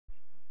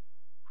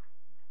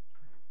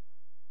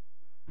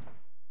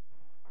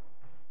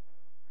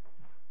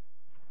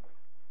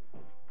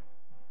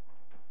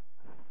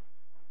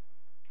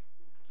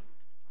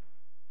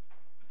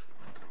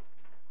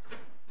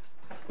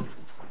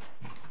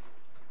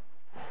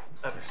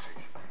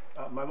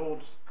My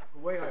Lords, the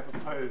way I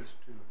proposed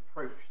to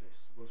approach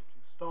this was to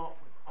start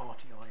with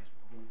RTI's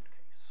broad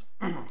case,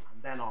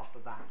 and then after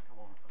that come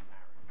on to the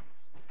narrow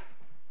case.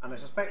 And I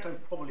suspect I'm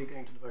probably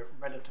going to devote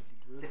relatively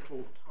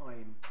little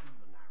time to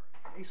the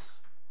narrow case.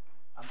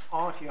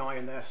 RTI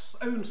in their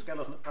own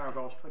skeleton at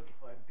paragraphs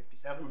 25 and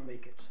 57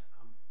 make it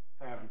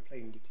fair and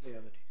plainly clear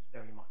that it is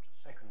very much a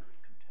secondary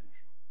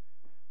contention.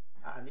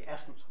 And the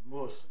essence of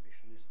Mur's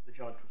submission is that the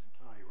judge was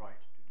entirely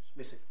right to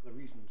dismiss it for the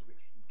reasons which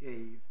he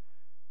gave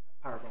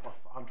paragraph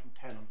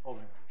 110 and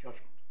following of the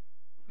judgment.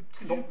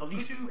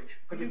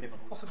 Could you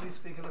possibly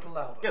speak a little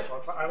louder? Yes,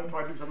 I'll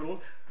try to do something.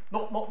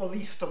 Not the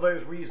least of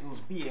those reasons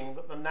being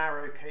that the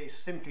narrow case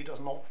simply does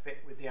not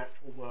fit with the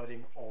actual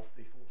wording of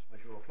the force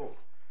majeure clause.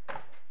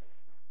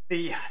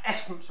 The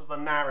essence of the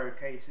narrow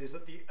case is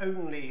that the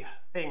only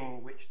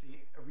thing which the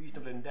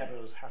reasonable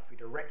endeavours have to be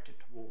directed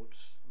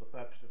towards for the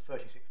purpose of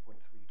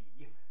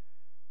 36.3d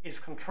is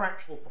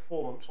contractual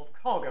performance of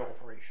cargo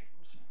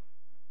operations,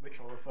 which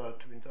are referred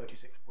to in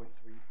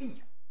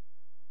 36.3b.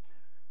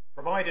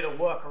 Provided a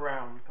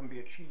workaround can be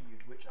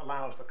achieved which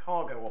allows the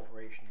cargo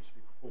operations to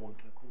be performed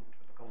in accordance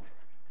with the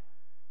contract.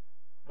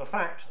 The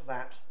fact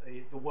that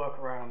the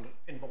workaround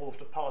involves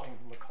departing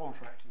from the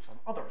contract in some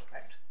other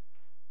respect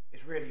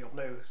is really of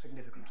no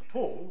significance at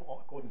all,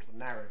 according to the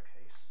narrow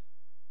case,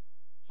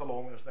 so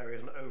long as there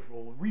is an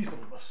overall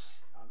reasonableness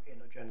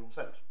in a general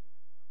sense.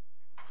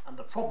 And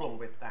the problem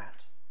with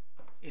that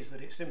is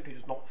that it simply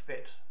does not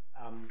fit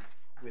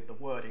with the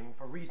wording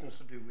for reasons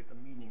to do with the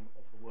meaning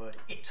of the word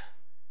it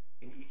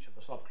in each of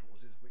the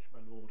subclauses, which my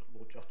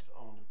Lord Justice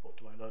Arnold put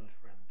to my learned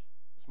friend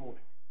this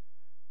morning.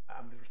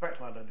 With respect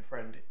to my learned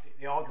friend,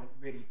 the argument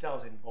really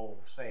does involve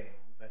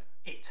saying that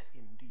it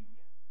in D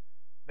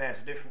bears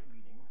a different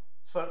meaning,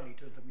 certainly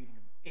to the meaning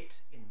of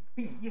it in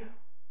B,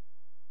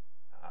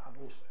 and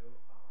also,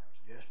 I would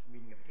suggest, the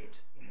meaning of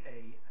it in A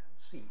and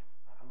C,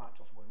 and that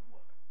just won't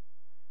work.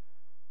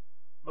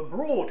 The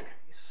broad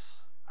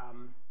case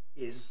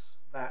is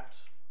that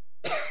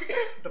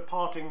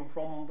departing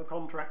from the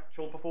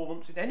contractual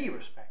performance in any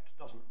respect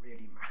doesn't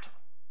really matter.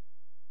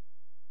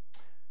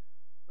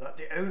 That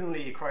the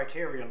only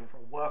criterion for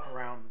a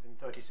workaround within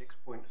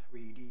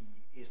 36.3d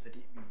is that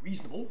it be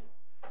reasonable,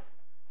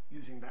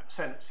 using that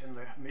sense in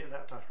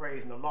that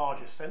phrase in the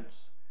largest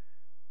sense,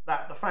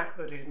 that the fact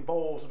that it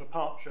involves a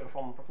departure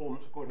from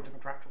performance according to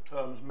contractual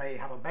terms may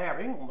have a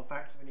bearing on the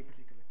facts of any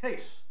particular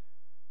case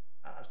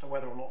as to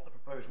whether or not the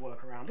proposed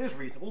workaround is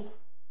reasonable.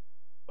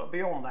 But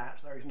beyond that,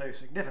 there is no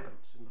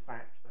significance in the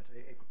fact that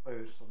a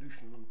proposed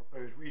solution and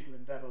proposed reasonable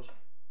endeavours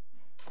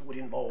would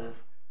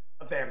involve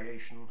a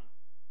variation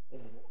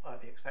or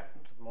the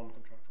acceptance of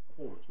non-contractual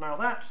performance. Now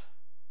that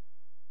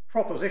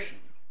proposition,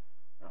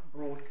 that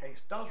broad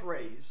case, does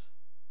raise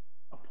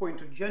a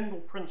point of general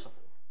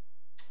principle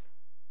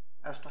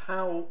as to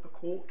how the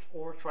court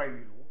or a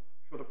tribunal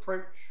should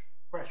approach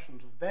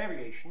questions of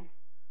variation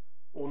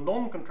or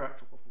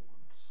non-contractual performance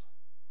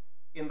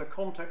in the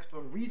context of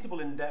a reasonable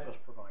endeavours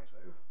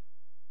proviso,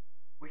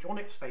 which on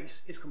its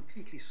face is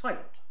completely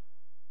silent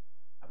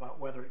about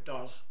whether it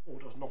does or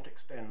does not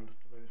extend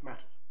to those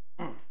matters.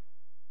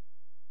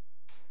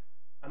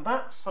 And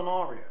that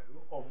scenario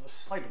of the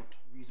silent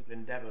reasonable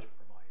endeavours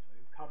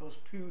proviso covers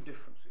two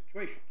different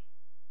situations.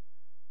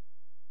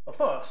 The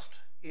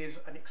first is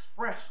an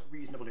express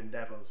reasonable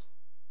endeavours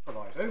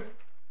proviso,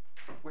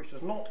 which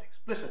does not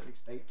explicitly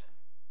state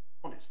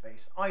on its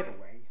face either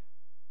way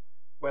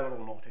whether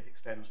or not it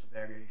extends to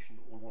variation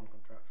or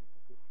non-contractual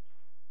performance.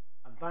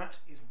 And that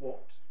is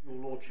what your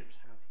lordships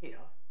have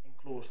here in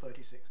clause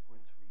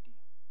 36.3d.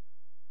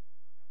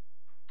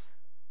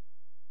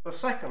 The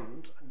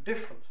second and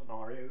different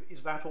scenario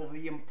is that of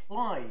the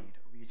implied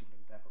reasonable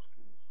endeavours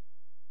clause.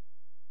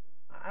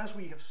 Now, as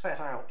we have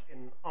set out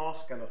in our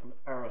skeleton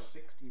at paragraphs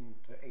 16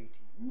 to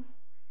 18,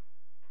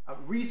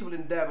 reasonable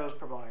endeavours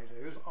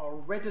provisos are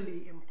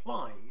readily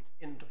implied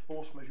into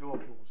force majeure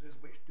clauses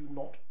which do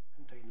not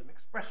contain them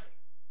expressly.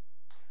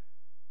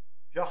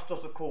 Just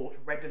as the court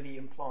readily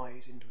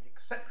implies into an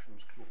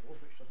exceptions clause,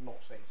 which does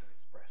not say so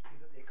expressly,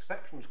 that the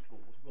exceptions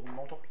clause will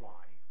not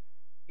apply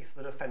if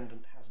the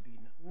defendant has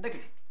been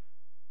negligent.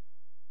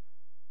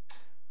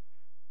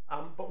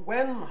 But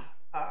when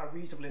a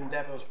reasonable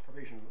endeavours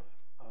provision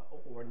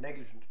or a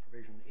negligence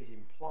provision is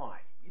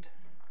implied,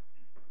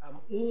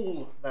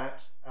 all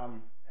that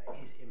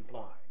is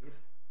implied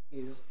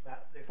is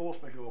that the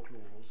force majeure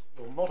clause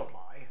will not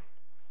apply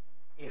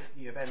if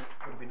the event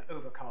would have been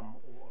overcome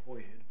or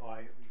avoided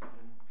by reasonable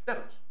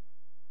endeavours.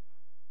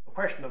 The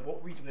question of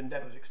what reasonable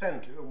endeavours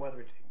extend to and whether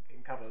it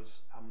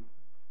covers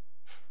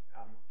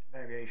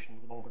variation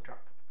of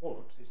non-contractual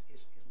performance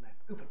is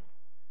left open.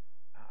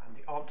 And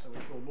the answer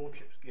which your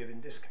lordships give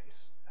in this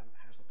case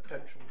has the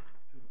potential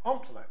to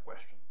answer that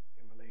question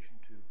in relation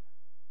to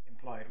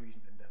implied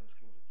reasonable endeavours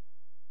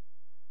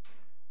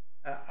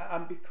clauses.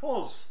 And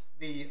because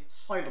the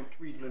silent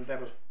reasonable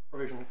endeavours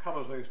provision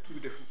covers those two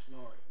different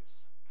scenarios,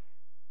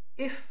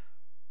 if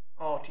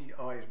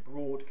RTI's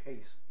broad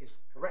case is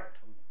correct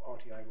and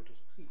RTI were to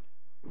succeed,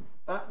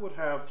 that would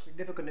have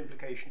significant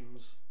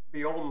implications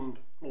beyond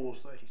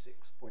clause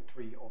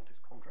 36.3 of this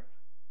contract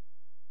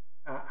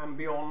and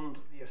beyond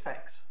the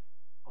effect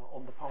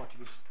on the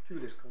parties to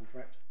this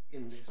contract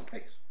in this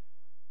case.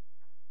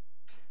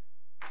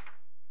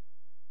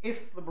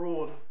 If the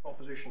broad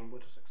proposition were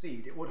to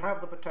succeed, it would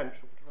have the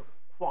potential to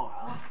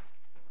require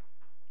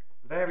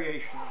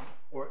variation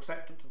or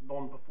acceptance of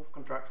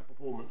non-contractual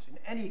performance in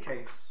any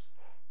case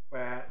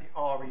where the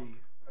RE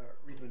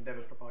reasonable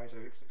endeavours proviso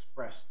is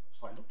expressed but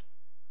silent,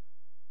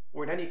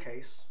 or in any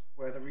case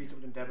where the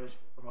reasonable endeavours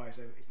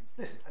proviso is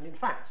implicit. And in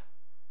fact,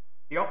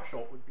 the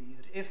upshot would be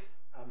that if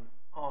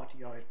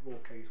RTI's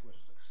broad case were to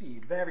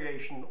succeed,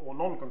 variation or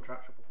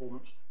non-contractual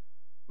performance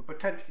would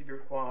potentially be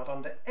required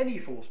under any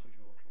force majeure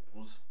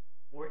clause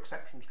or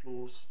exceptions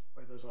clause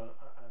where there's a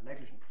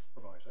negligence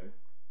proviso,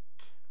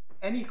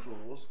 any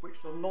clause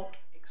which does not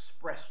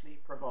expressly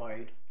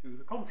provide to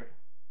the contrary.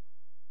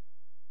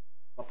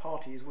 The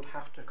parties would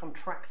have to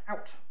contract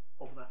out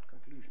of that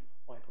conclusion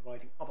by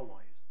providing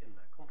otherwise in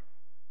their contract.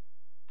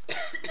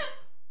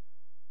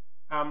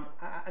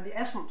 And the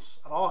essence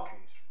of our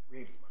case,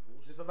 really, my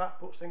lords, is that that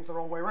puts things the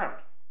wrong way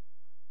around.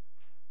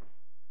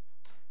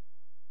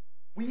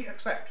 We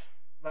accept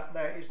that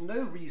there is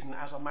no reason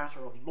as a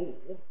matter of law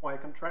why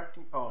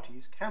contracting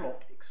parties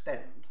cannot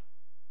extend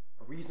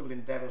a reasonable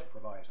endeavours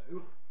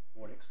proviso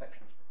or an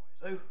exceptions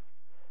proviso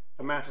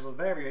to matters of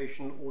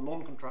variation or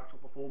non-contractual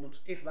performance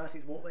if that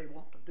is what they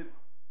want to do.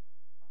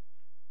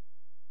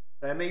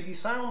 There may be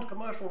sound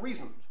commercial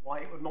reasons why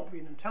it would not be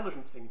an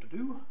intelligent thing to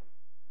do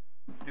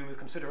with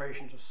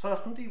considerations of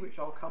certainty, which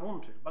I'll come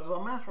on to, but as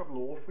a matter of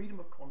law, freedom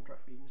of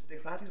contract means that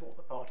if that is what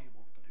the parties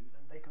want to do,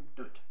 then they can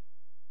do it.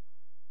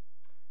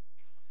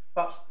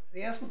 But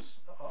the essence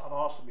of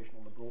our submission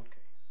on the broad case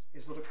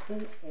is that a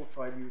court or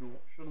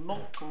tribunal should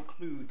not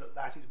conclude that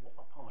that is what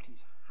the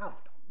parties have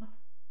done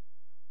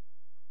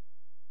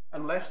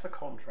unless the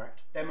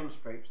contract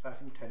demonstrates that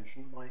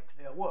intention by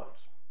clear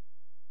words.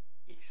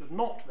 It should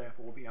not,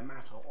 therefore, be a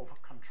matter of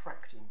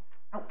contracting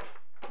out,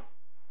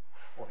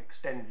 of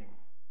extending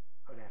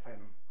an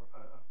FM,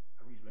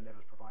 a reasonable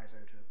endeavours proviso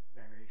to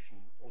variation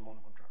or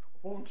non-contractual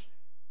performance.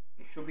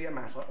 It should be a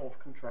matter of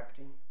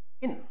contracting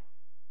in.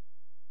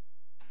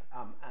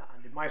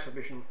 And in my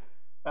submission,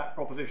 that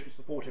proposition is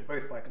supported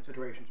both by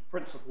considerations of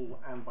principle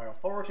and by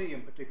authority,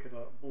 in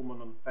particular Bullman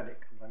and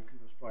Fenwick and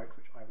Vancouver strikes,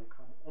 which I will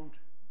come on to.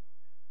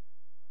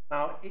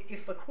 Now,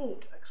 if the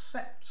court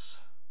accepts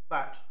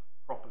that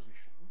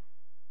proposition,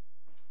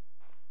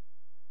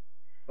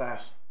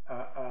 that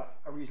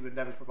a reasonable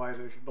endeavours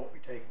proviso should not be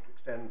taken to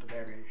extend to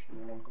variation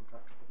or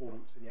non-contractual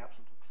performance in the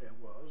absence of clear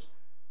words,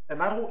 then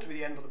that ought to be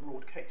the end of the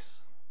broad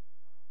case.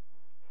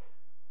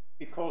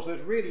 Because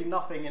there's really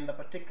nothing in the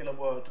particular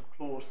words of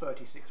clause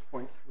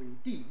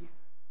 36.3d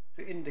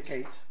to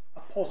indicate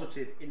a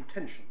positive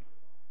intention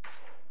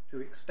to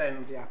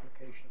extend the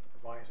application of the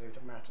proviso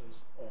to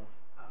matters of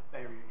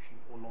variation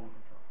or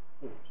non-contractual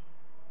performance.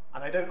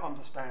 And I don't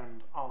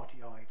understand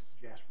RTI to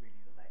suggest really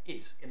that there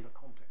is in the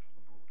context of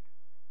the broad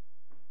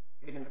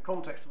case. In the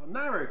context of the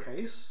narrow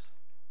case,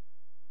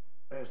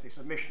 there's the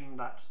submission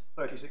that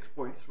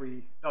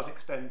 36.3 does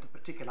extend to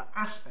particular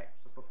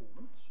aspects of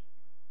performance,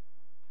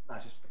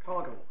 that is the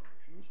cargo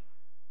operations,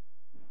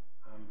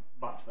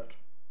 but that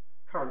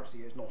currency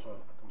is not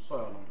a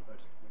concern under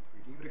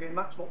 36.3d. But again,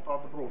 that's not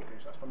part of the broad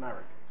case, that's the narrow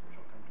case, which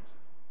I'll come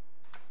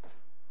to soon.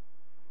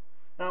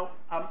 Now,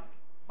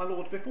 my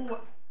lords, before I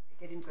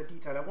get into the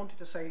detail, I wanted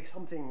to say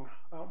something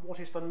about what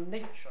is the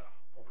nature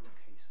of the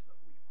case that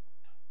we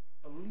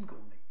put, the legal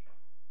nature,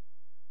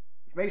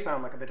 which may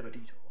sound like a bit of a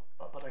detour,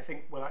 but I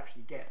think we'll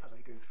actually get, as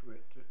I go through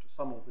it, to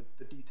some of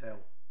the detail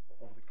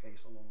of the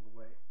case along the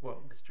way.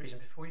 Well, Mr. Eaton,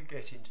 before you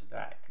get into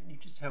that, can you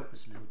just help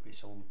us a little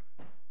bit on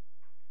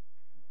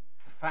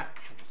the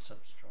factual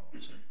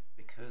substratum?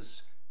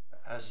 Because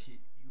as you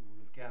will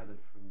have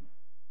gathered from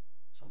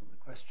some of the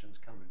questions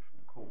coming from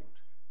the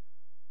court,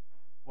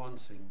 one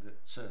thing that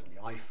certainly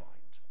I find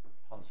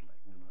puzzling,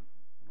 and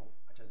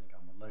I don't think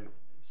I'm alone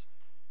in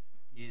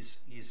this,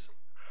 is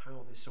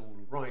how this all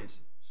arises.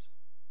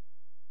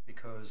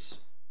 Because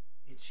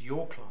it's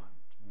your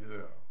client,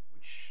 Mur,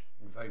 which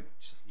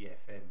invoked the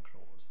FM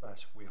clause,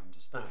 that we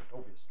understand,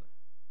 obviously.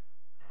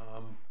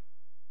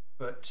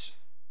 But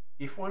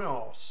if one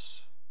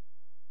asks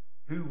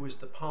who was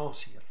the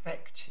party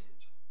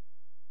affected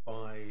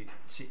by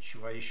the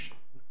situation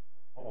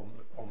on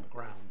the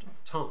ground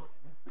at the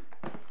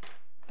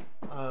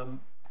time,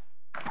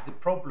 the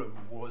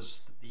problem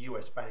was that the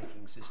US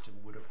banking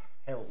system would have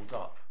held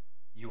up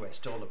US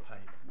dollar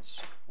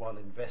payments while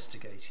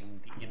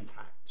investigating the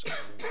impact of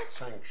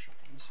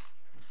sanctions.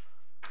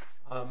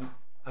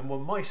 And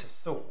one might have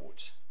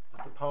thought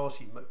that the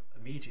party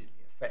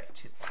immediately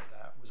affected by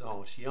that was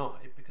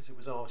RTI, because it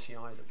was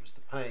RTI that was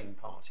the paying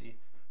party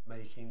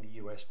making the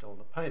US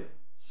dollar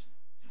payments.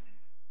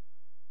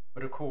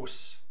 But of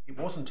course, it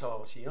wasn't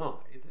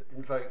RTI that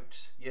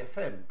invoked the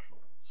FM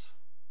clause.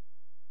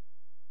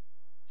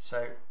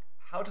 So,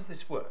 how does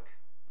this work?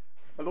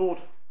 My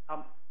Lord,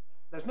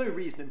 there's no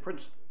reason in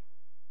principle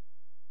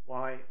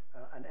why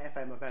an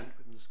FM event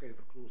within the scope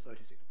of clause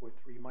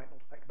 36.3 might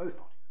not affect both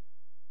parties.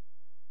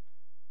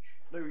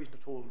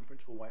 at all, in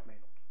principle, why it may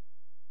not.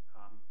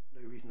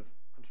 No reason of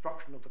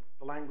construction of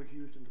the language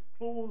used in the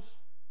clause,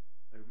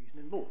 no reason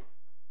in law.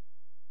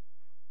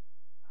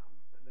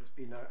 There's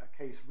been a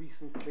case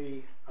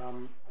recently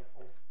of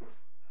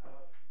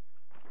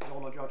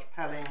Honour Judge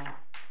Pelling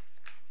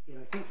in,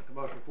 I think, the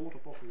Commercial Court, or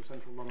possibly the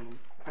Central London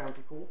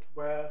County Court,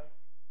 where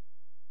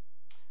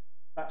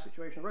that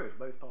situation arose.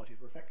 Both parties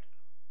were affected.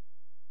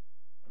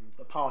 And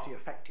the party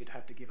affected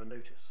had to give a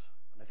notice.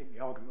 And I think the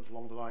argument was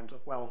along the lines of,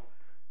 well,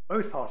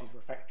 both parties were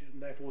affected,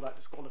 and therefore that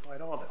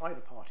disqualified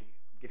either party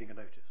from giving a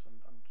notice. And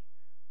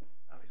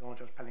His Honour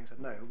Judge Pelling said,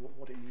 no,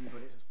 what it means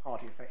when it says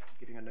party affected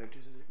giving a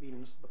notice is it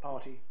means the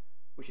party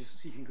which is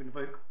seeking to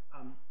invoke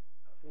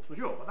force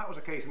majeure. But that was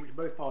a case in which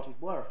both parties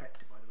were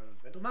affected by the relevant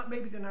event, and that may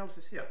be the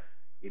analysis here.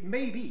 It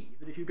may be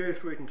that if you go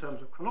through it in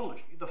terms of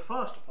chronology, the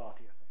first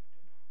party affected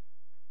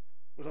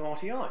was an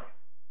RTI,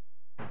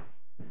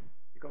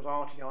 because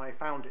RTI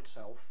found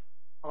itself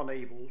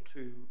unable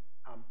to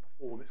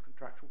perform its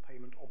contractual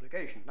payment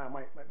obligation. Now,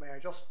 may I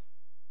just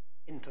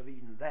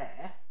intervene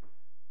there,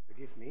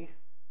 forgive me,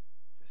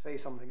 to say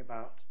something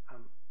about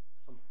some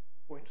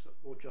points that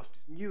Lord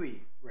Justice Newey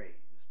raised,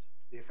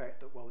 to the effect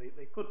that, well,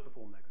 they could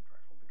perform their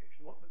contractual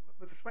obligation.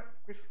 With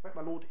respect,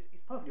 my Lord,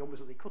 it's perfectly obvious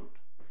that they couldn't.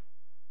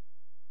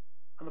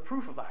 And the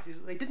proof of that is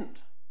that they didn't.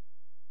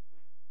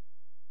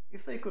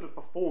 If they could have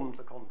performed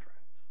the contract,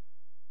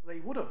 they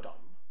would have done,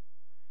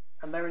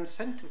 and their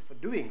incentive for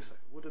doing so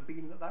would have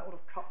been that would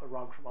have cut the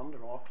rug from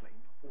under our claim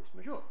for force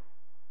majeure.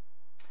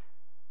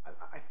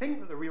 I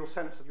think that the real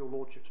sense of your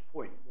Lordship's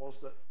point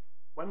was that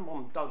when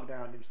one dug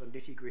down into the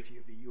nitty-gritty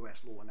of the US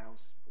law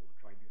analysis before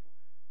the tribunal,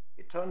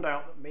 it turned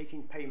out that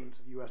making payments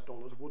of US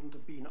dollars wouldn't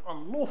have been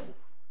unlawful.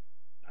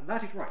 And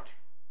that is right.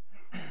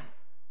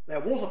 There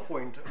was a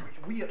point at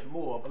which we at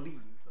Mur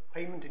believed that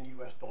payment in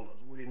US dollars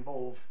would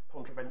involve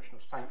contravention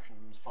of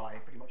sanctions by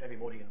pretty much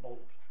everybody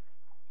involved,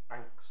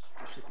 banks,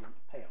 recipient,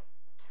 payer.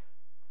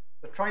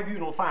 The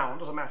tribunal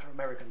found, as a matter of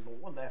American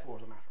law, and therefore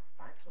as a matter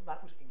of fact, that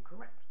that was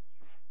incorrect.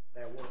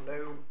 There was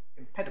no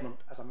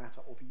impediment as a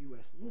matter of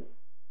US law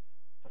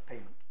to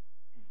payment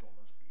in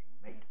dollars being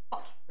made.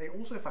 But they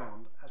also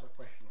found, as a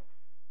question of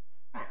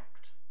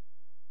fact,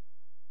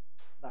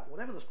 that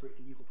whatever the strict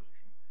legal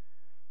position,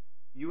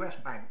 US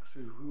banks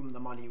through whom the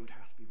money would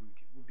have to be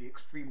routed would be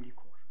extremely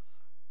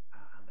cautious,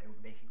 and they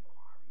would make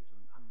inquiries,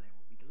 and there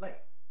would be delay.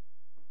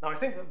 Now, I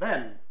think that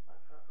then,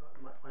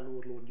 my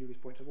Lord Newey's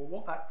point said, well,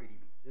 what that really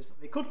means is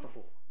that they could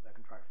perform their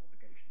contractual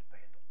obligation to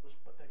pay in dollars,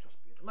 but there'd just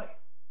be a delay.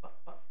 But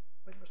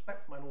with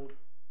respect, my Lord,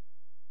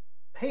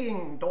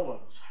 paying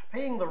dollars,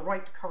 paying the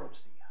right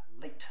currency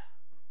late,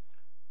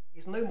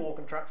 is no more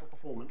contractual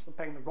performance than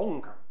paying the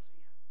wrong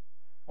currency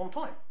on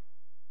time.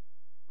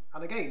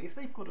 And again, if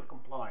they could have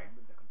complied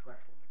with their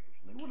contractual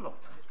obligation, they would have.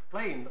 And it's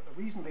plain that the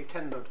reason they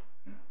tendered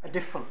a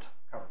different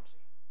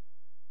currency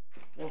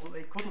was that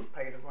they couldn't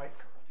pay the right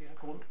currency in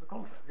accordance with the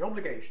contract. The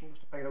obligation was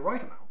to pay the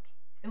right amount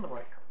in the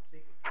right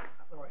currency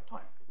at the right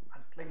time,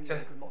 and plainly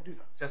they could not do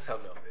that. Just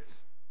help me on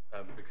this,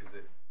 because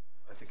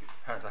I think it's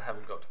apparent I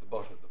haven't got to the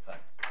bottom of the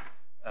facts.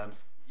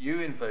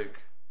 You invoke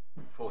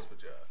force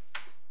majeure,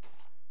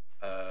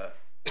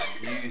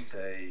 and you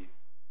say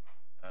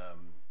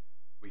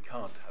we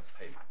can't have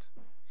payment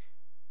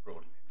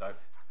broadly. Now,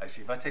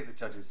 actually, if I take the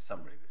judge's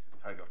summary, this is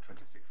paragraph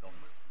 26 onwards,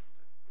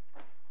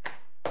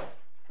 isn't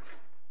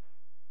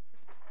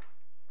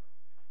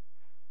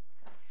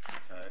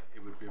it?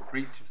 It would be a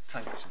breach of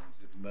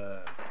sanctions if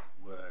Mur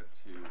were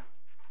to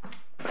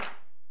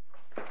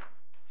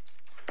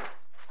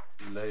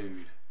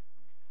load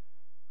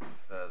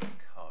further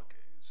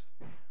cargoes.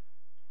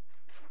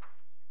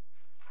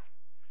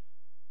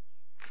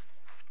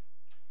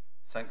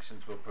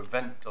 Sanctions will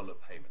prevent dollar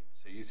payment.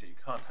 So you say you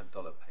can't have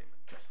dollar payment.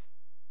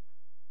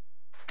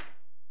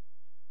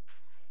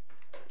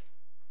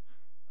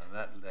 And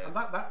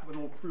that would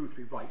all prove to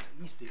be right,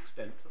 at least to the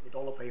extent that the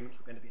dollar payments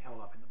were going to be held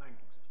up in the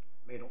banking system.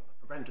 It may not have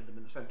prevented them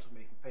in the sense of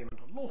making payment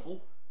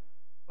unlawful,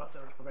 but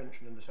there was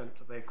prevention in the sense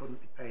that they couldn't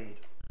be paid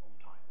on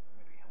time. They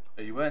were going to be held up.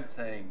 But you weren't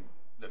saying,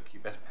 look, you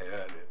better pay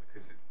earlier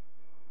because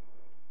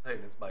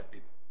payments might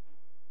be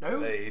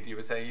delayed. You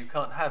were saying you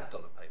can't have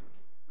dollar payments.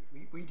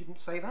 We didn't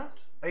say that.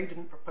 They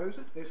didn't propose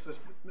it.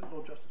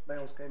 Lord Justice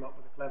Bales came up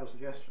with a clever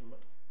suggestion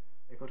that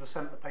they could have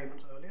sent the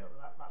payments earlier.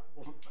 That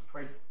wasn't, I'm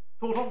afraid,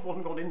 thought of,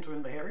 wasn't gone into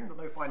in the hearing. There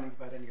are no findings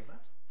about any of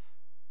that.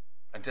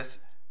 And just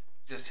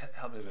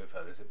help me a bit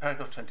further. So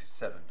paragraph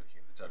 27, looking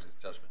at the judge's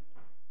judgment,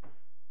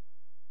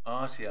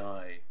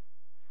 RTI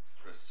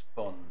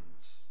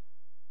responds,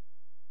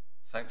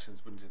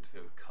 sanctions wouldn't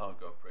interfere with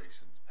cargo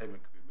operations,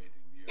 payment could be made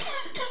in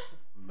euros,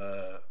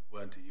 Mur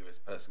weren't a US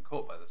person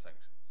caught by the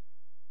sanctions.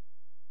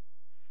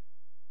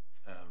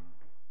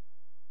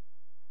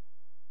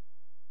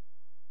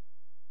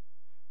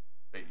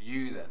 But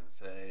you then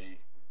say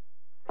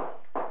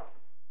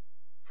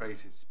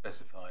freight is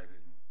specified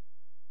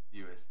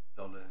in US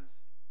dollars.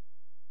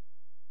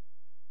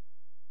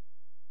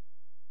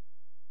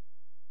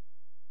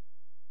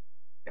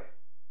 Yep.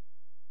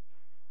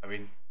 I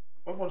mean,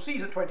 one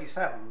sees at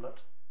 27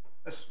 that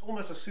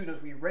almost as soon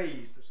as we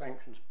raised the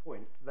sanctions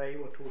point, they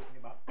were talking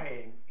about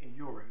paying in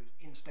euros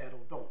instead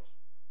of dollars.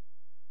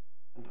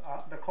 And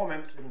the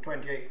comment in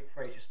 28 that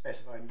freight is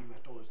specified in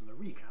US dollars in the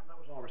recap, that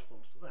was our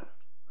response to that.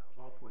 That was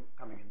our point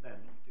coming in then,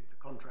 the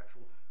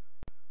contractual.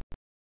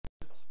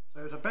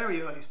 So at a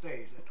very early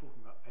stage, they're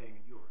talking about paying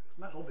in euros,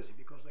 and that's obviously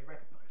because they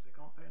recognise they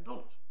can't pay in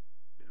dollars.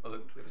 Well,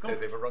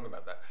 they were wrong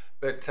about that.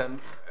 But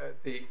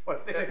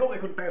well, if they thought they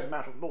couldn't pay as a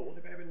matter of law,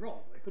 they may have been wrong.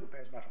 They couldn't pay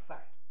as a matter of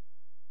fact.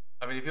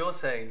 I mean, if you're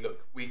saying,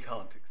 look, we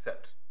can't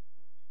accept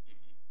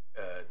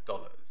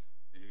dollars,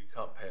 you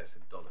can't pay us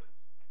in dollars,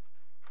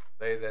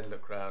 they then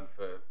look round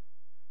for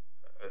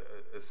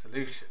a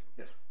solution.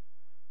 Yes.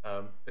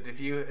 But if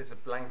you, as a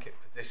blanket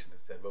position,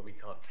 have said, well, we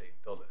can't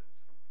take dollars,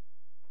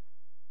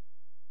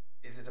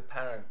 is it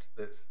apparent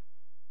that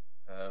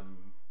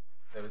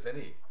there was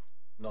any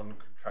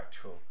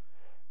non-contractual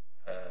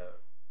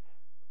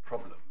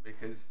problem?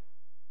 Because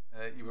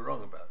you were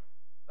wrong about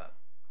that.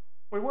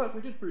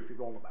 We did prove to be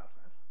wrong about that.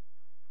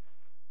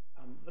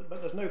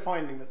 But there's no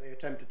finding that they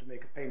attempted to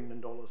make a payment in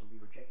dollars and we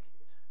rejected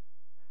it.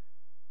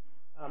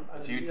 And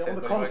on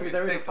the contrary,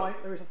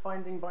 there is a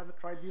finding by the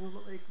tribunal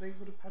that they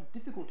would have had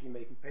difficulty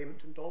making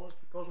payments in dollars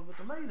because of the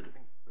delay that had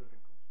been caused.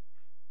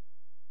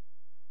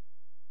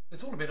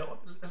 It's all a bit odd,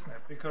 isn't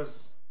it?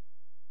 Because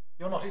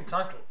you're not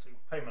entitled to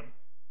payment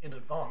in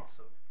advance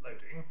of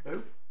loading.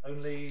 No.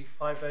 Only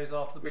 5 days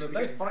after the bill of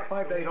lading.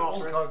 Five days after.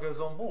 All cargoes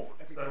on board.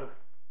 So,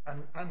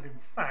 and in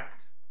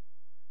fact,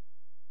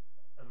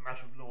 as a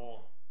matter of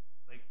law,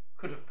 they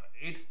could have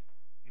paid,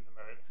 even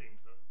though it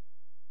seems that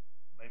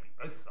maybe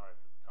both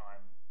sides at the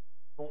time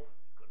thought that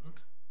they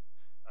couldn't.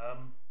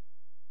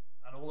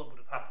 And all that would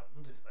have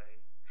happened if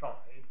they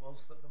tried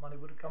was that the money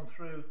would have come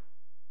through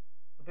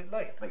a bit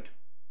late.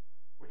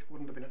 Which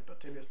wouldn't have been a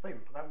tedious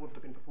payment. That wouldn't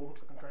have been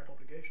performance of the contract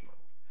obligation.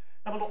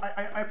 Now, look,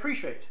 I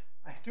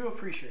do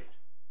appreciate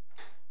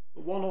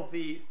that one of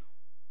the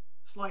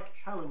slight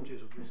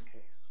challenges of this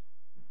case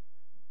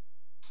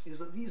is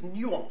that these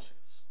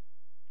nuances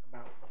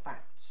about the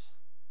facts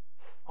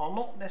are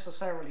not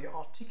necessarily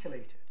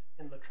articulated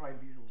in the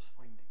tribunal's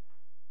finding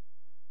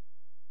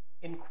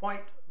in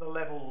quite the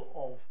level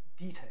of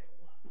detail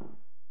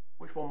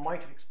which one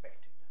might have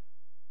expected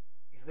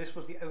if this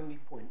was the only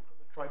point that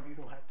the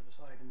tribunal had to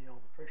decide in the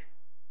arbitration.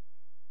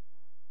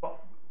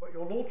 But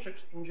your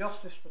lordships, in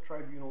justice to the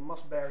tribunal,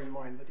 must bear in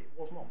mind that it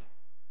was not.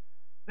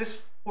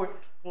 This point,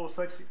 clause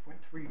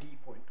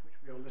 36.3d point, which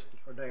we are listed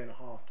for a day and a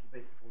half to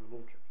debate before your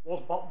lordships,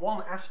 was but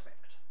one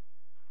aspect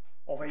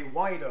of a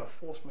wider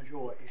force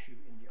majeure issue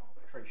in the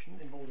arbitration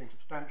involving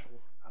substantial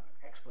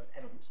expert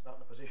evidence about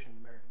the position of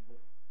American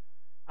law.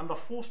 And the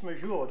force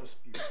majeure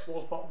dispute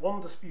was but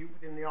one dispute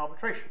within the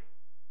arbitration.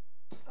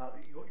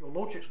 Your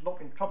lordships have not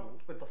been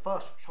troubled with the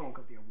first chunk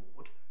of the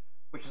award,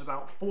 which is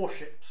about 4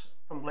 ships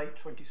from late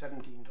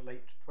 2017 to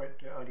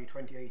early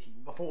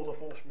 2018, before the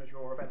force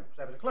majeure event was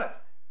ever declared.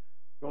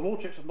 Your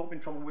lordships have not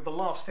been troubled with the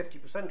last 50%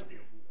 of the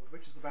award,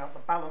 which is about the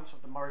balance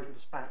of the Murray's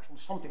dispatch on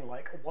something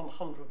like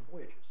 100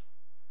 voyages.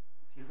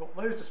 So you've got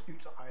those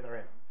disputes at either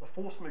end. The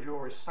force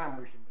majeure is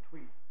sandwiched in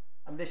between,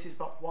 and this is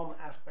but one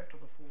aspect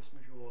of the force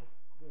majeure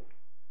award.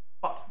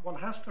 But one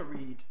has to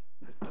read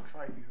the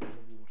tribunal's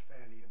award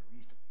fairly and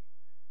reasonably,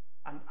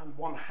 and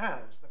one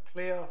has the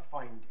clear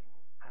finding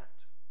at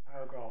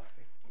paragraph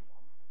 51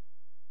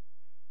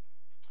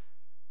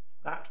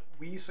 that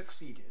we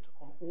succeeded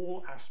on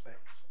all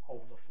aspects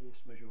of the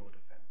force majeure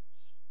defence,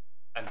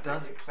 And with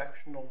does the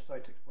exception of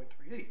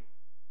 36.3d.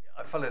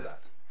 I follow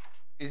that?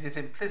 Is it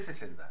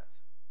implicit in that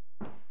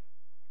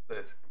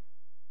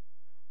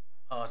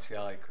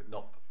RTI could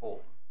not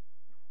perform,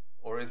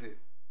 or is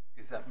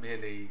that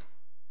merely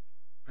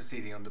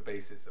proceeding on the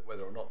basis that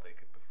whether or not they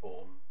could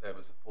perform, there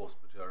was a force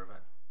majeure event?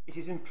 It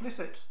is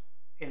implicit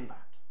in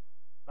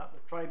that the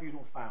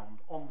tribunal found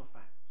on the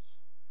facts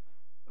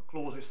that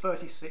clauses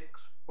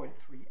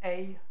 36.3a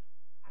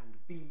and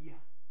b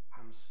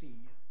and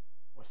c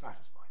were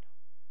satisfied.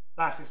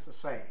 That is to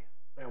say,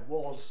 there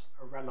was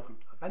a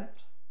relevant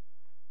event,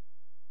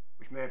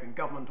 which may have been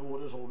government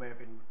orders or may have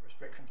been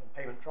restrictions on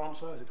payment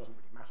transfers, it doesn't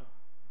really matter,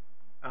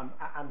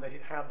 and that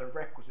it had the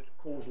requisite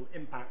causal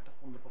impact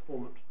upon the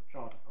performance of the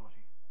charter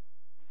party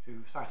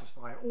to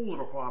satisfy all the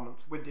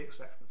requirements with the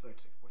exception of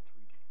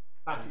 36.3d.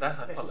 That is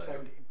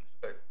necessarily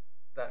implicit. But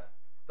that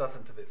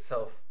doesn't of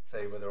itself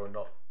say whether or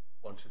not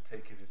one should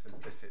take it as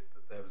implicit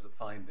that there was a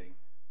finding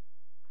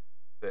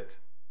that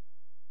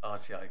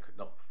RTI could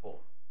not perform.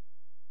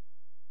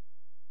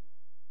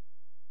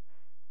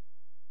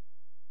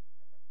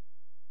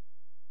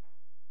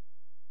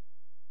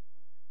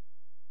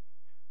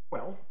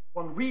 Well,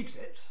 one reads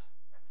it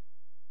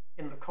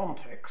in the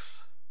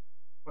context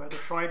where the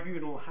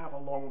tribunal have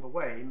along the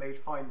way made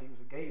findings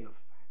again of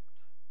fact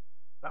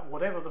that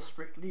whatever the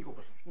strict legal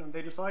position, and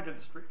they decided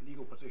the strict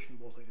legal position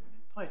was they'd have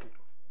been entitled to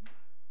perform,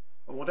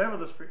 but whatever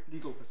the strict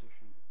legal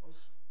position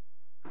was,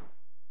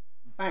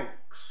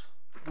 banks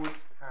would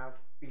have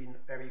been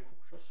very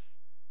cautious,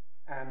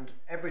 and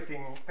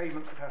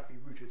payments would have to be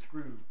routed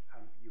through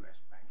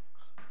US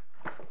banks,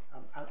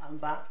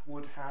 and that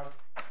would have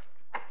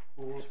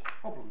caused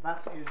problem.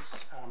 That is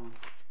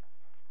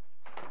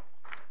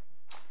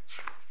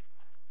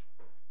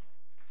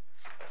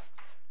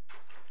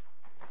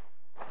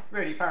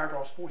really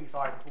paragraphs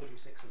 45 and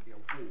 46 of the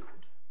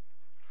award.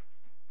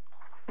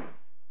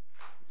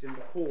 It's in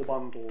the core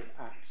bundle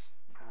at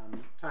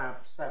tab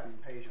 7,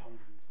 page 130.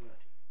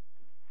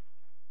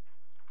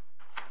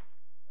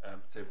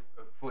 So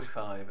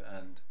 45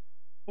 and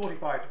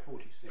 45 to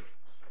 46.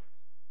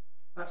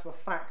 That's the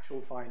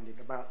factual finding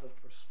about the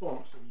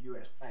response of the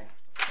US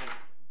banks to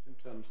sanctions in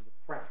terms of the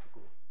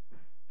practical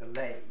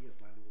delay, as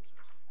my lord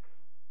says.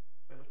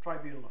 So the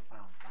tribunal have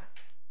found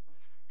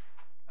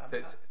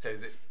that. so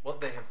what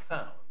they have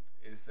found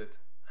is that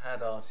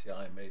had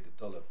RTI made a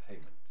dollar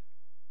payment,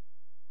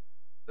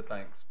 the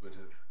banks would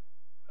have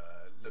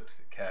looked at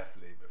it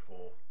carefully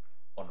before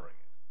honouring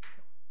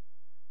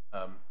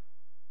it.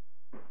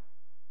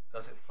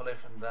 Does it follow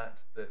from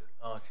that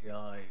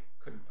RTI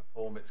couldn't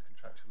perform its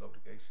contractual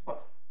obligation?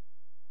 Well,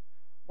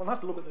 we'll have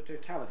to look at the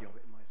totality of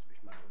it in my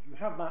submission, my lord. You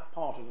have that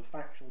part of the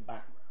factual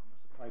background as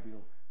the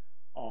tribunal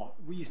are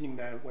reasoning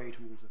their way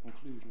towards a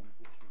conclusion on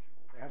force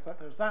majeure.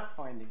 There's that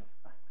finding of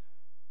fact.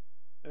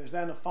 There's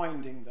then a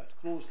finding that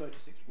clause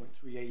 36.3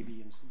 A,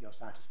 B and C are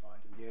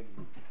satisfied, and the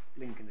only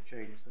link in the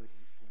chain is 36.3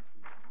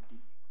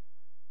 D,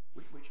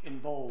 which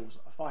involves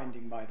a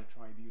finding by the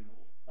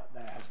tribunal that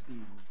there has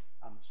been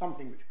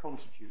something which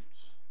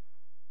constitutes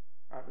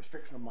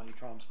restriction of money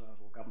transfers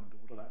or government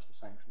order, that's the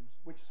sanctions,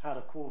 which has had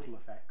a causal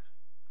effect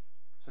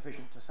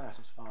sufficient to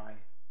satisfy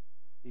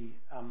the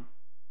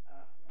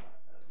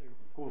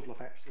causal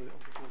effects of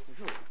the force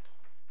majeure.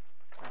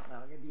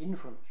 Now, again, the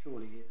inference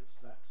surely is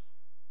that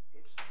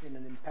it's been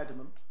an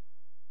impediment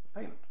to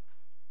payment.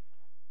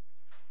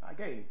 Now,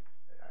 again,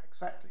 I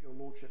accept that your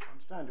lordship,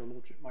 understand your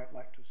lordship might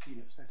like to have seen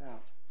it set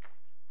out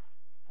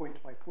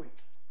point by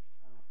point,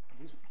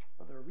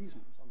 but there are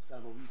reasons,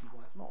 understandable reasons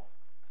why it's not.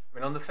 I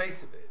mean, on the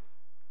face of it,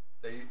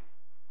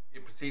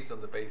 it proceeds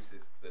on the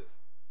basis that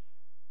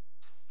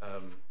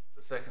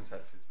the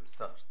circumstances were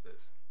such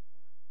that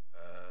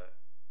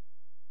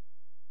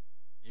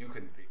you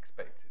couldn't be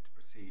expected to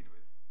proceed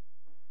with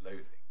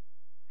loading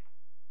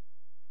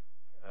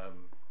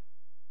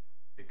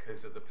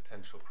because of the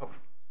potential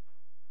problems.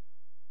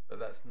 But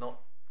that's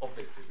not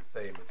obviously the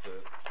same as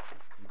a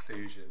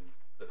conclusion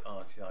that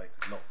RTI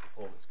could not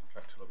perform its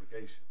contractual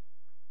obligation.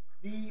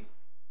 The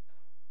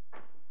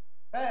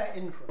fair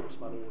inference,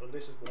 my lord, and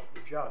this is what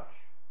the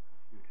judge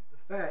concluded, the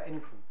fair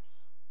inference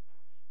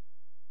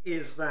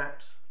is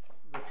that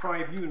the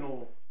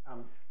tribunal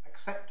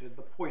accepted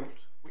the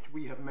point which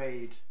we have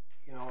made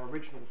in our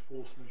original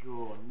force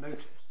majeure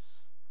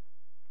notice,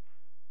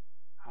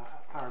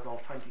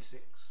 paragraph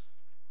 26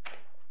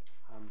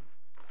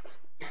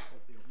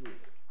 of the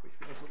award, which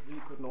was that we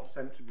could not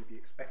sensibly be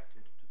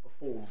expected to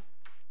perform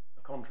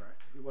the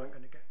contract if we weren't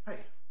going to get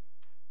paid.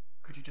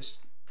 Could you just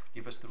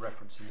give us the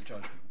reference in the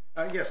judgment?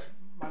 Yes,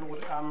 my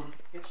lord.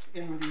 It's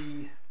in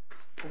the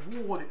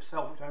award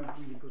itself, which I'm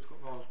reading because it's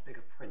got rather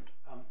bigger print.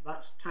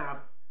 That's tab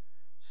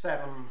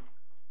 7,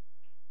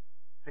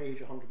 page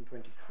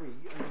 123,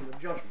 and in the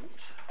judgment,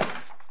 which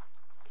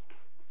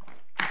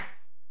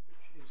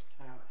is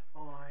tab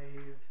 5,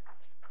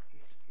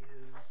 it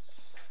is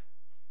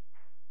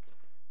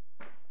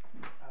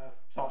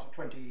starts at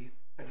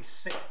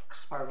 26,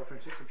 paragraph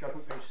 26 of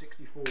judgment, page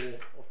 64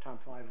 of tab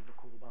 5 of the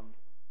core bundle.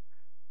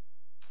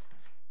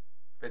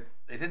 But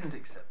they didn't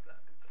accept that,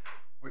 did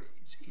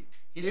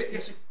they?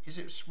 Is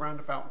it round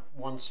about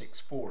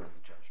 164 of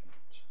the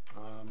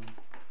judgment?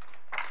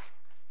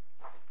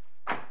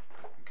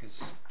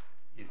 Because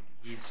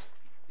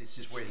this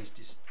is where he's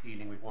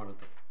dealing with one of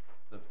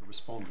the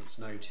respondent's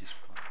notice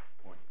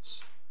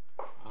points,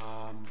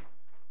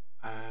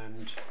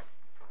 and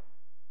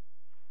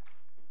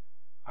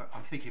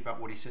I'm thinking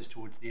about what he says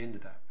towards the end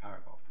of that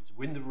paragraph. Is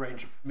within the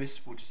range of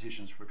permissible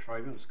decisions for a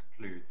tribunal to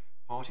conclude,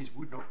 parties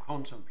would not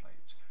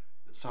contemplate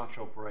that such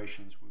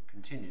operations would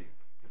continue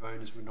if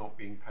owners were not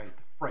being paid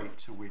the freight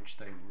to which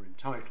they were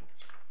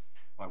entitled,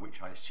 by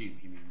which I assume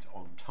he means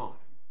on time.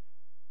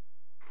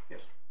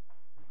 Yes.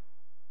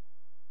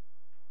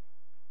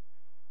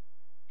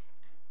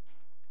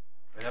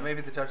 I mean, that may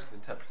be the judge's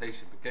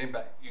interpretation, but going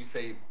back, you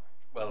say,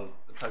 well,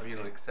 the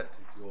tribunal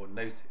accepted your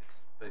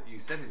notice, but you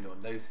said in your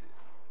notice,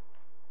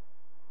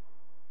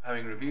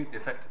 having reviewed the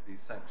effect of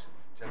these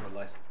sanctions in General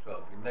Licence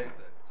 12, we note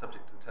that,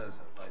 subject to the terms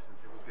of that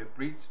licence, it would be a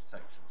breach of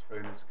sanctions for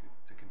owners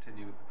to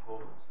continue with the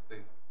performance of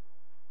the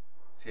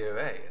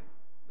COA, and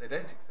they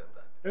don't accept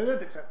that. They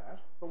don't accept that,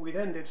 but we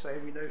then did say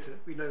we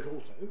note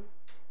also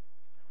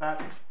that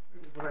it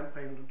would prevent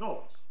payment of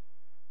dollars.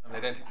 And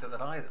they don't accept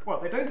that either. Well,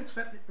 they don't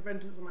accept it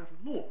prevented as a matter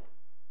of law,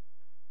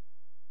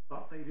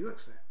 but they do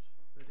accept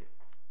that it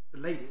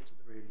delayed it at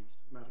the very least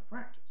as a matter of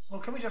practice.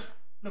 Well, can we just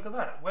look at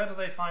that? Where do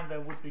they find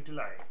there would be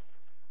delay?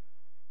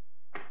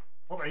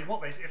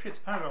 If it's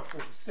paragraph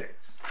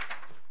 46,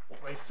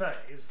 what they say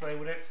is they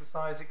would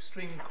exercise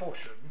extreme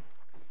caution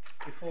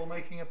before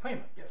making a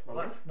payment. Yes, well,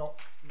 that's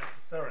not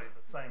necessarily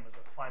the same as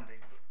a finding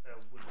that there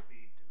would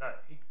be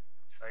delay.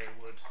 They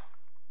would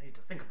need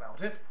to think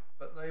about it,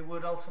 but they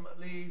would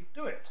ultimately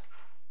do it.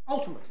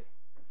 Ultimately,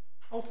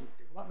 well,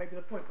 that may be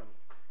the point then.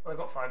 Well, they've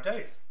got 5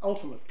 days.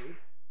 Ultimately,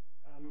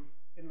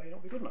 it may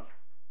not be good enough.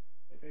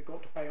 They've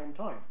got to pay on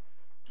time.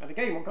 And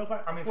again, one comes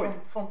back to the point.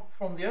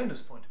 From the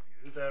owner's point of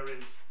view, there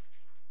is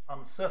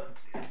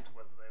uncertainty as to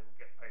whether they will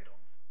get paid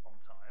on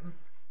time,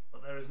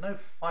 but there is no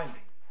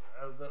findings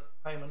there that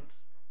payment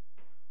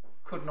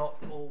could not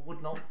or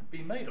would not be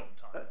made on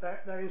time.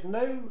 There is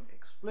no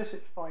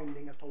explicit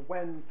finding as to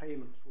when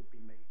payments would be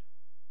made.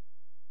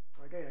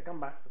 So again, I come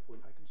back to the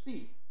point. I can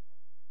see,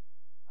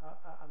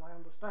 and I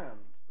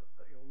understand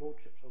that your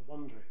lordships are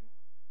wondering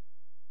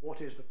what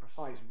is the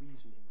precise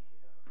reasoning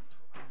here,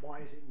 and why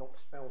is it not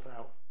spelled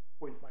out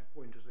point by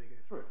point as they go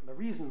through it. And the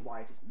reason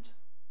why it isn't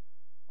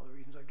are the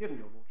reasons I've given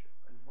your lordship.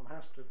 And one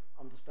has to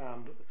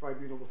understand that the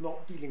tribunal was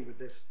not dealing with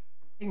this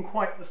in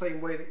quite the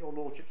same way that your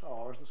lordships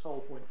are as the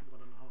sole point for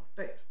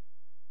 1.5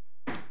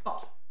 days.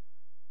 But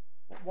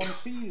one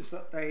sees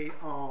that they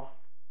are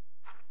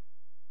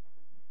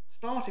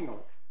starting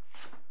off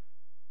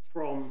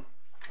from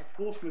a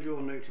force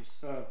majeure notice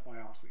served by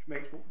us, which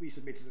makes what we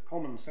submit as a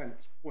common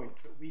sense point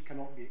that we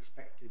cannot be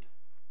expected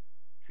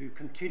to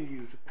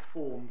continue to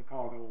perform the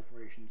cargo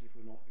operations if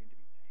we're not going to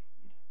be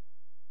paid.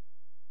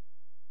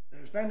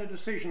 There's then a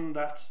decision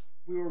that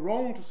we were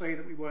wrong to say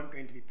that we weren't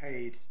going to be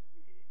paid,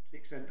 to the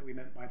extent that we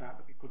meant by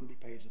that we couldn't be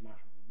paid as a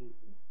matter of the law,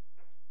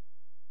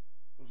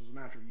 because as a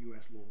matter of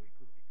US law we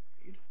could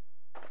be paid.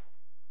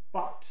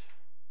 But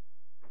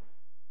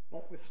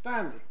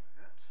notwithstanding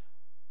that,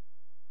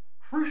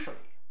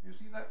 crucially, you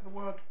see that the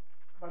word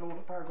by law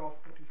at paragraph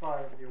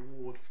 45 of the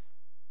award,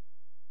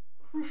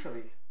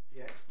 crucially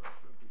the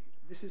experts were agreed.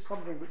 This is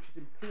something which is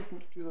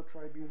important to the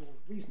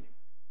tribunal's reasoning.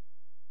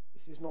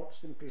 This is not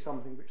simply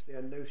something which they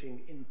are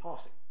noting in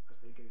passing as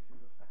they go through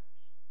the facts.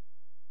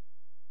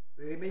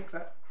 So they make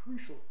that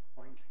crucial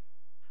finding.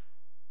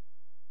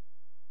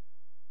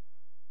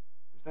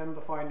 There's then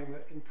the finding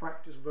that in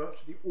practice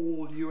virtually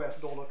all US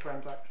dollar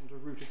transactions are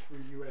routed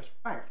through US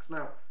banks.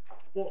 Now,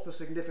 what's the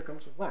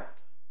significance of that?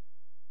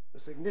 The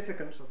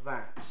significance of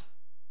that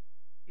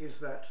is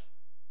that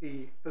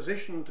the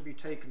position to be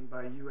taken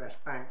by US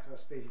banks,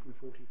 as stated in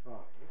 45,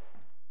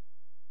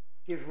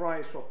 gives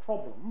rise to a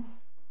problem,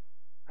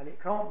 and it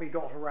can't be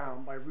got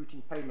around by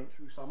routing payment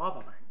through some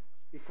other banks,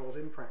 because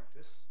in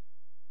practice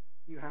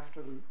you have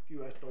to route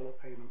US dollar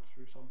payments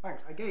through some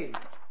banks. Again,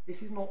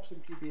 this is not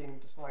simply being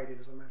decided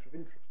as a matter of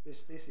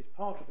interest. This is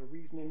part of the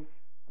reasoning,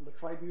 and the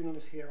tribunal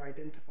is here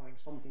identifying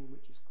something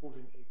which is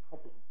causing a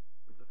problem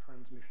with the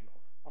transmission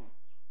of funds.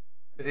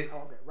 But you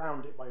can't get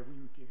around it by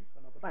routing it to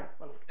another bank.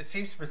 Well, it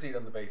seems to proceed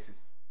on the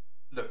basis,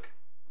 look,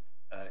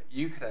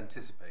 you could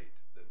anticipate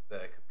that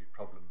there could be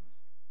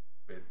problems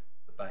with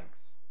the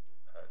banks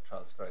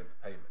transferring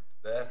the payment.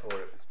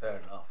 Therefore, it was fair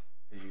enough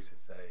for you to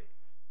say,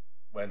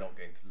 we're not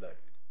going to load.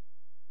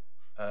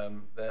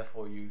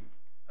 Therefore, you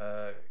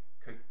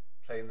could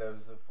claim there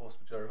was a force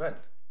majeure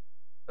event.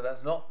 But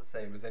that's not the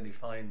same as any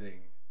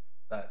finding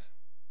that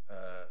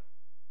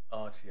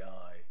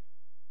RTI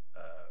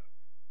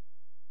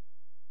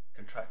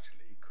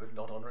contractually could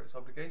not honour its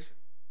obligations.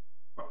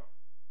 Well,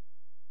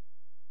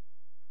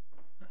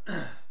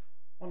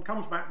 one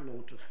comes back,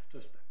 Lord, to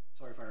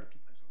sorry if I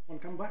repeat myself, one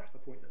comes back to the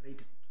point that they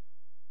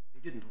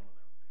didn't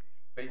honour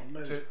their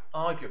obligations. But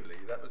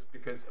arguably that was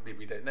because, I mean,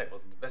 we don't know, it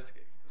wasn't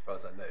investigated as far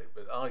as I know,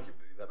 but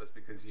arguably that was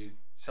because you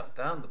shut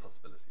down the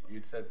possibility.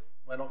 You'd said,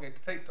 we're not going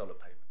to take dollar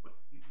payments. Well,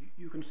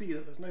 you can see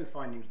that there's no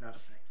findings to that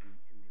effect in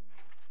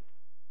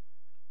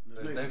the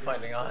award. There's no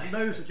finding either.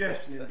 There's no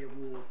suggestion in the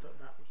award that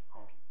that was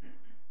argued.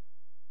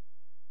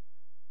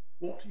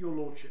 What your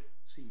lordship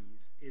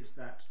sees is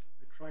that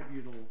the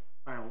tribunal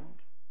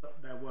found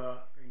that there were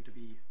going to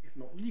be, if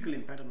not legal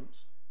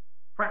impediments,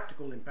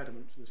 practical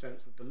impediments in the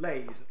sense of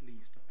delays at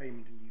least to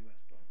payment in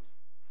US dollars.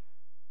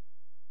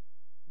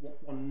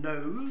 What one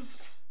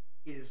knows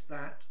is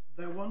that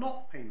there were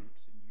not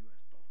payments in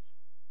US dollars.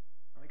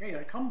 And again,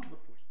 I come to the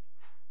point.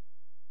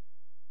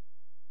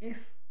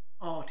 If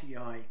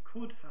RTI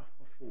could have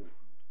performed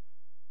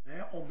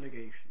their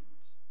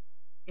obligations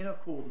in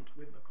accordance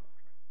with the contract,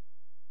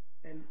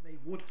 then they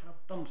would have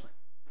done so.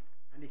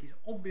 And it is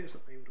obvious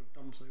that they would have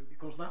done so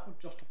because that would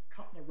just have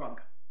cut the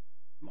rug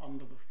from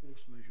under the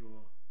force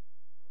majeure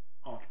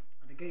argument.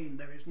 And again,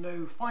 there is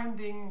no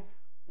finding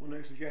or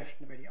no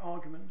suggestion of any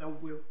argument.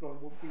 We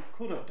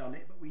could have done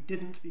it, but we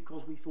didn't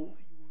because we thought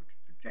that you would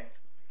reject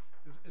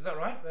the payment. Is that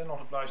right? They're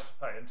not obliged to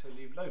pay until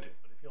you've loaded,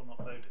 but if you're not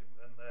loading,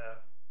 then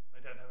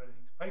they don't have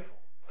anything to pay for.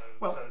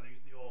 So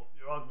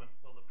your argument,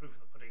 well, the proof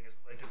of the pudding is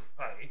that they didn't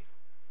pay,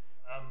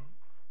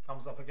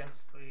 comes up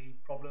against the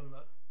problem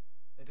that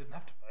they didn't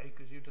have to pay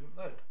because you didn't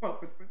load. Well,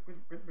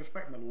 with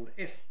respect, my lord,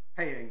 if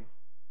paying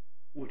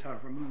would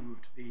have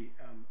removed the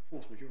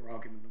force majeure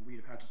argument and we'd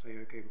have had to say,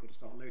 okay, we've got to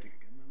start loading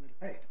again, then they'd have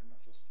paid. And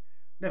that's just,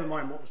 never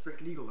mind what the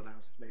strict legal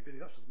analysis may be,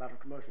 that's just a matter of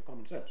commercial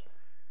common sense.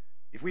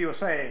 If we were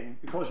saying,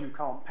 because you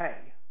can't pay,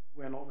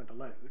 we're not going to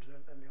load,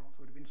 then the answer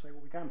would have been to say,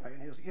 well, we can pay,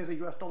 and here's a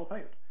US dollar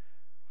payment.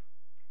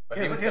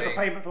 Here's the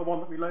payment for the one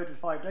that we loaded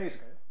 5 days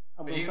ago,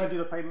 and we'll send you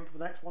the payment for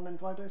the next one in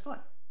 5 days' time.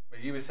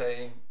 Well, you were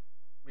saying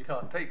we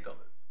can't take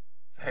dollars,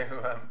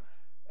 so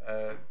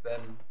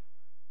then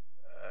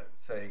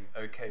saying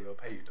okay, we'll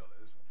pay you dollars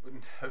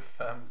wouldn't have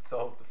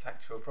solved the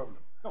factual problem.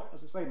 No,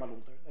 as I say, my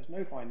lord, there's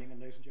no finding and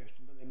no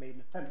suggestion that they made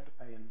an attempt to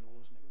pay in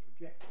dollars and it was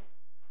rejected.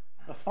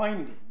 The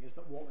finding is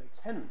that what they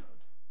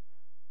tendered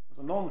was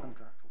a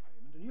non-contractual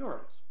payment in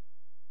euros.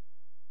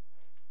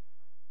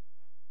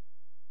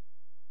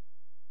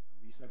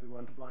 And we said we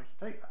weren't obliged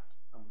to take that,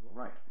 and we were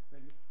right. They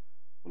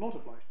were not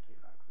obliged to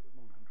take that because it was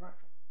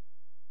non-contractual.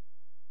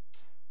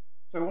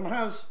 So one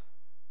has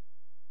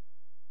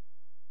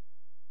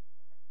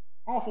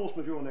our force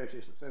majeure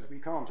notice that says we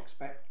can't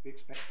be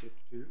expected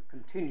to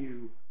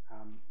continue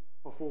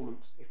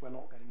performance if we're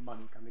not getting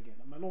money coming in.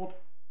 And my lord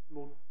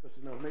just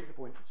to make the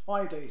point, it's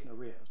 5 days in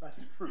arrears, that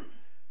is true.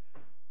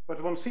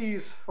 But one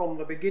sees from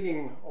the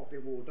beginning of the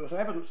award, there was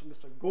evidence from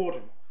Mr.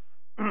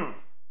 Gordinoff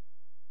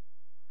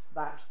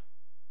that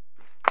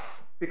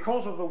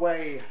because of the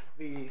way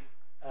the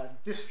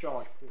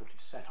discharge port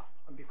is set up,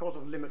 and because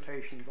of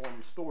limitations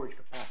on storage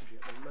capacity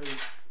at the load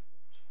port,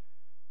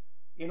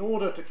 in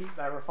order to keep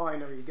their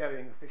refinery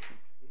going efficiently,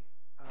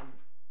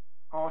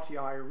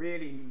 RTI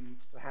really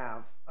needs to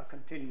have a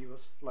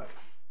continuous flow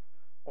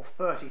of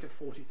 30 to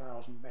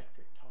 40,000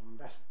 metric ton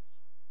vessels.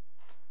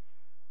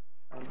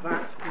 And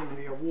that in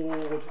the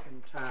award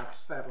in tab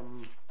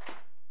 7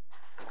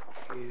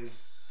 is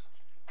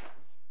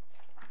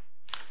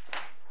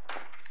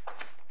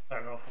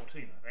paragraph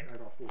 14, I think.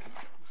 Paragraph 14.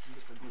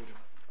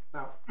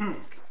 Now,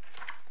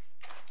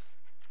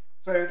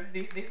 so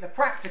the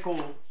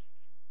practical,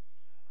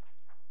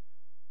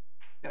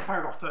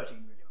 paragraph 13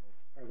 really,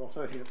 paragraph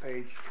 13 at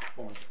page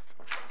 1.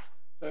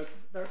 So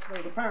there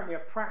was apparently a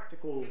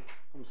practical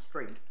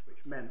constraint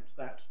which meant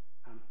that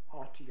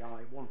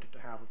RTI wanted to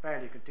have a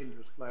fairly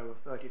continuous flow of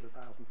 30 to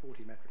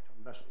 1,040 metric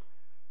ton vessels.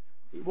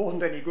 It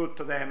wasn't any good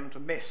to them to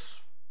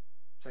miss,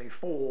 say,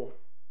 4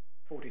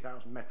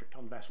 40,000 metric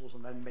ton vessels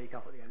and then make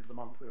up at the end of the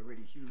month with a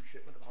really huge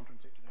shipment of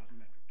 160,000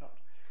 metric tons.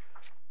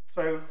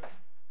 So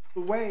the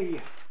way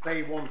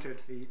they wanted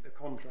the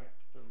contract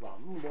to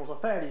run was a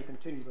fairly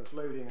continuous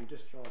loading and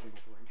discharging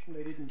operation.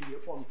 They did indeed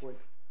at one point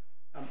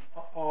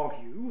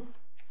argue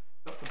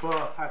that the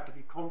berth had to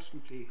be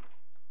constantly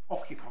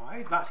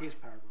occupied. That is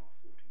paragraph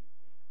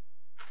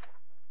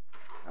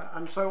 14.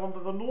 And so under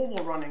the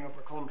normal running of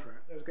the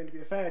contract, there's going to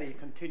be a fairly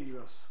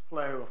continuous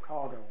flow of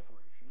cargo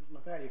operations and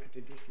a fairly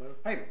continuous flow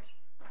of payments,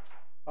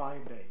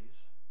 5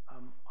 days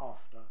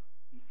after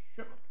each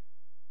shipment.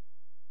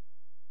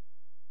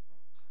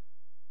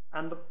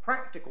 And the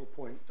practical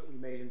point that we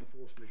made in the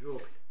force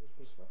majeure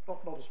was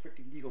not a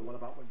strictly legal one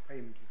about when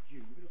payment is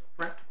due, but it's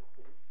a practical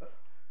point that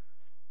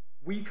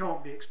we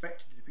can't be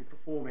expected to be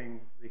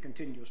performing the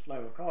continuous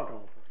flow of cargo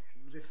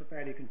operations if the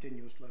fairly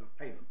continuous flow of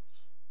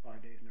payments,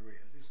 5 days in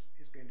arrears,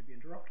 is going to be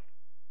interrupted.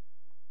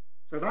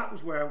 So that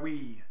was where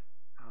we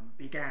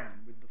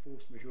began with the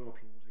force majeure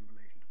clause in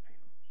relation to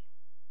payments.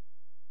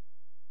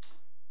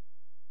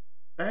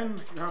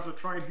 Then you have the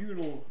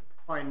tribunal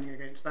finding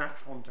against that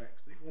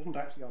context that it wasn't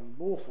actually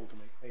unlawful to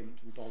make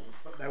payments in dollars,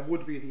 but there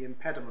would be the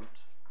impediment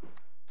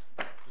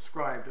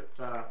described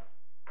at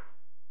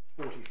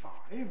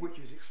 45, which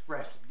is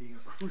expressed as being a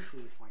crucial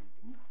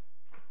finding,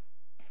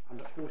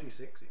 and at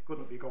 46 it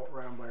couldn't be got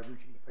around by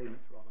routing the payment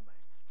through other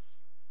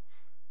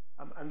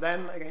banks. And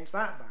then against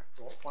that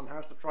backdrop, one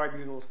has the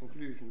tribunal's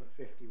conclusion at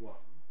 51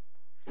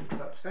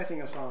 that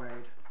setting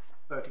aside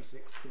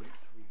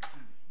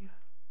 36.3d,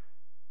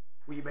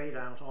 we made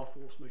out our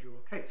force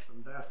majeure case,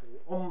 and therefore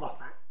on the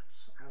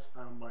facts as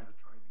found by the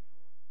tribunal,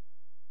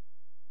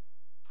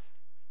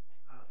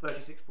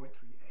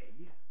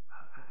 36.3a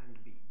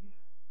and b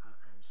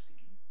and c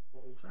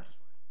were all satisfied.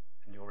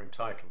 And you're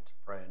entitled to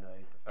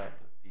preannate the fact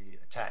that the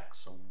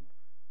attacks on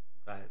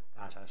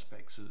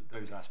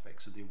those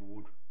aspects of the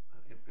award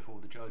before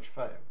the judge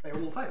failed. They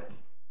all failed.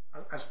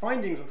 As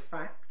findings of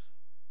fact,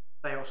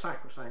 they are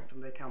sacrosanct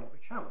and they cannot be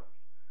challenged.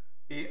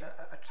 The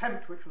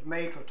attempt which was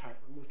made to attack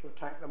them was to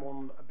attack them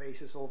on a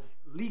basis of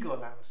legal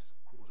analysis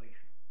of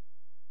causation,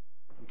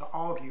 and to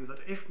argue that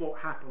if what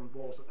happened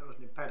was that there was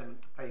an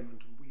impediment to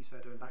payment and we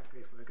said, oh, in that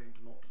case we're going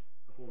to not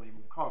perform any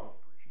more cargo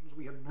operations,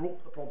 we had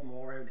brought the problem on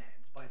our own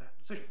heads by that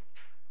decision,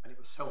 and it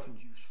was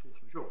self-induced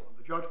force majeure. And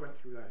the judge went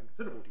through that in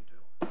considerable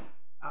detail,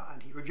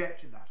 and he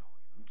rejected that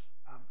argument,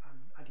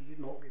 and he did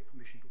not give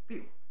permission to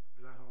appeal,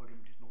 because that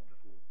argument is not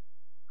before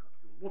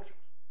your lordships.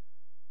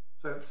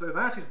 So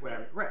that is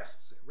where it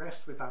rests. It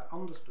rests with that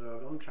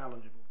undisturbed,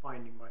 unchallengeable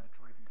finding by the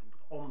tribunal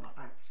that on the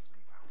facts as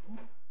they found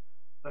them,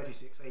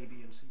 36a,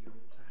 b and c are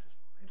all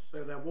satisfied.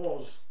 So there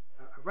was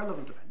a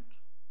relevant event,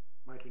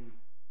 might have been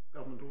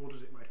government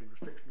orders, it might have been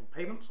restriction on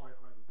payments, either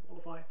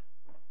qualified,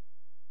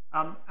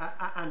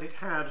 and it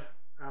had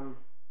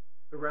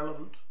the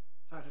relevant,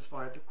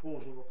 satisfied the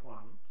causal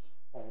requirements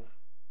of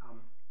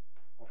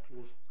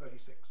clause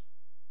 36.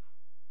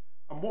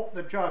 And what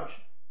the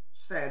judge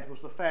said was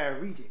the fair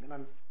reading, and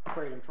I'm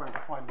afraid I'm trying to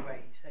find the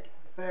way he said it.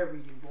 The fair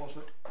reading was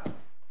that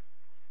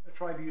the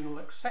tribunal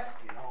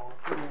accepted our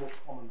broad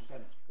common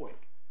sense point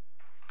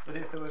that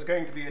if there was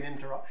going to be an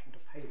interruption to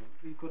payment,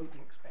 we couldn't be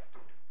expected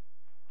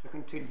to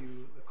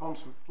continue the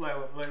constant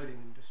flow of loading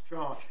and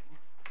discharging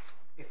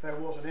if there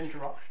was an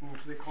interruption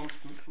to the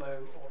constant flow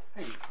of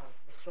payment.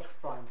 Let's just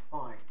try and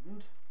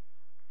find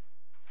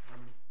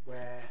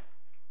where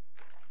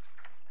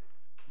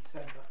he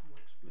said that more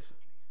explicitly.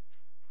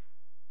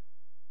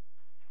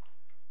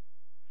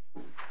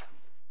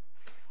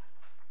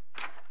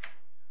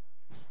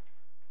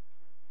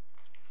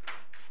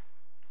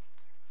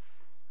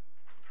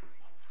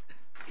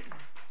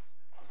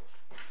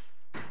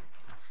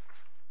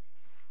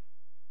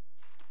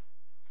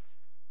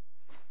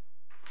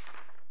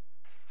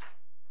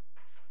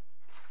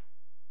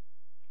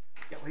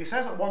 Yeah, well, he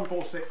says at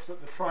 146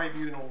 that the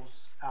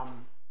tribunal's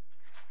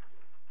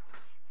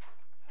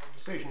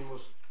decision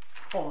was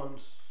common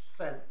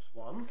sense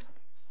one.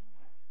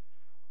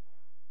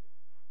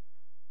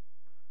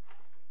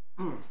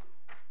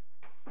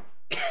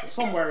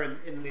 Somewhere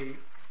in the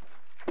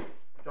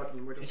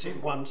judgment. Is it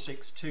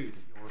 162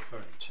 that you're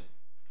referring to?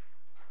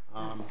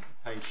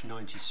 Page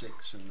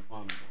 96 in the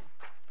bundle.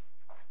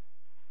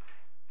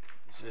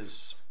 It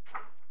says, a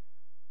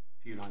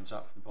few lines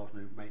up from the bottom,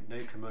 it would make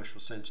no commercial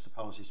sense to the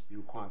parties to be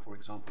required, for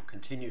example,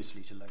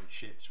 continuously to load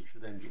ships, which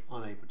would then be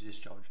unable to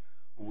discharge,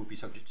 or would be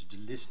subject to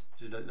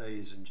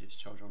delays in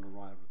discharge on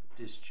arrival of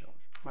the discharge.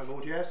 My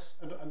lord, yes,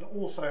 and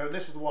also,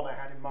 this is the one I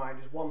had in mind,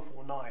 is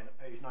 149 at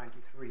page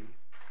 93,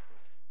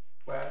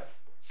 where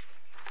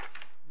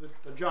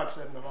the judge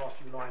said in the last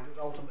few lines it was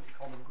ultimately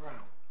common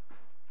ground.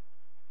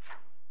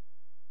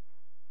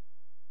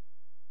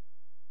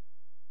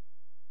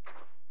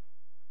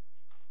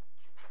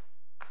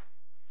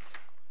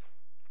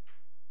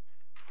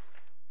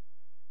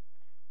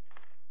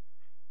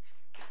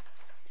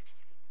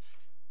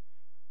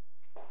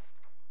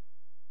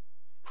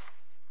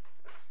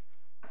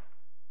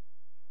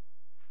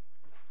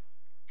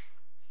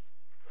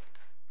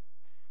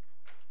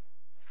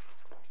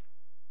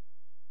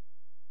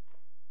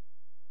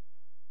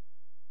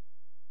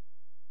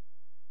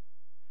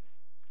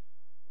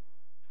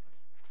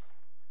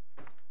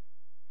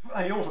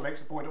 And he also makes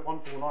the point at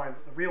 149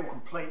 that the real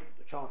complaint that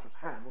the charterers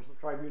had was that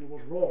the tribunal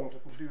was wrong to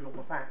conclude on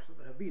the facts that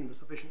there had been a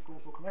sufficient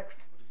causal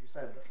connection. But as you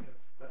said,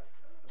 that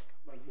as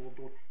my Lord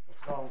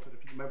Justice Arnold said a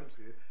few moments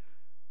ago,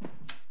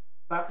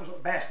 that was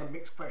at best a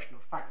mixed question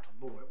of fact and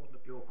law. It wasn't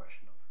a pure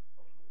question of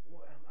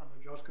law, and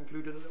the judge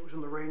concluded that it was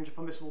in the range of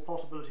permissible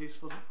possibilities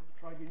for the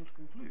tribunal to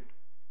conclude.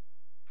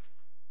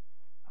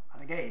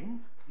 And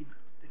again, the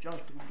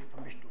judge didn't give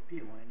permission to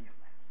appeal on any of that.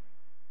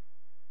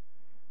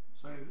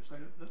 So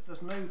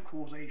there's no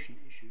causation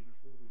issue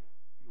before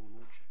your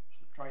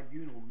lordships. The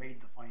tribunal made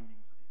the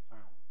findings that it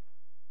found.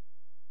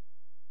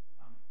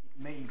 It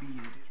may be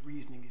that its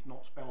reasoning is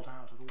not spelt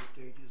out at all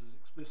stages as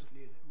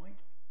explicitly as it might,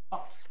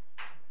 but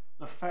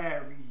the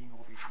fair reading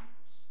of it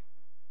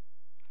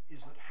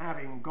is that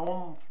having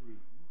gone through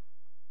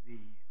the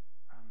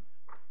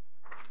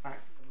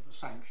fact that there were the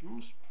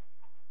sanctions,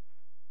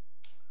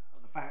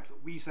 the fact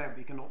that we said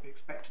we cannot be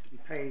expected to be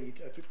paid,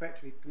 expect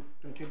to be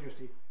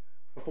continuously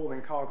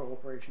performing cargo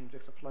operations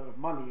if the flow of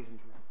money is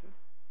interrupted,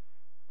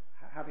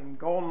 having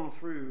gone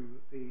through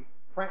the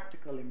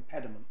practical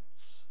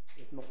impediments,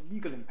 if not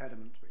legal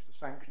impediments, which the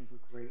sanctions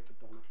would create to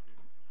dollar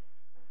payments,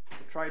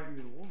 the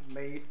tribunal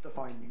made the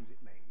findings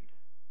it made,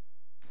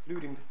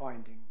 including the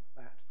finding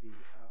that the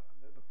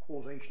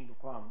causation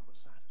requirement was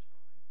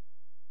satisfied.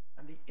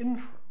 And the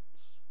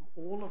inference from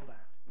all of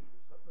that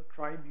is that the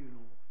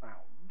tribunal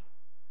found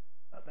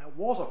that there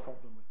was a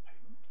problem with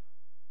payment,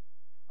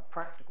 a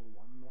practical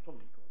one, not a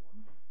legal one.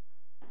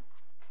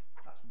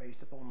 That's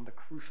based upon the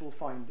crucial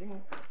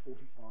finding at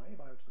 45,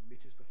 I would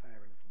submit is the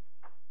fair inference,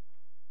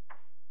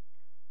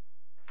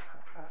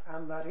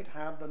 and that it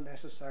had the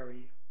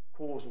necessary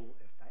causal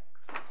effect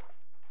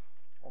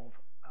of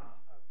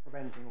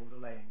preventing or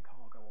delaying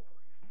cargo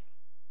operations.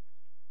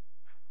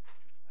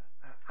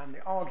 And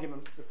the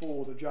argument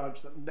before the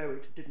judge that no,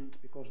 it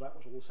didn't because that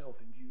was all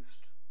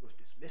self-induced was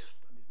dismissed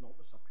and is not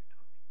the subject of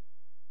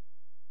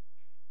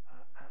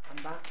appeal. And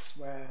that's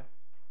where,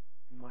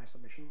 in my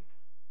submission,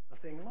 the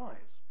thing lies.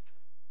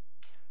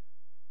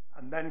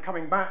 And then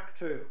coming back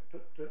to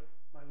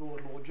my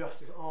Lord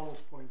Justice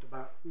Arnold's point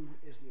about who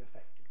is the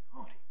affected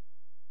party.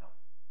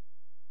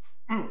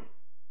 Now,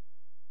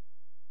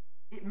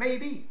 it may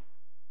be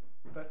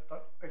that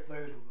if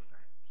those were the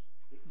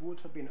facts, it would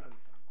have been open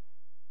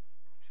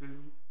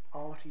to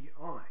RTI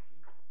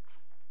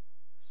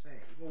to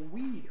say, well,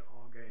 we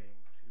are going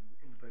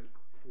to invoke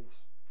force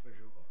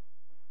majeure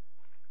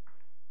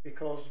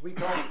because we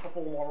can't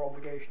perform our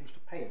obligations to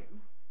pay you,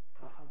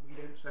 and we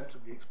don't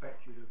sensibly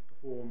expect you to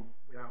perform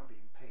without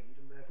being paid,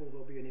 and therefore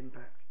there'll be an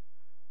impact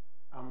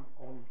on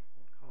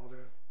cargo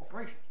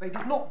operations. They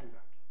did not do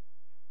that.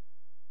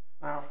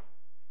 Now,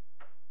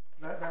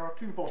 there are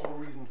two possible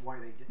reasons why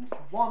they didn't.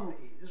 One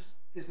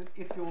is that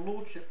if your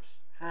lordships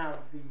have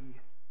the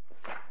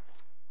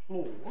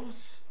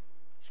clause,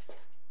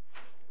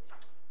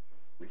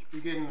 which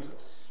begins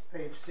at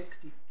page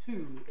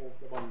 62 of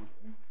the bundle,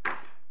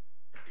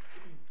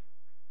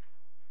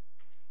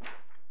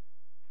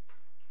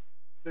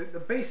 the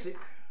basic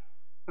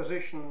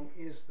position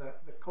is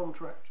that the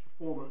contract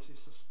performance is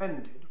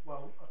suspended,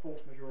 well, a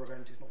force majeure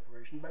event is an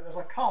operation, but there's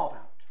a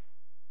carve-out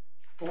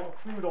for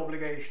accrued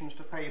obligations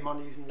to pay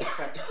monies in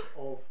respect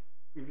of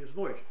previous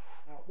voyages.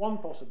 Now, one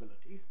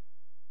possibility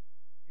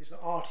is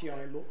that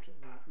RTI looked at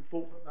that and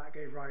thought that that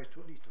gave rise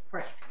to at least a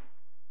question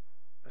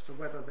as to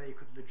whether they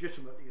could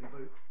legitimately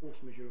invoke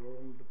force majeure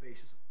on the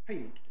basis of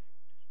payment difficulties.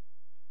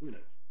 Who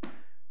knows?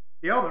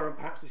 The other, and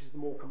perhaps this is the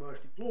more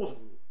commercially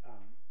plausible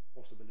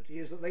possibility,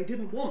 is that they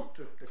didn't want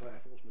to declare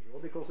force majeure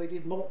because they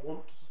did not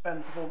want to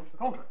suspend performance of the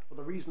contract, for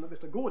the reason that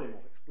Mr.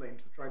 Gordinov explained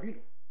to the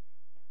tribunal.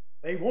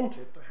 They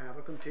wanted to have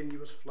a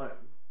continuous flow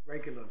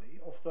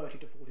regularly of 30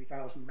 to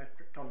 40,000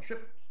 metric ton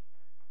shipments.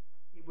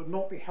 It would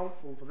not be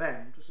helpful for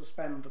them to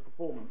suspend the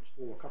performance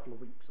for a couple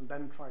of weeks and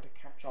then try to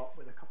catch up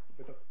with a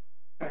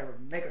pair of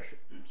mega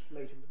shipments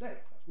late in the day.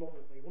 That's not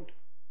what they wanted.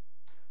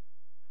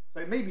 So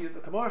it may be that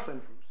the commercial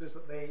inference is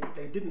that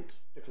they didn't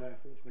declare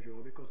force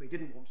majeure because they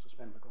didn't want to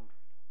suspend the contract.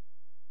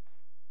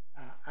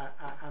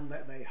 And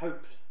that they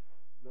hoped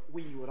that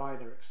we would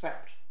either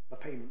accept the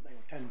payment they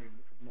were tendering,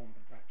 which was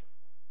non-contractual,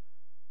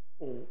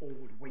 or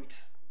would wait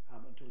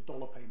until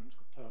dollar payments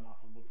could turn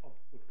up and would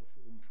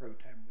perform pro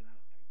tem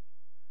without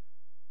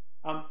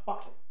payment.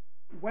 But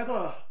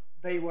whether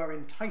they were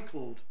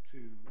entitled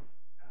to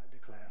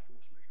declare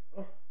force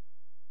majeure,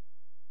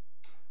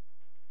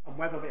 and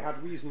whether they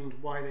had reasons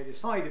why they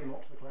decided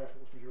not to declare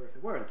force majeure if they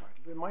were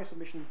entitled to, in my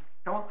submission,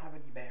 can't have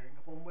any bearing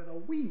upon whether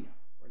we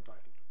were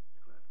entitled to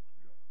declare force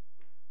majeure.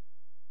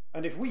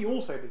 And if we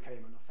also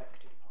became an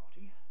affected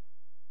party,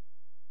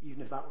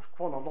 even if that was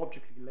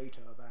chronologically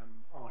later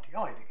than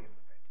RTI became an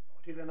affected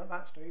party, then at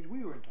that stage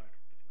we were entitled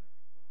to declare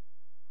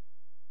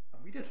it.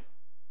 And we did.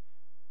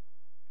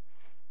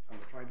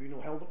 And the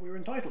tribunal held that we were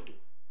entitled to,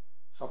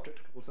 subject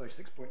to Clause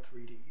 36.3d,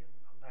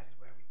 and that is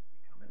where we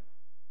come in.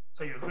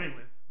 So you agree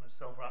with Ms.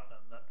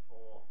 Self-Ratnam that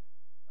for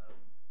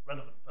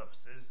relevant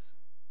purposes,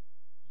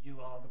 you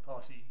are the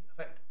party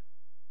affected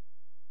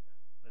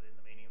within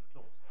the meaning of the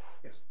clause?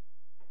 Yes.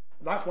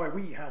 And that's why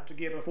we had to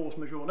give a force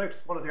majeure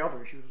notice. One of the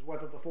other issues was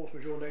whether the force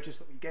majeure notice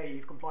that we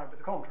gave complied with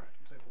the contract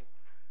and so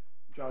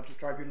forth. The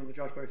tribunal and the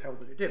judge both held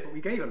that it did, but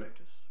we gave a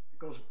notice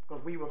because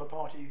we were the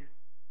party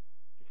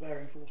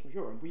declaring force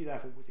majeure, and we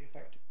therefore were the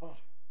affected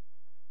party.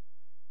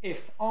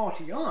 If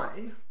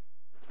RTI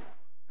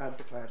had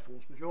declared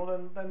force majeure,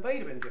 then they'd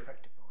have been the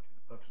affected party for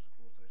the purposes of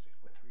Clause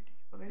 36.3d,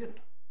 but they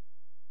didn't.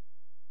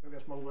 So I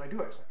guess, well, they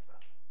do accept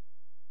that.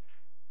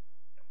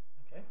 Yep.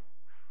 Okay.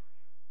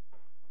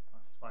 It's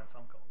nice to find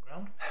some common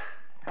ground.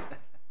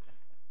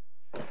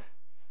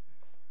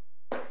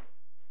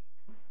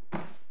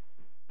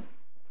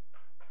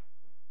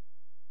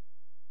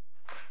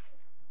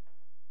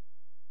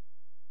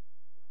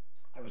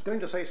 I was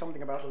going to say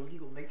something about the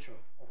legal nature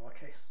of our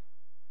case.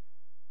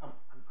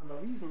 And the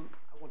reason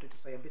I wanted to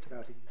say a bit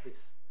about it is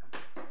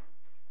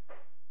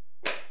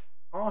this.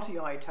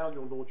 RTI tell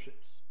your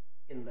lordships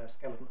in their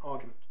skeleton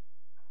argument,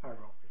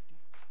 paragraph 50,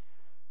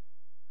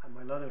 and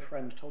my learned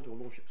friend told your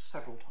lordships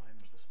several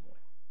times this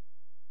morning,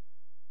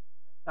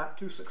 that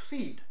to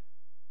succeed,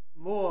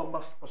 Mur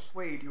must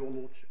persuade your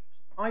lordships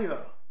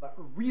either that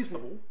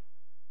reasonable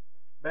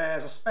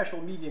bears a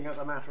special meaning as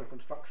a matter of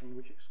construction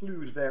which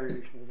excludes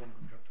variation or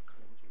non-contractual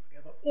clauses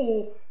altogether,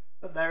 or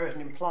that there is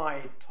an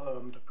implied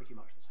term to pretty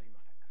much the same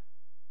effect.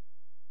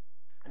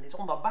 And it's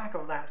on the back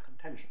of that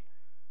contention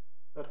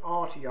that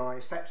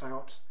RTI sets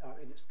out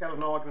in its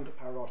skeleton argument at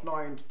paragraphs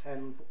 9 to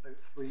 10, footnote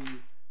 3,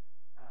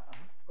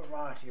 a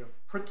variety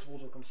of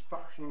principles of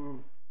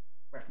construction,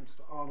 reference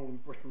to Arnold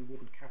and Britain, Wood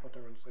and Capita,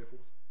 and so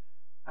forth,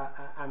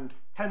 and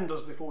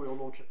tenders before your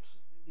lordships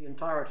the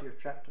entirety of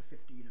chapter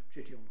 15 of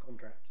Treaty on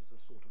Contracts as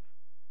a sort of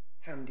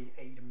handy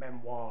aid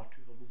memoir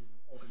to the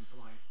law of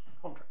implied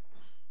contracts.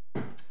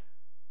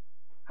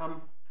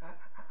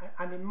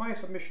 And in my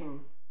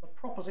submission, the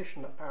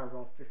proposition at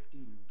paragraph 15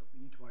 that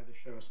we need to either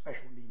show a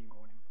special meaning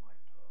or an implied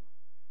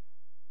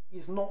term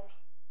is not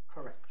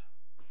correct.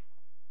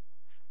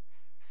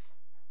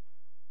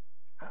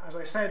 As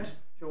I said to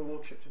your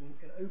lordships in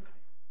opening,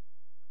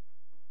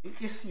 the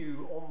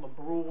issue on the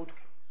broad case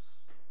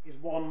is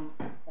one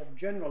of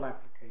general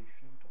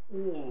application to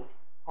all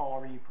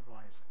RE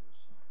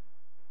provisos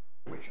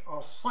which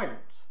are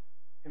silent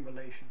in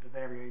relation to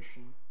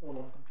variation or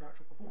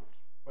non-contractual performance,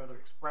 whether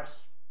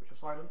express, which are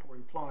silent, or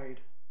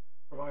implied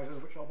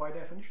provisos which are by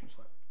definition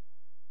silent.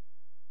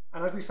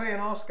 And as we say in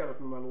our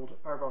skeleton, my lord,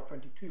 at paragraph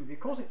 22,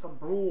 because it's a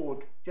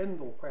broad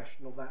general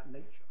question of that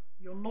nature,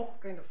 you're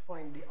not going to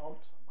find the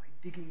answer by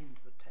digging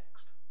into the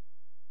text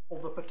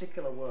of the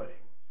particular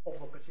wording of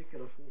the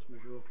particular force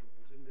majeure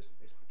clause in this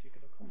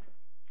particular contract.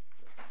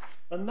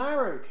 The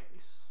narrow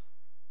case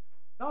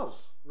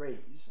does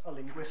raise a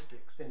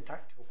linguistic,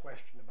 syntactical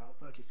question about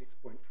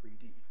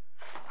 36.3d,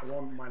 the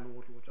one my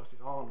Lord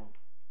Justice Arnold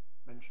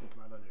mentioned to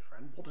my learned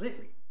friend. What does it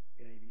mean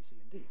in A, B, C,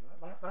 and D?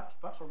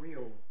 That's a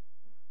real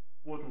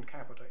Wood and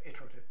Capita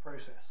iterative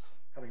process,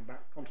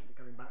 constantly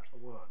coming back to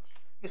the words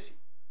issue.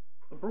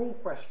 The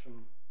broad question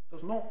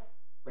does not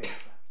raise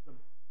that. The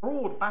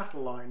broad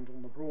battle lines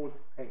on the broad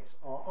case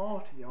are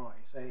RTI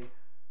say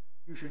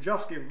you should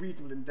just give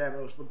reasonable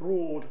endeavours the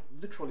broad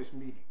literalist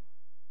meaning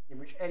in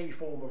which any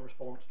form of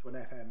response to an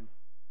FM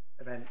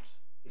event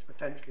is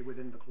potentially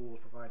within the clause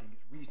providing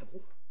it's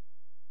reasonable,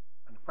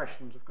 and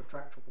questions of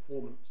contractual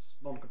performance,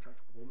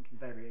 non-contractual performance and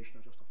variation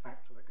are just a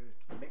factor that goes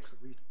to the mix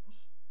of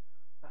reasonableness.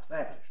 That's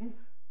their position.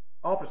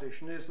 Our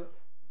position is that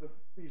the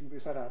reason we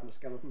set out in the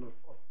skeleton of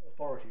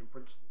authority and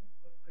principle,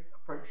 that the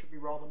approach should be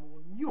rather more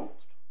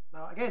nuanced.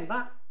 Now again,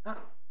 that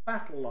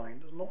battle line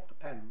does not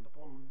depend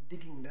upon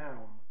digging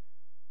down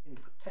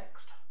into the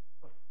text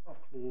of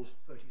clause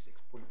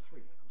 36.3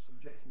 and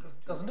subjecting it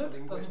to Doesn't it?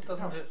 linguistic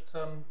Doesn't analysis.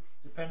 it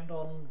depend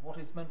on what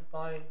is meant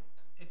by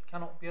it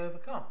cannot be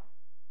overcome?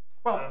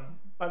 Well,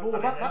 by law,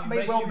 that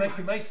may well be.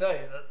 You may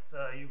say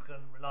that you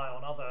can rely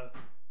on other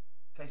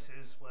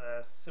cases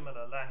where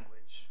similar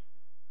language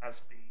has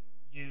been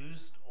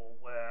used, or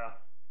where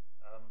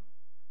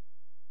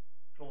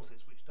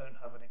clauses which don't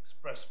have an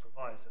express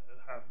proviso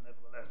have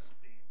nevertheless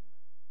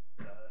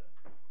been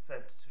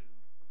said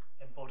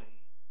to embody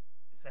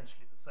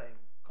essentially the same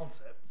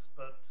concepts,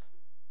 but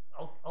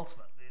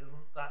ultimately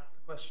isn't that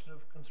the question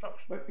of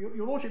construction? Well,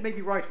 your Lordship may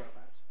be right about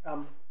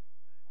that.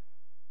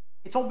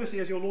 It's obviously,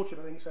 as your Lordship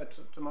I think said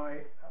to my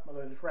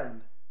learned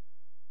friend,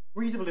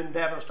 reasonable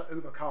endeavours to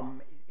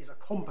overcome is a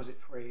composite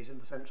phrase in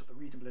the sense that the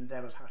reasonable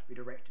endeavours have to be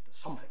directed to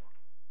something.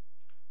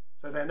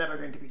 So they're never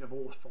going to be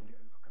divorced from the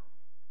overcome.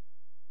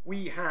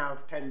 We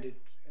have tended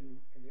in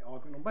the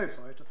argument on both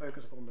sides to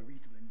focus upon the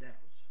reasonable endeavours.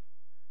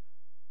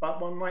 But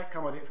one might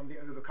come at it from the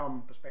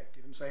overcome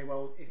perspective and say,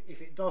 well,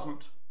 if it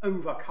doesn't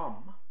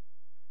overcome,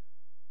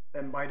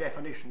 then by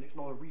definition it's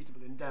not a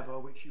reasonable endeavour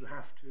which you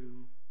have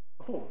to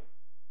perform.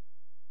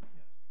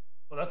 Yes.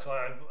 Well, that's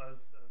why I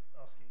was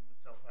asking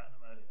myself about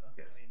earlier.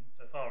 Yes. I mean,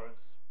 so far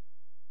as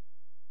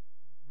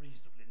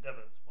reasonable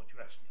endeavours, what you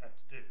actually had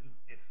to do,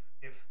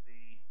 if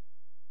the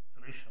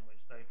solution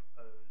which they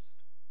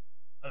proposed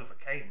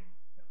overcame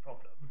the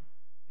problem,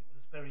 it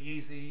was very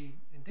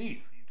easy indeed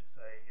for you to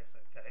say, yes,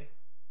 okay.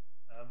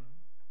 One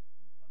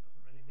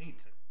doesn't really need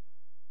to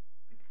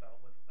think about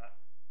whether that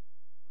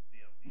would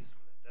be a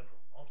reasonable endeavour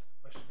or not.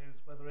 The question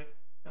is whether it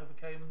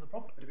overcame the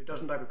problem. But if it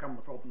doesn't overcome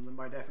the problem, then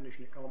by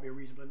definition it can't be a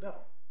reasonable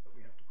endeavour that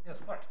we have to perform.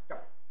 Yes, quite.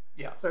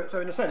 Yeah. Yeah.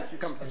 So in a sense you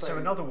come to the So same.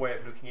 another way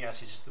of looking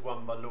at it is the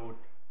one my Lord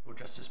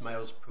Justice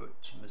Mayles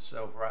put to Ms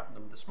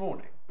Selver-Attnam this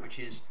morning, which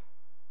is,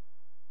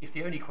 if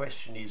the only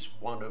question is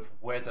one of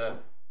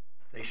whether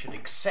they should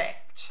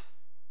accept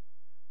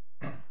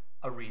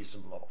a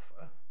reasonable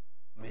offer,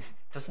 I mean,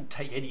 it doesn't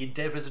take any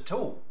endeavours at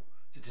all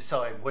to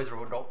decide whether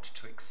or not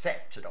to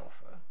accept an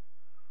offer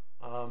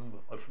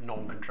of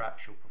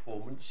non-contractual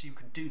performance. You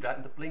can do that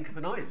in the blink of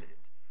an eyelid,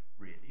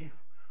 really.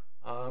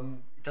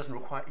 It doesn't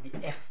require any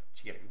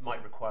effort. You know, it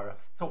might require a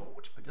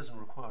thought, but it doesn't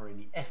require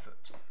any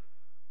effort.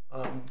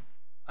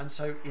 And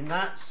so in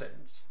that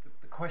sense,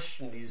 the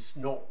question is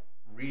not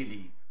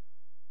really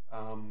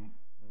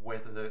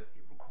whether it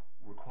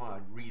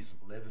required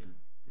reasonable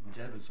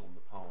endeavours on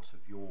the part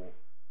of your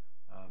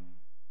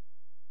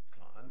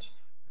client.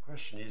 The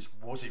question is,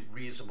 was it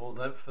reasonable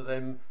for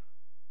them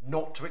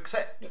not to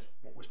accept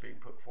what was being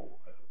put forward?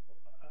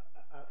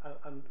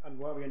 And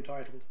were we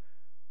entitled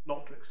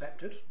not to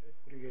accept it,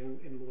 putting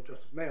it in Lord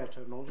Justice Mayle's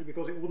terminology,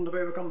 because it wouldn't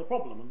have overcome the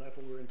problem, and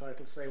therefore we're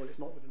entitled to say, well, it's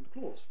not within the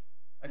clause.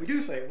 We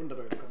do say it wouldn't have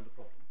overcome the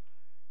problem,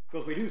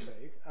 because we do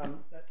say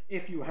that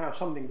if you have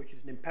something which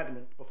is an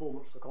impediment to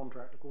performance of the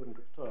contract according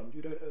to its terms,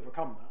 you don't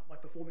overcome that by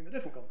performing a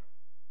different contract.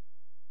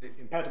 The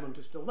impediment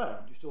is still there,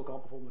 and you still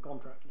can't perform the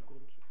contract in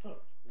accordance with its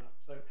terms.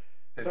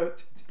 So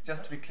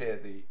just to be clear,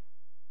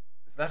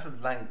 it's a matter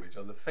of language.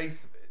 On the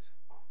face of it,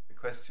 the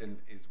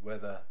question is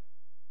whether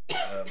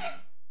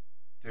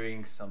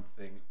doing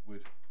something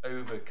would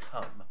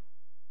overcome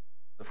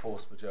the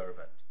force majeure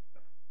event.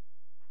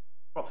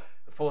 well,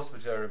 The force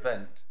majeure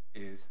event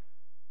is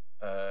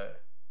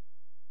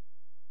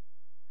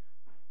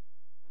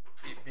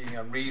it being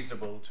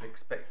unreasonable to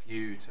expect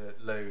you to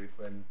load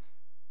when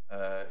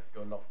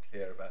you're not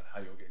clear about how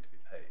you're going to be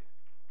paid.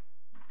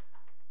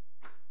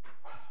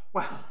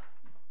 well,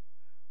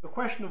 the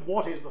question of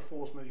what is the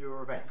force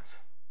majeure event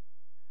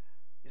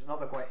is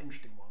another quite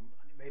interesting one,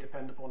 and it may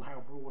depend upon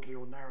how broadly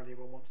or narrowly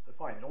one wants to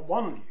define it. On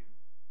one view,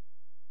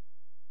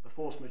 the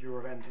force majeure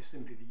event is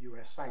simply the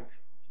US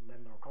sanctions, and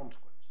then there are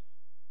consequences.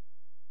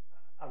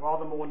 A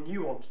rather more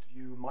nuanced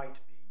view might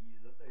be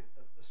that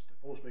the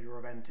force majeure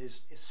event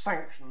is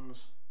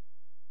sanctions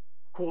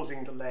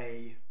causing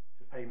delay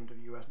to payment of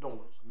US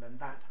dollars, and then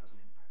that has an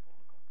impact on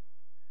the contract.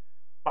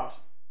 But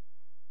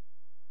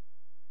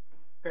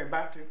going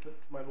back to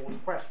my Lord's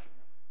question,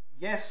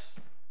 yes,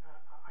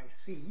 I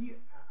see,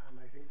 and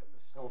I think that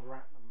Ms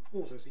Selver-Attnam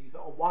also sees,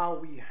 that while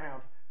we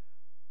have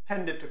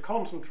tended to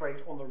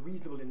concentrate on the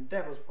reasonable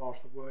endeavours part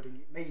of the wording,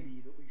 it may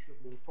be that we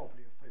should more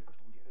probably have focused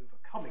on the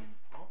overcoming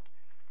part.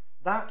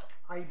 That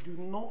I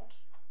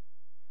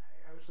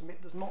would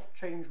submit, does not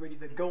change really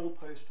the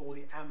goalpost or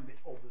the ambit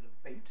of the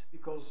debate,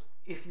 because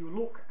if you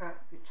look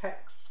at the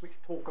texts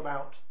which talk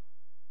about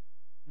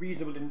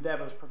reasonable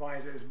endeavours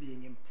provisos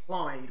being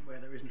implied where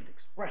there isn't an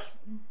express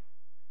one,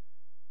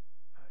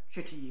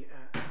 Chitty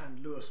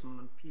and Lewisman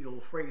and Peel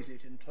phrase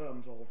it in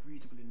terms of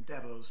reasonable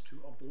endeavours to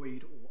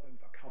avoid or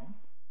overcome.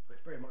 So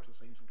it's very much the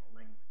same sort of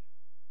language.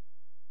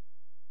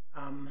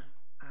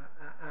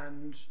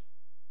 And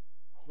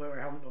although I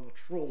haven't done a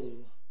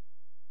trawl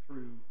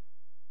through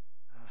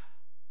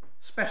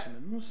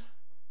specimens,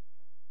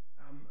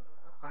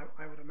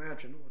 I would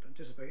imagine or would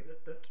anticipate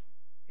that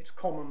it's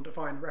common to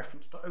find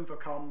reference to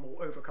overcome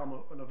or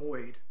overcome and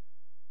avoid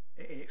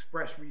in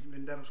express reasonable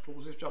endeavours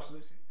clauses, just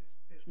as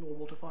it's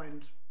normal to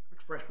find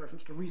express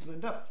reference to reasonable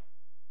endeavours.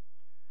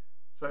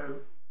 So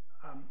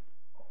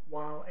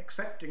while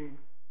accepting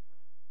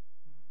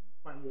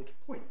my Lord's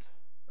point,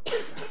 that we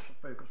have to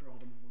focus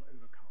rather more on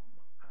overcome,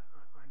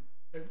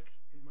 I don't,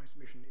 in my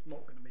submission, it's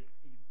not going to make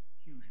a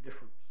huge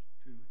difference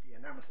to the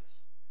analysis.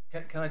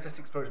 Can I just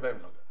explore it a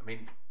moment longer? I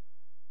mean,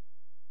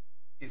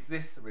 is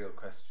this the real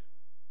question?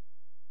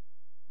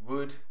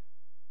 Would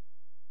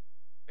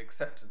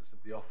acceptance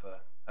of the offer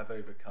have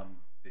overcome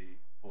the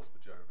force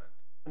majeure event?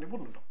 And it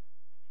wouldn't have done.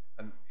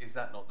 And is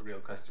that not the real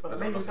question? But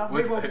Whether or maybe not that it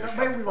would may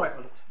overcome be the right,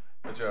 force Will it?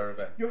 majeure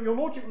event? Your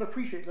Lordship will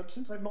appreciate that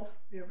since I've not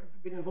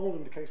been involved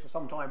in the case for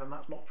some time, and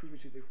that's not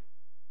previously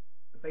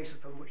the basis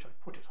upon which I've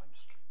put it, I'm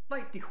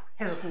slightly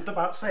hesitant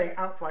about saying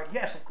outright,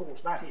 yes, of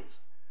course, that is.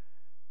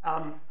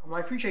 And I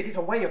appreciate it's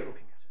a way of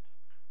looking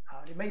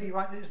at it. It may be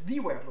right that it's the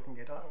way of looking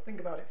at it. I'll think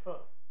about it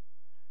further.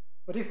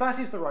 But if that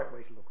is the right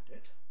way to look at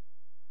it,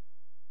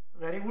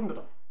 then it wouldn't have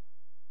done.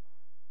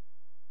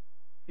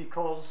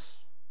 Because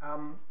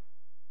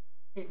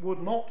it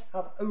would not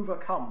have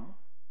overcome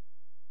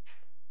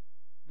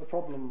the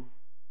problem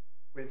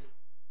with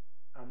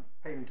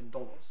payment in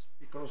dollars,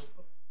 because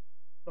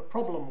the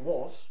problem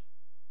was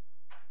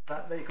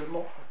that they could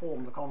not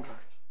perform the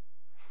contract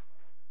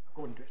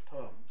according to its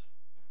terms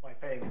by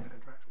paying in the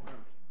contractual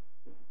currency.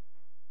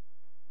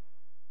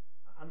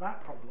 And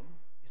that problem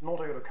is not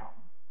overcome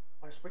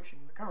by switching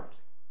the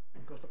currency,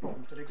 because the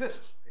problem still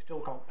exists. They still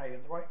can't pay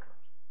in the right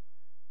currency.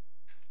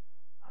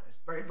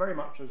 It's very, very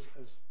much as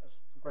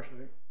the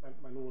question I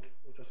think my Lord,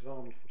 or Justice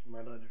Arnold, put to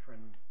my learned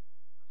friend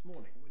this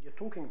morning. When you're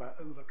talking about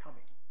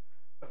overcoming,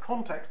 the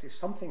context is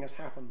something has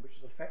happened which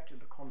has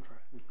affected the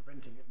contract and is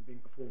preventing it from being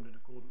performed in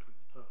accordance with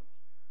its terms.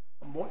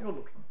 And what you're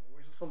looking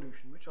for is a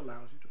solution which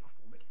allows you to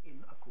perform it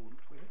in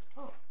accordance with its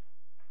terms.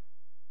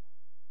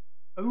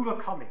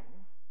 Overcoming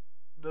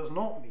does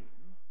not mean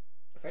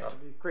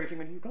effectively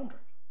creating a new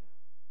contract.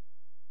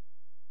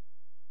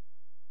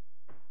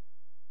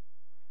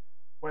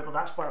 Whether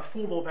that's by a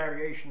formal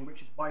variation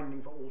which is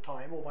binding for all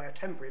time, or by a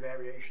temporary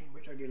variation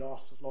which only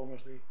lasts as long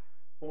as the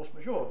force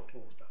majeure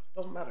clause does.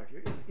 Doesn't matter.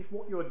 If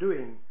what you're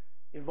doing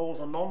involves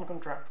a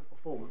non-contractual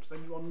performance,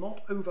 then you are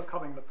not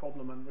overcoming the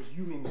problem and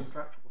resuming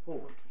contractual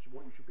performance, which is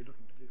what you should be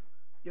looking to do.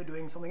 You're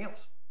doing something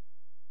else.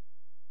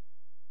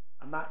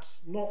 And that's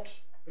not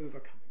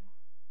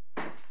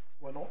overcoming.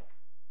 We're not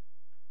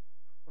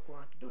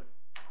required to do it.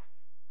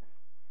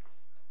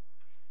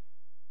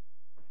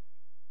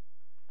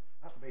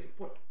 That's the basic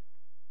point.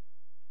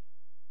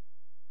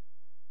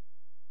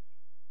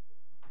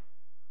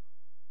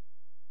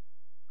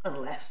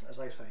 Unless, as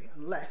I say,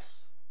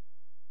 unless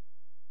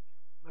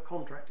the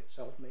contract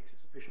itself makes it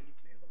sufficiently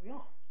clear that we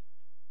are.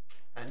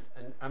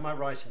 And am I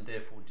right in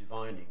therefore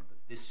divining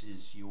that this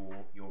is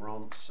your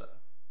answer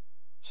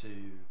to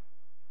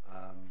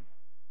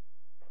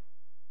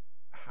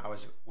how,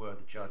 as it were,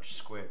 the judge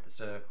squared the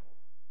circle,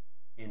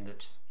 in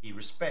that he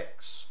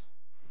respects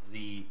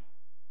the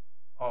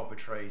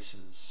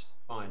arbitrator's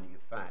finding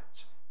of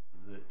fact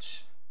that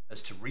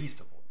as to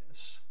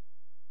reasonableness,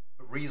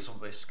 but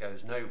reasonableness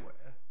goes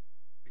nowhere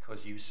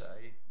because you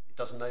say it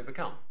doesn't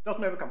overcome.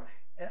 Doesn't overcome.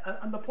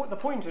 And the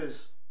point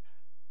is,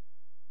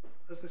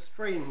 there's this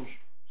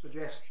strange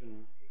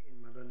suggestion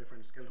in my learned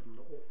friend Skeleton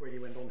that what really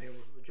went on here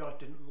was that the judge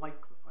didn't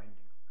like the finding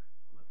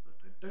of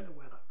fact. I don't know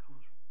where that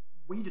comes from.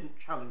 We didn't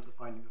challenge the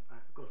finding of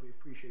fact because we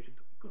appreciated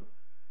that we couldn't.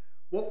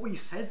 What we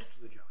said to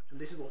the judge, and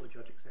this is what the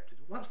judge accepted,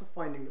 well, that's the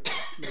finding that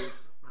was made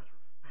as a matter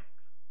of fact.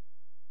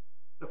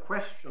 The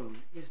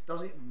question is,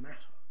 does it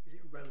matter? Is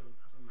it relevant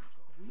as a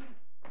matter of law?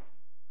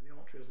 And the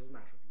answer is, as a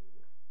matter of law,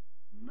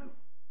 no.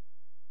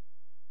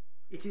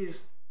 It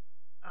is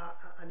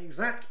an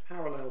exact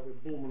parallel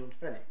with Bullman and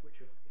Fenwick,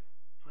 which, if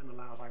time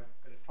allows, I'm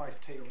going to try to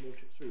take your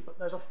lordship through. But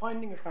there's a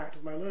finding of fact,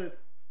 as my Lord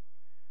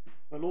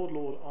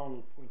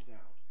Arnold pointed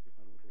out.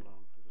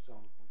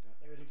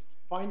 There is a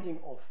finding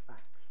of fact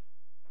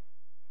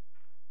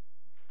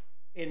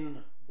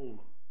in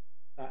Bullman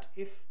that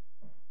if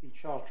the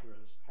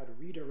charterers had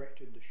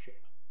redirected the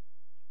ship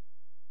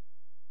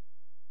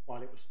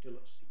while it was still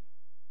at sea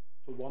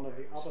to one of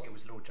the other... It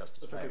was Lord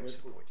Justice Banks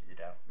who pointed it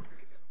out.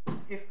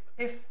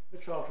 If the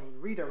charterers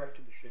had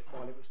redirected the ship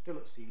while it was still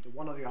at sea to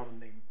one of the other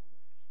named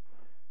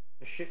ports,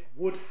 the ship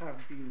would have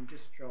been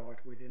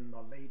discharged within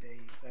the lay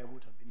days. There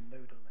would have been no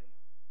delay.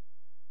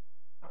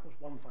 That was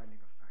one finding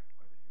of fact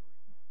by the jury.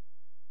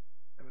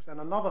 There was then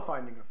another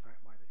finding of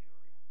fact by the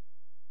jury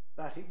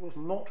that it was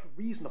not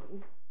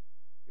reasonable,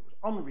 it was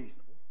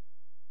unreasonable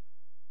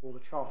for the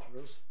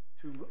charterers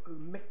to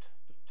omit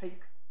to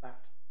take that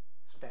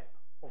step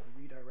of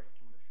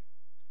redirecting the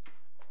ship.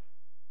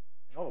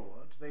 In other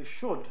words, they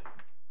should,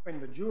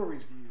 in the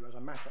jury's view as a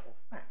matter of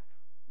fact,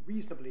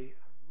 reasonably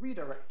have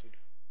redirected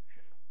the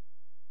ship,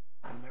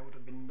 and there would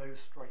have been no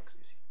strikes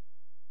issued.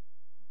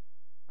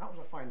 That was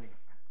a finding of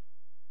fact.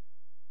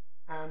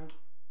 And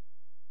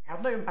it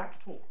had no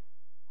impact at all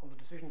on the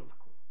decision of the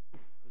court.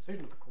 The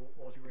decision of the court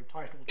was you were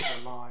entitled to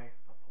rely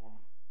upon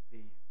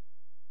the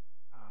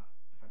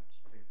defence,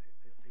 the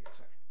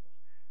exception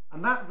clause.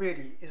 And that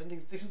really is,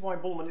 this is why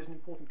Bullman is an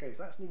important case.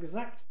 That's an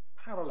exact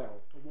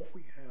parallel to what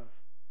we have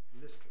in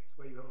this case,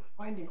 where you have a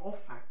finding of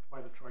fact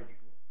by the tribunal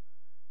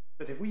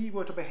that if we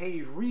were to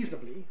behave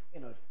reasonably,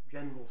 in a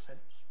general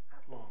sense,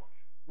 at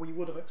large, we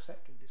would have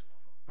accepted this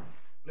offer.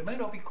 Well, it may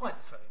not be quite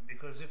the same,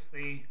 because if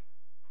the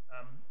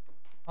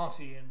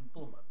party in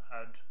Bullman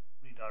had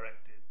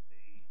redirected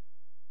the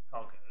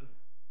cargo,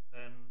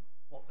 then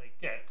what they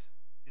get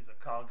is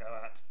a cargo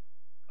at,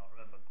 I can't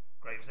remember,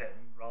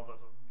 Gravesend rather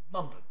than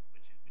London,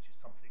 which is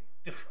something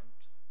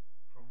different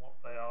from what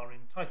they are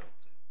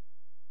entitled to.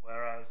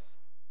 Whereas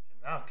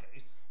in our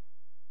case,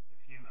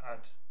 if you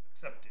had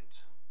accepted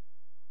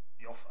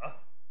the offer,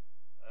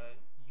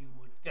 you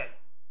would get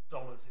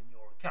dollars in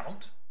your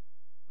account,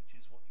 which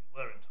is what you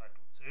were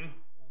entitled to,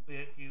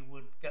 albeit you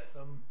would get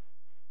them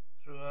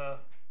through a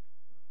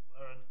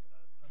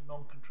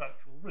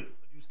non-contractual route,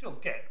 but you still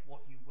get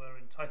what you were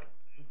entitled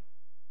to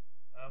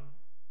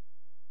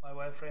by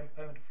way of payment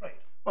of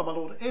freight. Well, my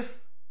lord,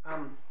 if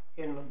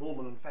in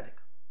Bullman and Fenwick,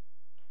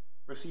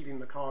 receiving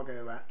the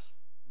cargo at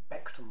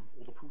Beckton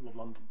or the Pool of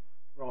London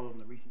rather than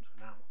the Regent's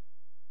Canal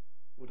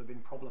would have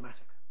been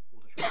problematic for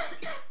the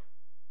shipbuilders,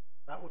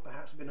 that would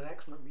perhaps have been an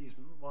excellent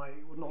reason why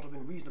it would not have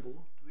been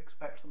reasonable to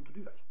expect them to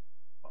do that.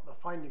 But the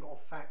finding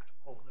of fact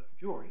of the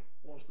jury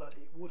was that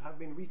it would have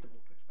been reasonable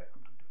to expect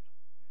them to do it.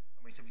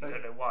 And we simply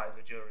don't know why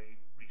the jury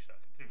reached that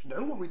conclusion.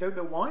 No, we don't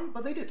know why,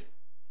 but they did.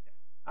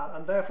 Yeah.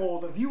 And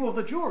therefore the view of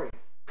the jury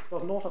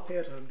does not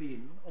appear to have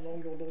been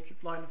along your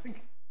lordship's line of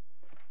thinking,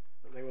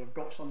 that they would have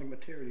got something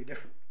materially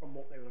different from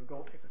what they would have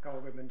got if the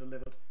cargo had been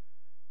delivered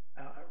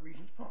at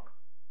Regent's Park.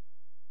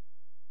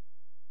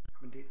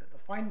 Indeed, that the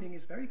finding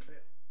is very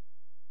clear.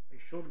 They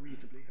should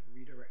reasonably have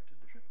redirected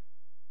the ship.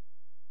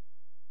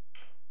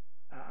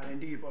 And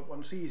indeed, what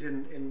one sees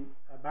in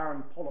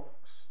Baron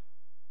Pollock's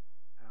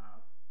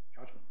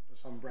judgment, there's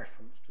some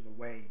reference to the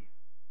way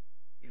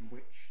in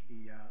which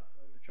the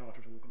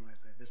charters organise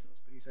their business,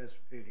 but he says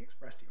clearly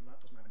expressed here, and that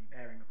doesn't have any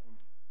bearing upon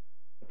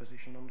the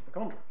position under the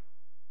contract.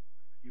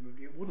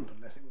 Presumably it wouldn't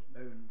unless it was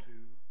known to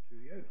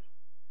the owners.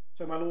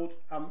 So, my lord,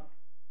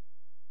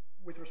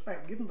 with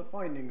respect, given the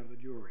finding of the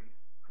jury,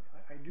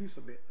 I do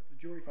submit that the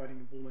jury finding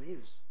in Bullman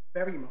is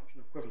very much an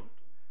equivalent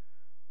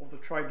of the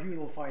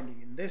tribunal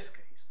finding in this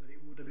case, that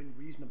it would have been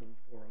reasonable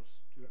for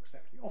us to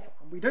accept the offer.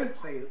 And we don't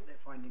say that their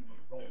finding was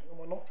wrong, and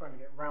we're not trying to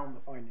get round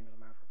the finding as a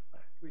matter of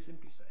fact. We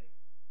simply say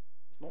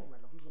it's not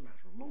relevant as a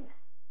matter of law,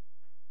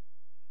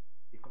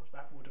 because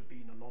that would have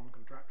been a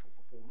non-contractual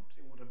performance.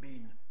 It would have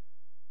been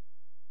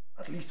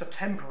at least a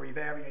temporary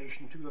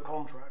variation to the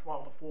contract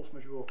while the force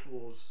majeure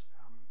clause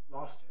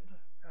lasted,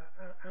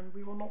 and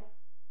we were not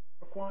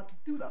required to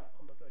do that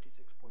under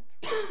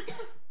 36.3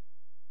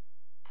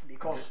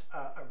 because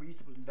a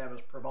reasonable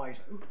endeavours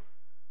proviso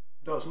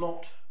does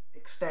not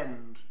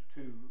extend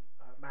to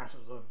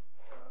matters of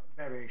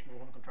variation or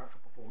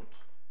non-contractual performance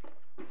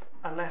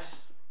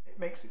unless it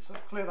makes it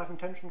clear that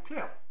intention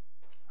clear.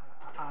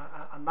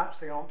 And that's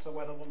the answer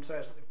whether one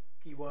says that the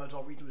key words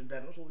are reasonable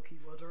endeavours or the key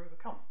words are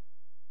overcome.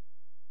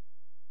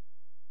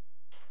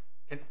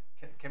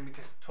 Can we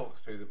just talk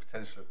through the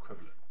potential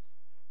equivalence?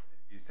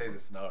 You say the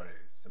scenario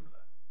is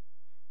similar,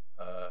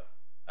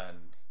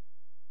 and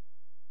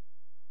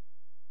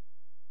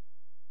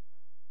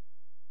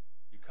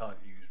you can't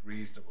use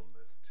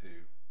reasonableness to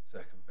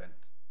circumvent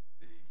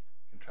the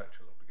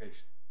contractual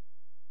obligation.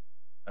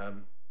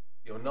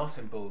 You're not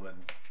in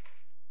Bullman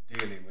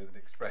dealing with an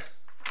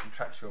express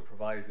contractual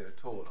proviso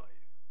at all, are you?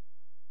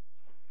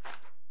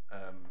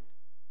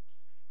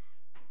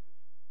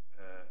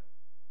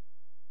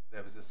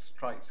 There was a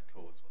strikes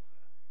clause, was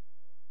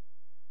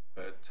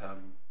there? But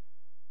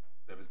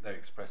there was no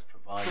express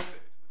proviso to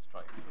the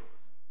strike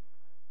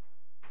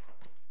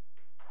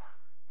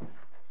clause.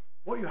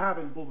 What you have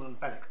in Bullman and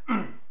Fenwick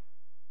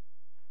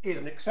is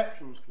an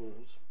exceptions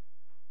clause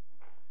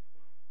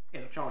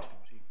in a charter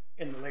party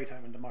in the late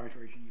Amendment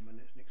regime, and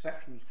it's an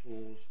exceptions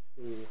clause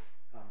for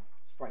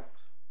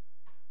strikes.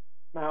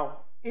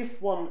 Now,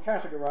 if one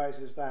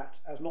categorises that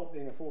as not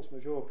being a force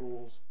majeure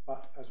clause,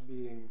 but as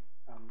being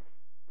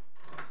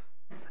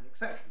an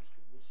exceptions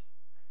clause,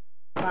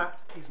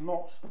 that is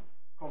not,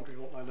 contrary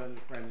to what my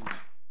learned friend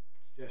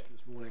suggested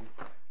this morning,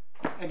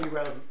 any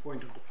relevant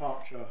point of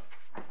departure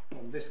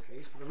on this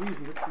case, for the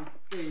reason which we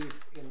gave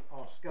in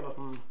our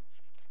skeleton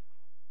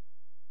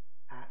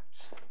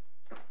at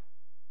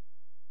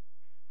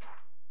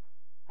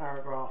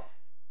paragraph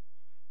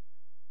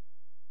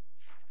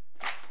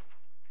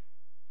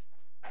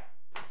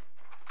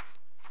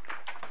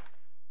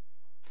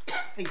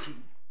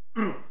 18.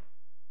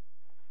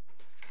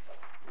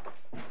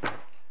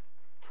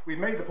 we've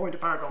made the point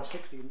of paragraph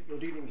 16 that you're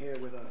dealing here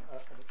with an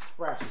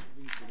express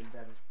reasonable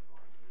endeavours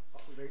proviso,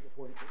 but we make the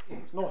point that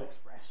it's not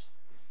express,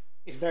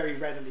 it's very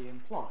readily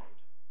implied.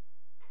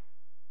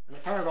 And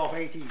in paragraph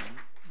 18,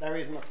 there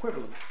is an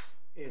equivalence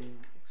in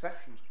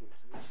exceptions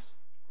clauses,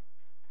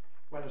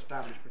 well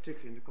established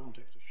particularly in the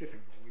context of shipping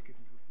law. We've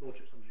given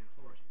lordship some of the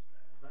authorities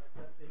there,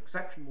 that the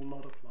exception will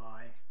not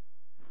apply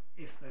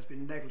if there's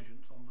been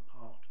negligence on the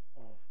part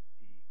of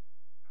the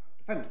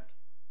defendant.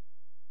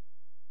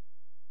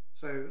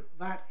 So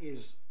that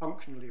is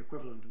functionally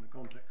equivalent in the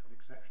context of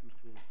exceptions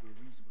clause to a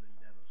reasonable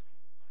endeavours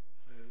clause.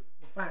 So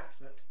the fact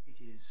that it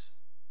is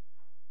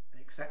an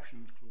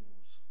exceptions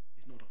clause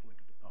is not a point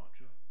of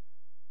departure,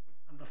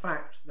 and the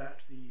fact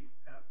that the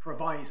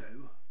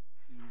proviso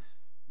is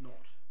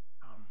not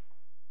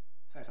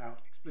set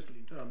out explicitly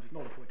in terms is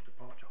not a point of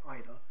departure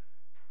either,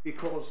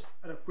 because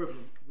an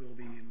equivalent will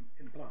be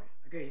implied.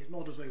 Again, it's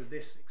not as though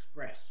this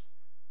express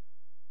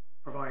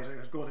proviso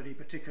has got any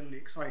particularly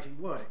exciting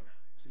wording.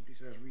 It simply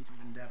says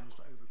reasonable endeavours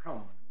to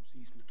overcome, and we'll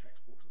see from the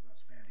textbooks that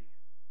that's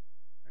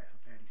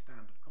a fairly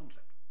standard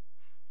concept.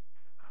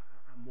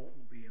 And what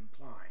will be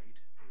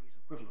implied is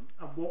equivalent.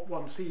 And what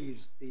one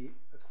sees the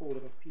Court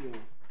of Appeal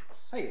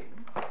saying,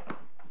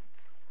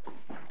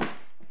 the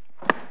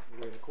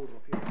way the Court of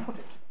Appeal put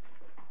it,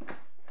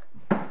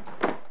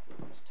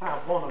 it's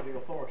tab 1 of the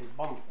authorities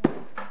bundle.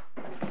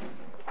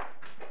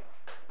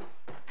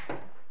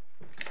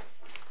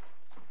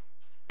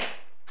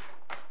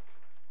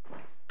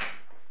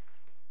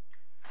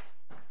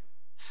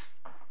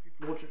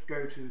 Lordships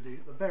go to the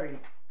very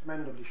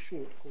commendably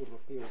short Court of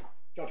Appeal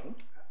judgment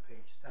at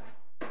page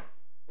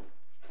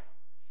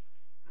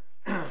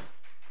 7.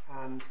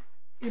 And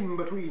in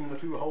between the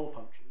two hole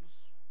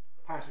punches,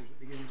 the passage that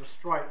begins, a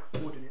strike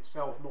would in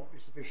itself not be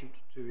sufficient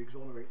to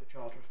exonerate the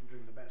charterers from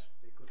doing the best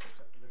they could to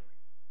accept delivery.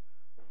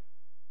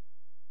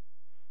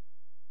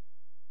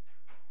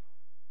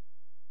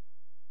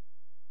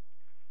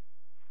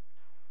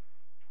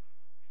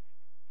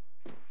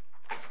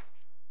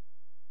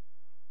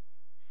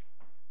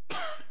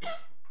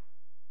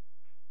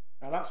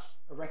 Now that's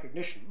a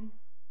recognition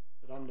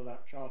that under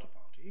that charter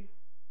party,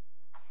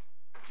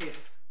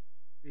 if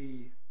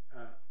the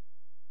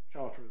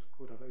charterers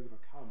could have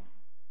overcome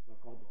the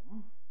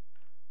problem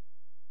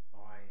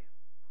by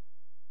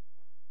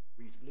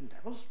reasonable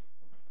endeavours,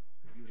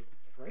 to use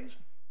the phrase,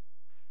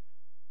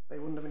 they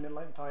wouldn't have been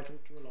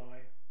entitled to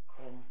rely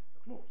upon the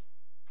clause.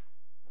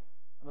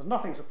 And there's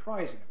nothing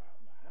surprising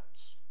about that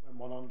when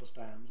one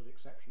understands that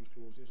exceptions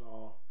clauses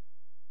are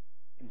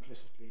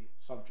implicitly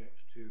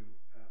subject to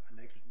a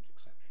negligence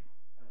exception,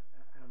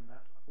 and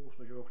that a force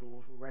majeure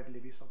clause will readily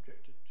be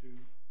subjected to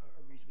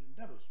a reasonable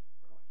endeavours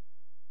proviso.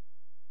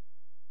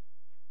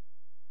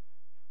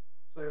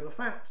 So the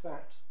fact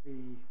that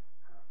the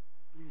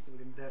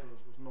reasonable endeavours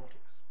was not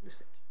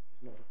explicit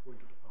is not a point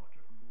of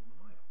departure from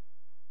Borman either.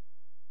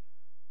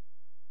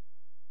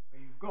 So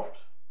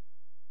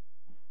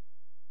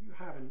you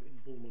have in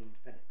Borman and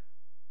Fenwick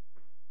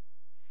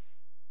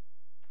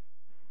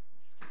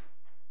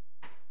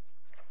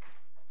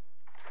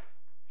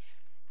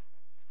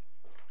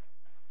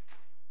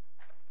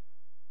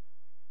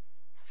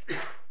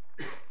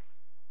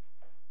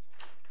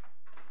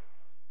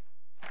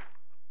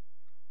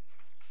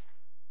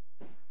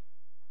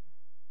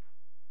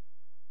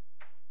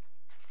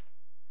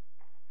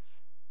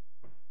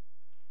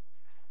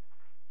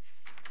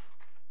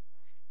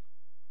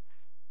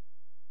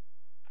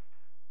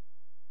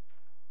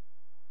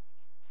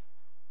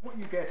what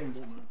you get in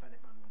Borman and Fenwick,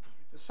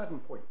 there's 7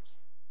 points.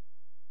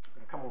 I'm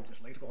going to come on to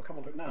this later, but I'll come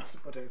on to it now.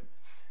 But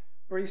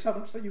very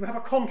sudden, so you have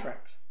a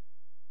contract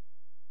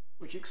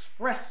which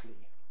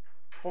expressly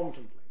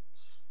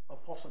contemplates a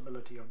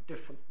possibility of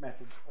different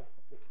methods of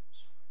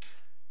performance.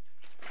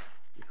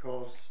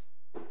 Because,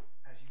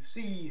 as you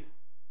see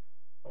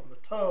from the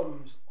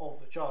terms of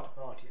the charter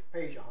party at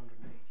page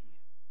 180,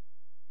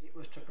 it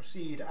was to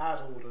proceed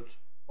as ordered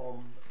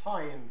from the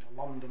tie-in to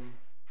London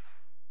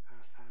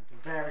and to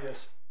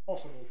various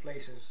possible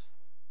places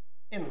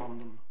in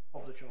London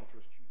of the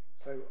charterer's choosing.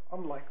 So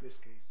unlike this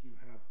case, you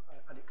have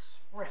an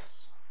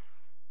express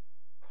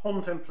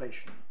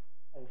contemplation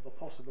of the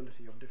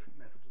possibility of different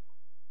methods of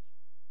performance.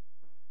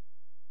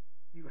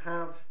 You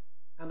have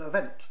an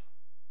event,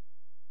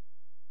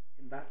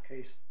 in that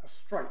case a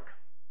strike,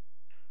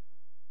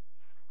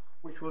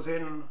 which was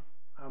in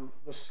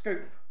the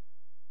scope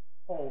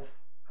of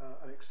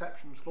an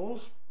exceptions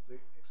clause. The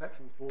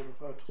exceptions clause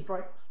referred to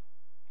strikes,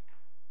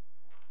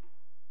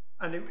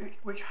 and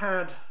which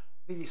had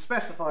the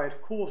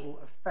specified causal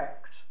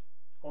effect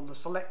on the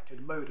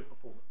selected mode of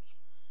performance.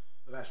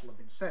 The vessel had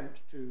been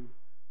sent to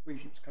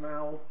Regent's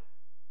Canal,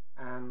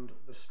 and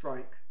the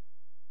strike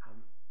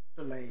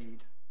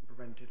delayed and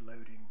prevented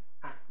loading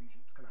at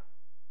Regent's Canal.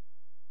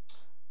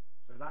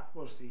 So that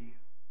was the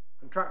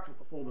contractual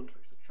performance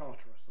which the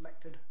charterer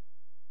selected,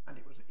 and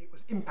it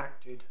was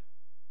impacted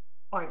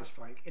by the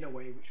strike in a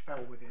way which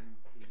fell within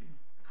the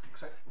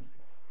exceptions.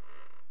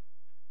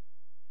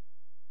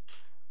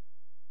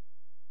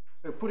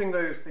 So putting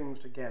those things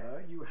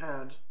together, you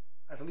had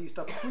at least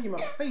a prima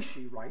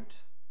facie right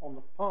on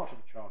the part of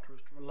the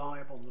charterers to rely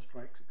upon the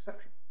strikes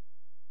exception.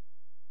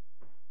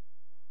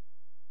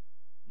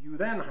 You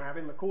then have,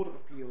 in the Court of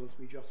Appeal, as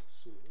we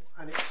just saw,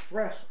 an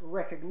express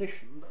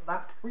recognition that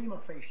that prima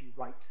facie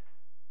right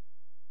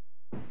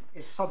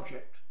is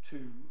subject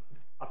to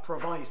a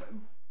proviso.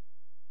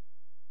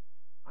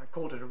 I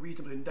called it a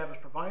reasonable endeavours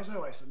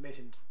proviso. I submit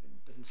in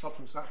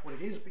substance that's what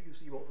it is, but you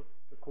see what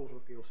the Court of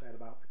Appeal said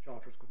about the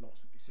charterers could not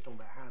simply sit on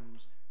their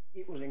hands.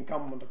 It was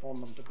incumbent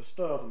upon them to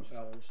bestir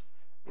themselves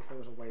if there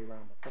was a way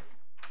around the problem.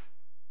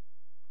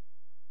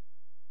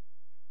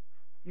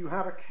 You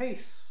have a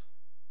case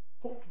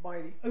put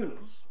by the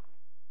owners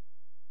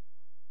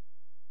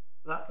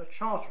that the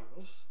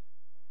charterers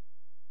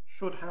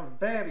should have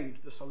varied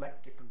the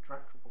selected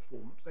contractual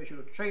performance. They should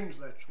have changed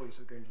their choice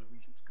of going to the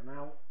Regent's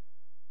Canal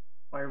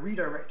by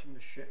redirecting the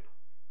ship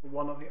to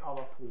one of the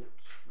other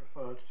ports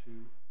referred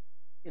to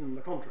in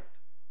the contract.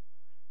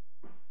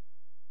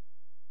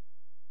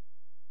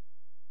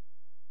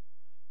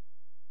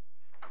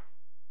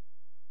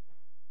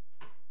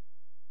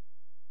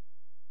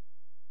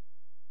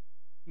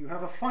 You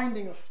have a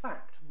finding of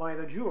fact by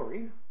the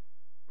jury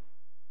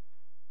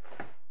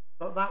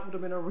that that would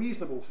have been a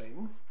reasonable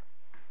thing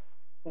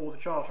for the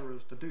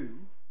charterers to do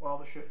while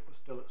the ship was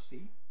still at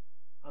sea,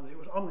 and that it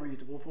was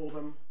unreasonable for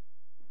them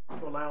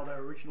to allow their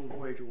original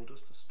voyage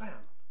orders to stand.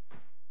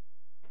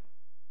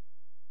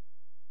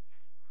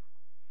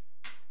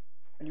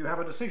 And you have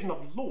a decision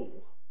of law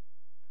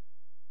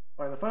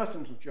by the first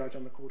instance judge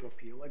on the Court of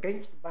Appeal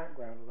against the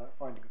background of that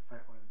finding of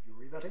fact by the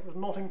jury that it was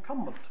not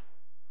incumbent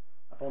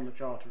upon the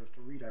charterers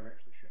to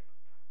redirect the ship,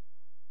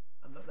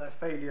 and that their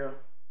failure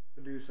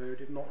to do so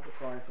did not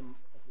deprive them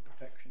of the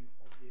protection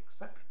of the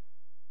exception.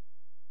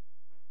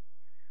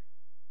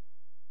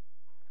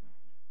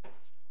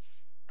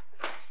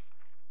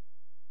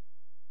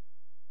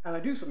 And I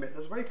do submit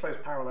there's a very close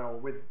parallel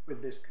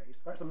with this case.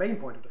 Perhaps the main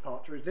point of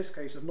departure is this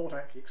case does not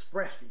actually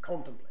expressly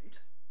contemplate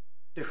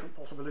different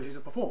possibilities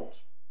of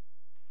performance.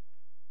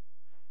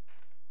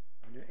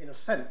 And in a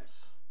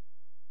sense,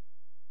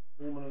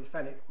 Woolman and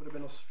Fenwick would have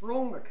been a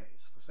stronger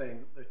case for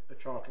saying that the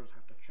charterers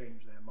have to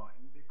change their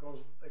mind,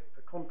 because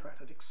the contract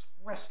had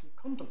expressly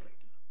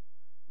contemplated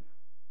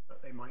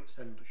that they might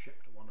send the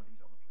ship to one of these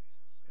other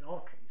places. In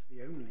our case,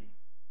 the only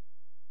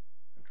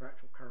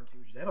contractual currency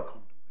which is ever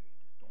contemplated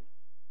is dollars.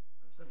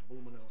 In a sense,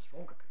 Woolman is a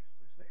stronger case,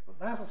 as I say. But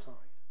that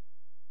aside,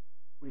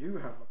 we do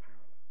have the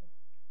parallel.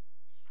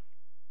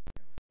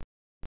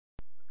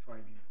 The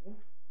tribunal,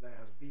 there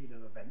has been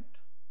an event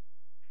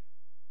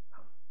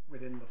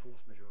within the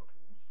force majeure clause.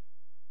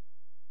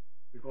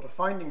 We've got a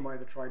finding by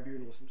the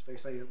tribunal, since they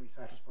say that we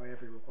satisfy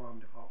every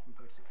requirement apart from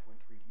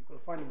 36.3d. You've got a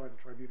finding by the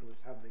tribunal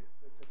that's had the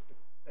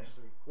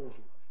necessary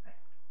causal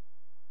effect.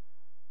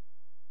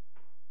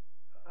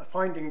 A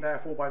finding,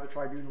 therefore, by the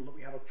tribunal that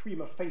we have a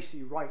prima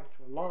facie right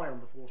to rely on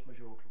the force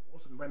majeure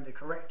clause, and when they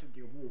corrected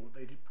the award,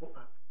 they did put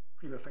that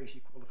prima facie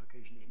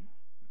qualification in.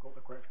 We've got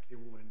the correction to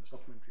the award in the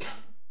supplementary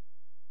amendment.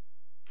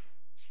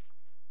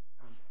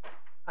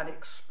 And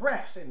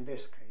express, in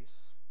this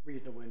case,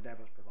 reasonable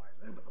endeavours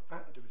proviso, but the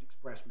fact that it was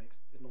expressed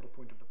is not a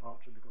point of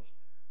departure, because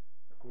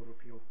the Court of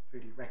Appeal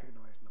clearly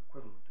recognised an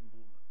equivalent in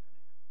Woolman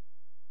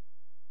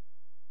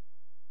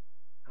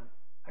and Fenwick.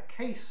 A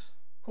case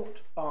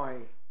put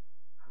by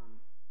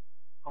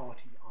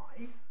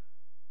RTI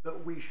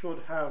that we should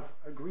have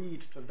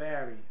agreed to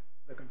vary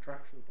the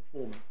contractual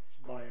performance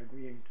by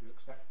agreeing to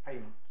accept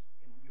payments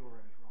in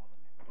euros rather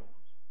than in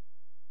dollars.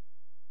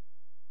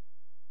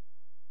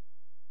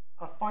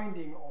 A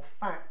finding of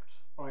fact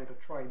by the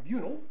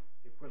tribunal,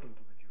 the equivalent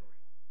of the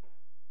jury,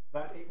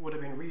 that it would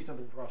have been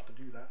reasonable for us to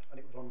do that and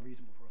it was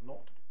unreasonable for us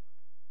not to do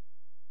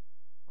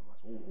that. And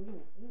that's all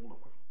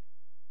equivalent.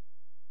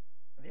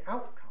 And the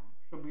outcome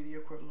should be the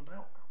equivalent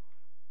outcome,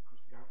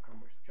 because the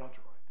outcome which the judge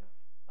arrived at.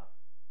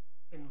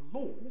 In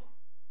law,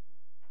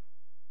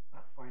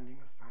 that finding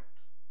of fact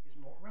is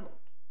not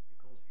relevant,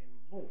 because in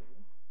law,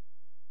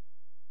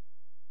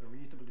 the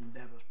reasonable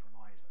endeavours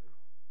proviso,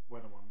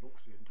 whether one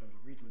looks at it in terms of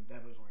reasonable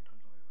endeavours or in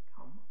terms of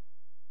overcome,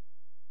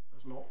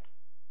 does not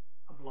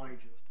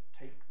oblige us to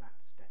take that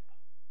step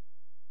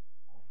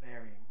of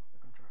varying the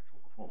contractual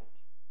performance.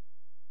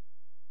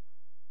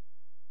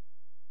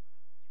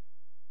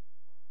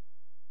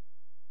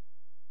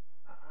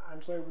 And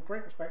so, with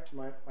great respect to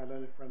my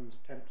learned friend's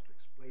attempts to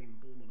explain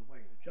Bullman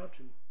away, the judge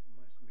in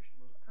my submission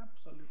was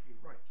absolutely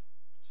right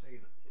to say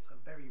that it's a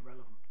very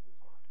relevant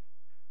authority,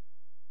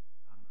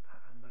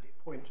 and that it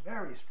points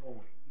very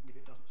strongly, even if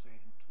it doesn't say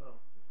it in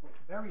terms, it points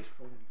very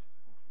strongly to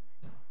the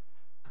conclusion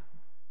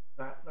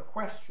that the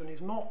question is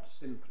not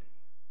simply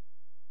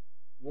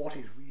what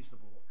is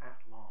reasonable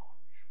at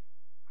large,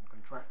 and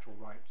contractual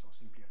rights are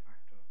simply a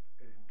factor that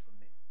goes into the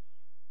mix.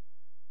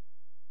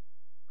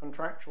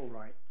 Contractual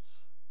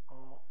rights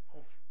are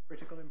of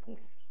critical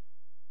importance.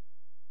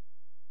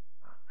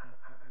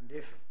 And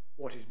if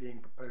what is being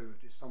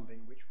proposed is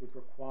something which would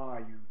require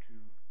you to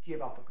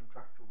give up a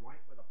contractual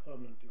right, whether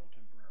permanently or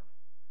temporarily,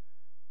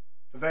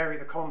 to vary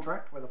the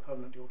contract, whether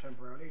permanently or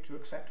temporarily, to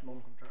accept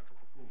non-contractual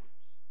performance,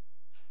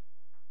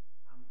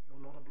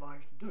 you're not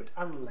obliged to do it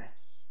unless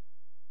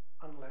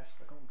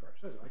the contract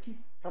says it. I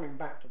keep coming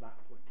back to that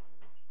point,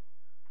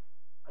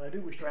 and I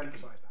do wish to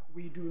emphasise that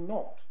we do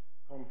not,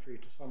 contrary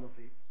to some of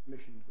the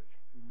submissions which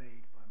have been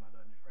made by my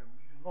learned friend,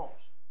 we do not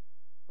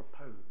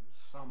propose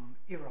some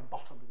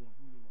irrebuttable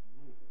rule of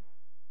law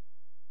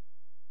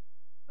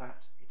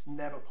that it's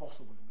never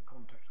possible in the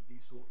context of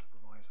these sorts of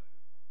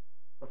provisos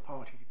for a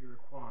party to be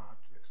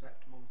required to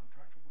accept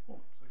non-contractual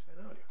performance. As I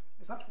said earlier,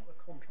 if that's what the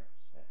contract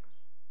says,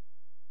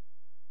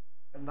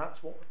 and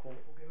that's what the court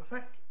will give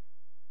effect to.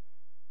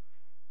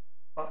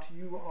 But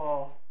you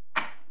are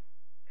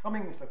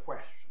coming to the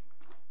question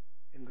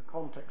in the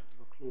context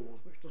of a clause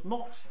which does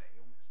not say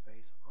on its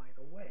face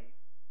either way.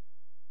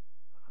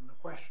 And the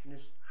question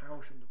is,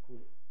 how should the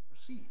court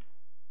proceed?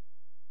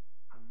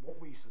 And what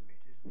we submit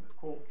is that the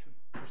court should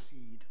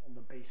proceed on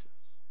the basis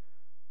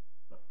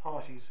that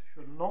parties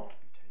should not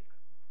be taken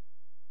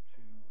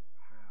to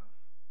have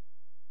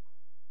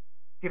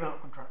given up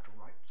contractual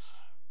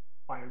rights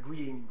by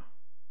agreeing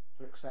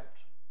to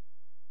accept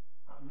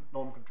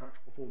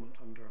non-contractual performance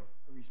under a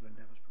reasonable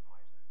endeavours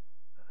proviso,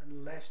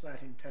 unless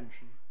that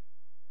intention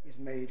is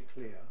made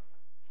clear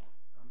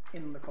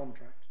in the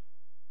contract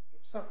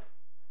itself.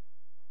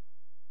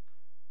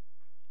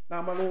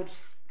 Now, my lords,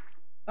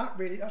 that's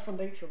the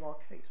nature of our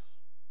case.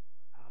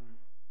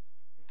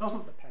 It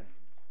doesn't depend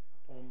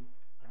upon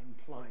an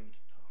implied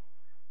term.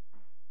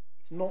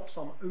 It's not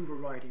some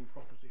overriding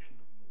proposition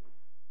of law.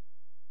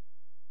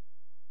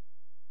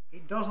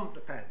 It doesn't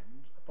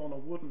depend upon a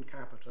wooden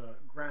capita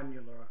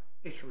granular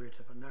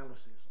iterative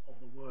analysis of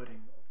the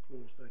wording of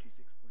clause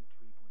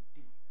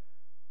 36.3.d,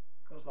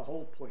 because the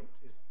whole point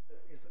is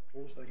that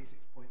clause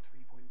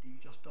 36.3.d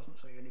just doesn't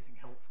say anything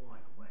helpful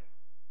either way.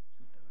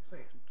 As I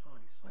say, it's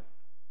entirely silent.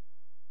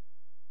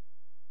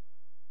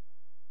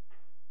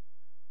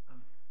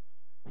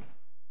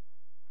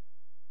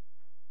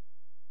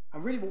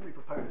 And really what we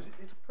propose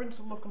is a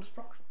principle of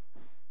construction.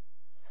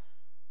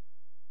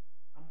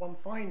 And one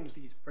finds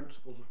these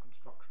principles of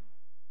construction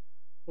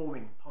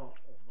forming part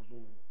of the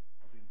law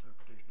of the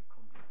interpretation of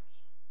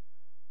contracts.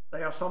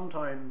 They are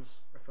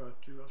sometimes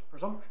referred to as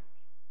presumptions.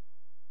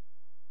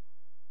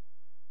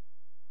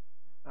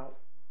 Now,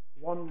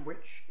 one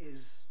which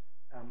is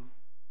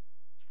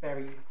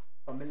very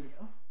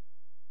familiar,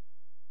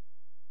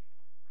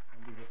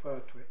 and we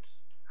referred to it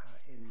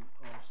in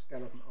our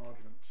skeleton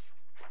arguments,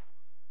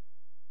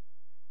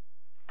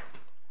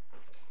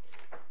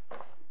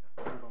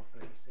 paragraph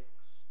 36,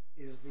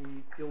 is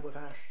the Gilbert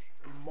Ash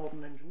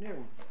modern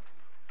engineering design.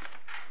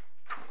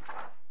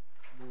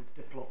 Lord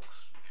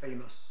Diplock's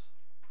famous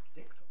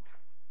dictum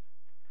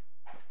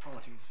that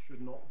parties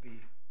should not be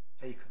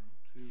taken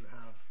to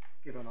have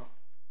given up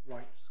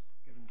rights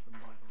given to them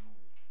by the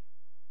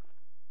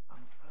law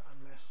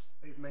unless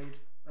they've made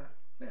that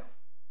clear.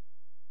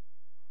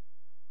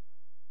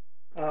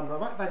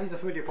 That is a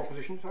familiar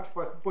proposition, so that's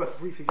worth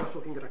briefly just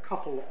looking at a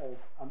couple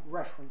of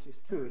references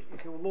to it.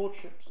 If your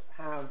lordships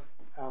have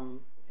in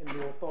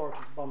the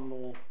authorities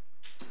bundle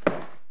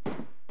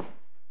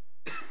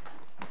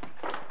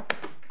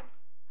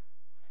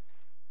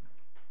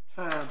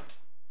tab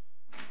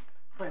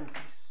 27,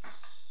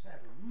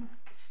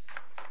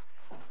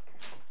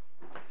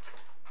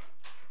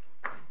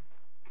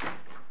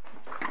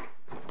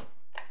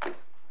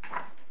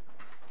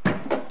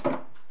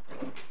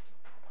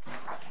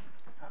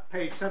 at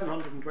page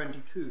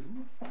 722,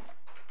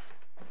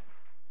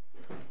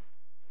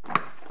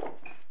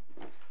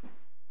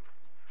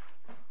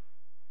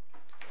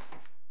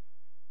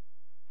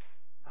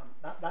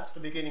 that's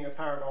the beginning of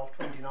paragraph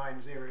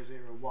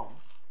 29001.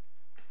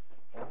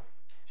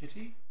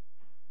 Chitty?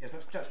 Yes,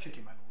 that's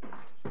Chitty, my lord.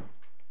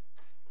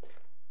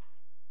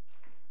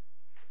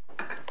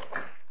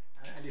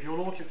 And if your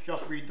lordships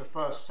just read the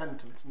first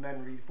sentence and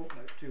then read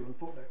footnote 2, and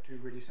footnote 2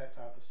 really sets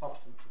out the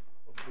substance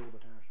of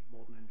Gilbert Ash's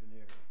modern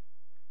engineering.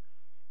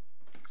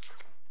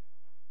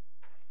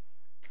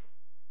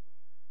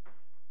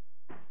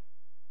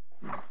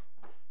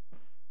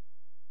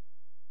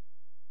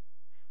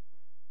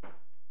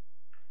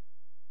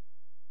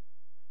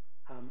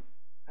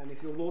 And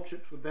if your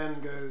lordships would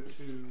then go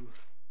to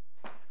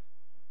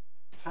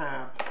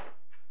tab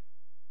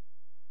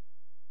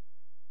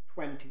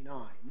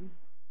 29,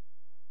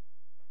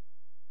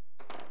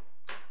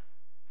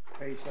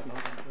 page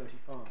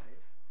 735.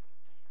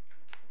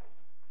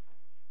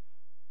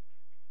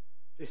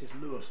 This is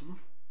Lewison.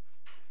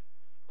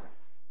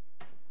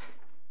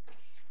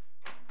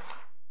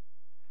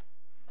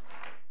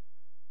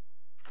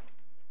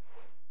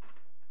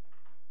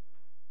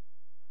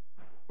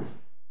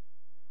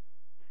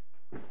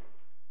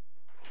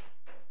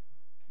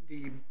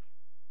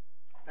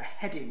 The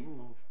heading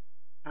of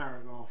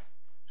paragraph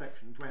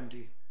section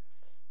 20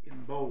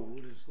 in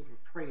bold is sort of a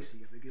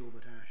précis of the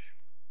Gilbert Ash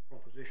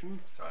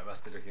proposition. Sorry, I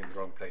must be looking in the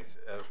wrong place.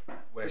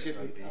 Where should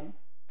I be?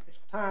 It's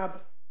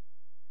tab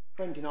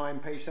 29,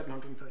 page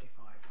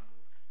 735.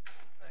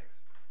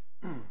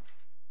 Thanks.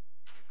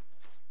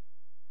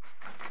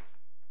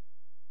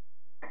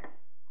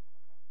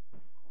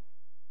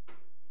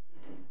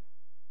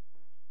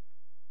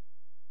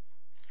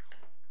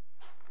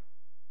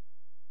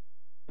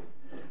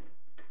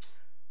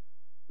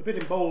 The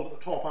bit in bold at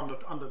the top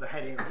under the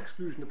heading of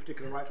exclusion of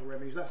particular rights or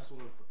remedies, that's a sort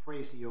of the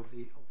précis of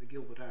the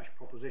Gilbert-Ash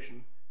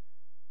proposition.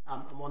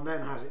 And one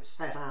then has it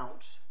set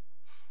out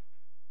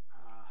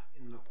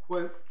in the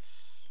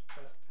quotes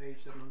at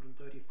page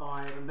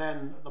 735, and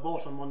then at the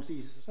bottom one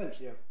sees it's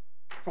essentially a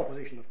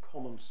proposition of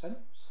common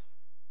sense.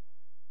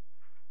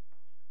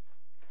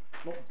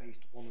 It's not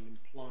based upon an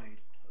implied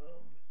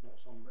term, it's not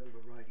some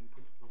overriding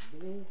principle of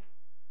law.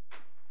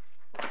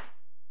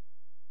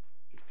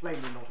 It's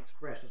plainly not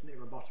expressed as an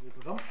irrebuttable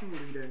presumption. We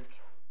don't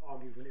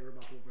argue for an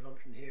irrebuttable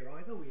presumption here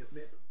either. We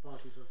admit that the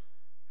parties are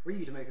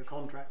free to make a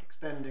contract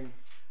extending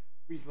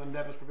reasonable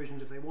endeavours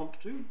provisions if they want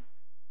to.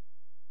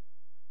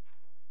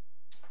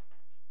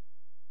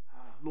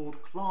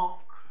 Lord Clark,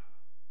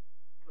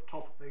 at the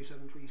top of page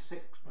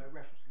 736, by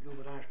reference to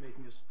Gilbert-Ash,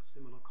 making a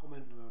similar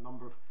comment, and a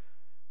number of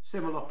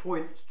similar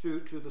points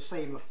to the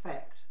same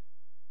effect.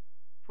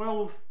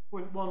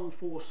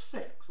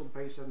 12.146 on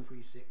page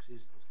 736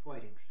 is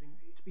quite interesting.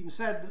 It's been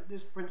said that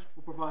this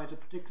principle provides a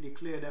particularly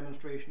clear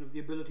demonstration of the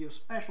ability of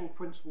special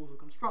principles of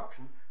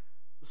construction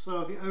to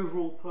serve the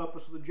overall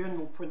purpose of the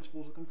general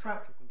principles of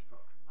contractual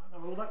construction.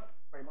 Now, all that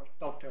very much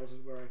dovetails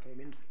with where I came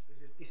into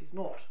this. This is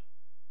not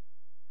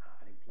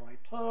an implied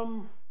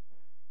term.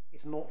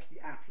 It's not the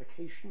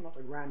application at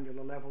a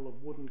granular level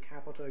of wooden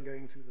capita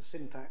going through the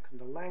syntax and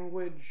the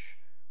language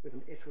with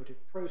an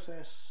iterative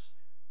process.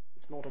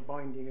 It's not a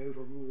binding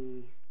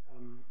overrule,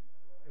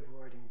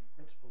 overriding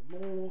principle of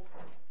law.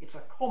 It's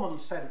a common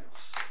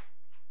sense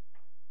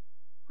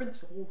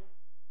principle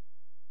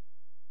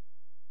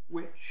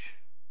which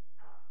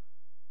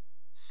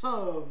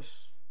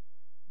serves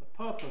the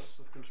purpose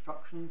of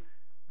construction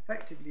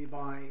effectively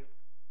by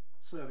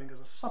serving as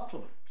a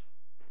supplement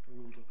to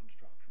rules of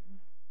construction,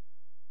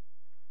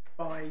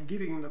 by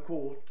giving the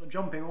court a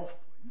jumping off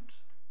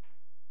point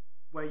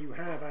where you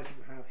have, as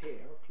you have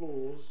here, a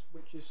clause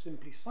which is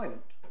simply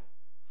silent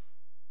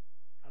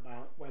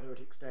about whether it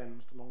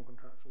extends to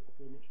non-contractual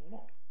performance or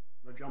not.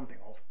 The jumping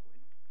off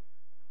point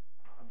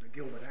under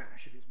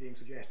Gilbert-Ash, if it's being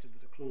suggested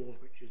that a clause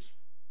which is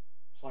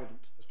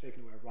silent has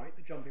taken away a right,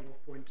 the jumping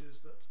off point is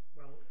that,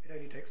 well, it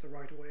only takes the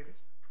right away if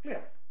it's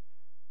clear.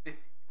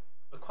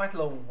 We're quite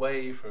a long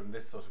way from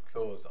this sort of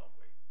clause, aren't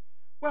we?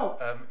 Well,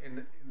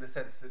 in the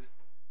sense that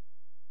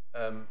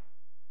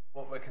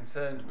what we're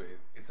concerned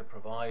with is a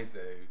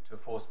proviso to a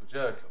force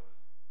majeure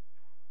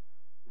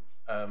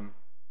clause.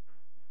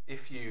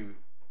 If you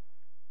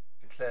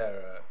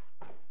declare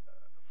a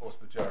force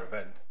majeure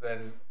event,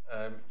 then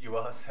you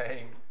are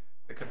saying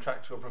the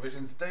contractual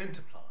provisions don't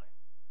apply,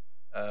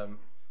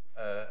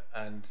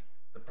 and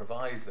the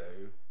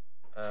proviso,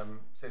 so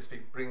to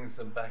speak, brings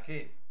them back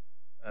in.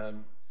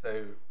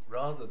 So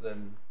rather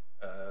than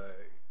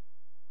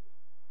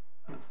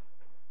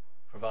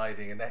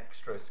providing an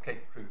extra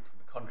escape route from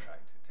the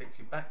contract, it takes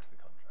you back to the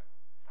contract.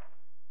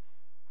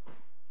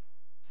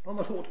 on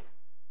the thought,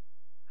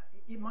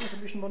 my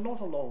submission were not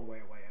a long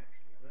way away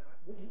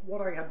actually.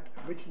 What I had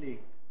original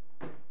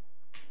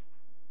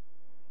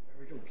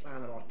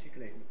plan of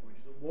articulating the point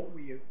is that what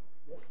we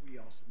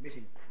are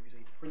submitting for is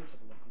a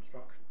principle of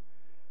construction,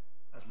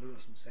 as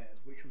Lewison says,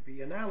 which would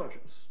be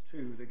analogous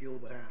to the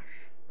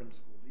Gilbert-Ash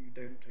principle that you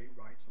don't take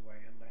rights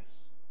away unless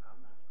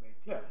that's made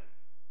clear.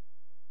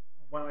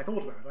 When I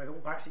thought about it, I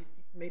thought perhaps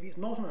maybe it's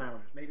not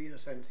analogous. Maybe in a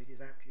sense it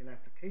is actually an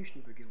application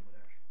of the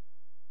Gilbert-Ash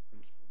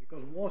principle,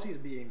 because what is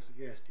being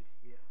suggested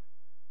here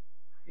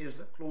is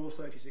that clause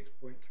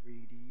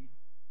 36.3d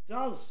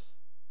does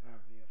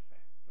have the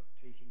effect of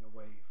taking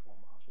away from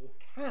us, or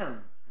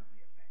can have the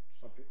effect,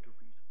 subject to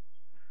reasons,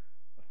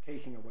 of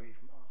taking away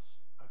from us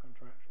a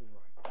contractual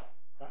right,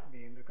 that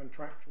being the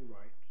contractual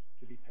right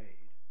to be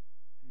paid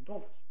in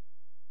dollars.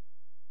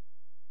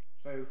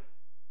 So,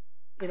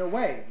 in a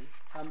way,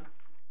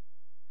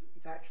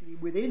 it's actually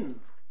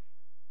within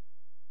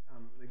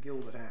the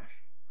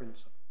Gilbert-Ash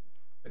principle.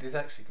 But it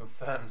actually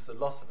confirms the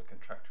loss of a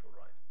contractual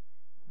right.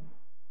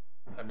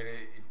 I mean,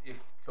 if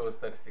clause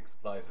 36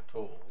 applies at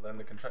all, then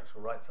the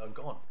contractual rights are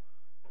gone.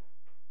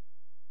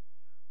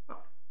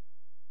 Well,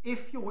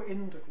 if you're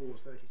into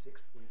clause 36.3,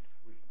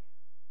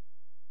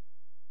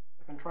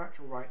 the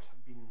contractual rights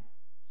have been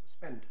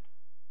suspended.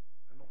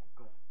 They're not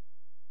gone.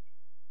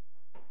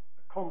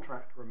 The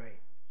contract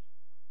remains.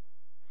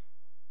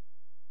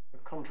 The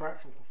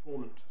contractual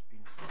performance has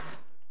been suspended.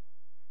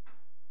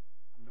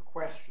 And the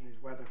question is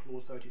whether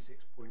clause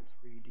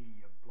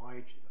 36.3d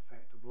obliges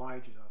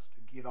us to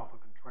give up a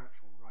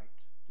contractual right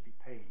to be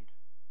paid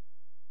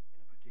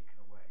in a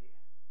particular way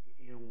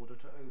in order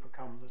to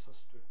overcome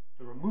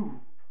to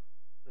remove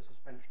the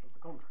suspension of the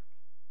contract.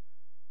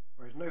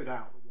 There is no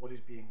doubt that what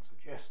is being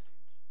suggested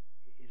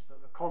is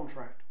that the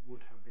contract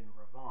would have been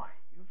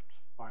revived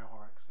by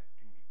our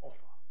accepting the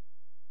offer,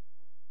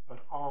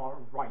 but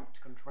our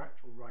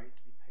contractual right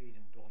to be paid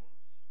in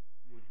dollars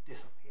would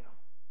disappear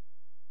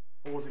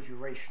for the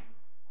duration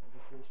of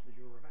the force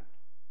majeure event.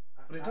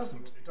 But it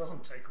doesn't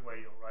take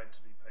away your right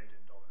to be paid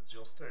in dollars.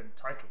 You're still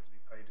entitled to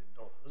be paid in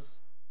dollars.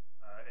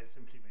 It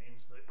simply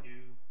means that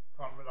you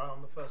can't rely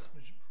on the force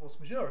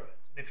majeure event.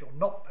 And if you're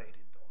not paid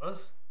in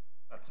dollars,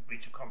 that's a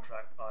breach of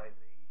contract by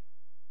the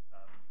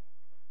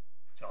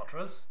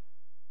charterers,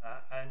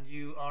 and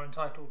you are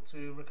entitled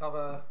to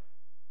recover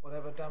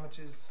whatever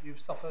damages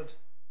you've suffered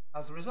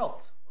as a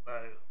result.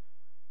 Although,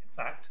 in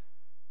fact,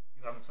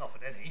 you haven't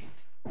suffered any,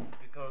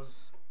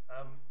 because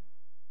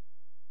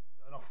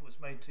an offer was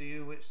made to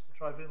you which the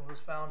tribunal has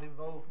found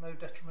involved no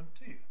detriment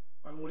to you.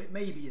 My lord, it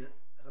may be that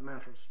as a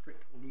matter of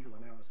strict legal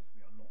analysis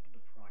we are not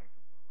deprived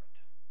of the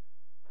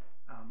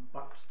right.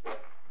 But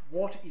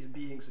what is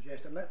being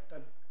suggested,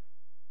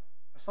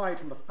 aside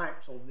from the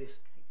facts of this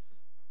case,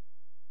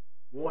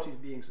 what is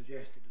being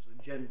suggested as a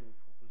general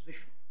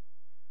proposition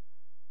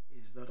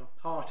is that a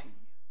party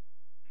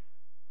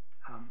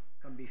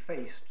can be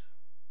faced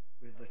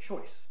with the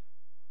choice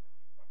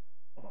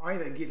of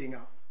either giving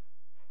up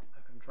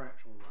a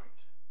contractual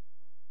right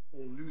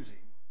or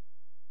losing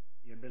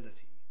the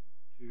ability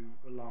to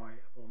rely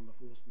upon the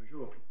force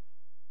majeure clause.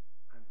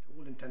 And to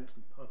all intents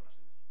and purposes,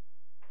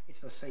 it's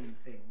the same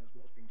thing as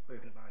what's being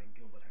spoken about in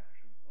Gilbert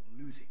Ash of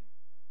losing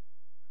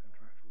a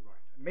contractual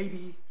right. And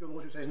maybe, Your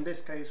Lordship says, in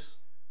this case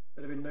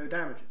there have been no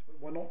damages, but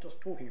we're not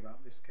just talking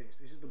about this case.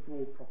 This is the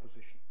broad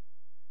proposition.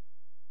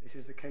 This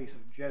is the case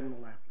of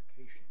general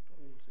application to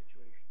all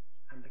situations.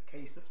 And the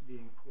case that's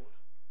being put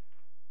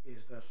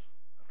is that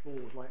a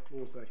clause like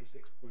clause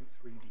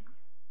 36.3d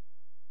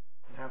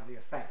can have the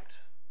effect,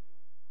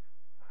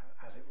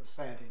 as it was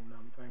said in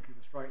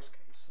Vancouver Strikes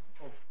case,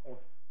 of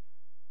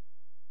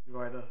you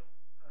either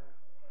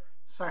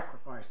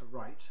sacrifice the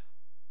right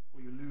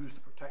or you lose the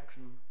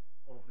protection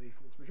of the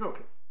force majeure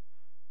clause.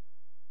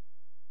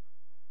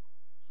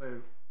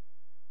 So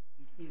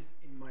it is,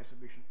 in my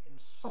submission, in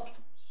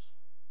substance,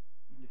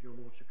 even if Your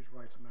Lordship is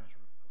right, a matter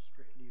of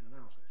strict legal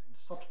analysis, in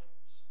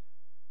substance,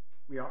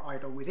 we are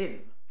either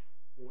within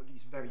or at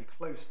least very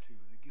close to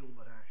the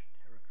Gilbert Ash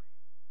territory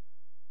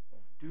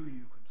of do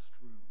you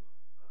construe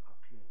a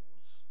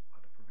clause,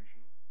 a provision,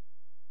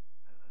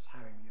 as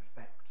having the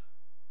effect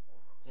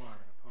of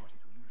requiring a party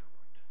to lose a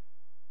right.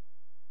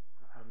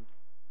 And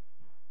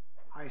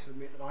I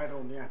submit that either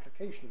on the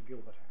application of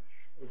Gilbert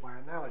Ash or by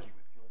analogy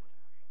with Gilbert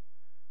Ash,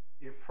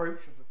 the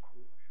approach of the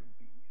court should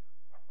be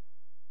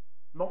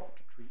not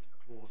to treat a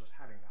clause as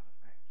having that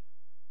effect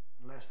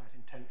unless that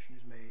intention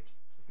is made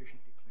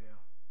sufficiently clear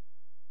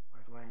by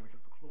the language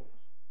of the clause.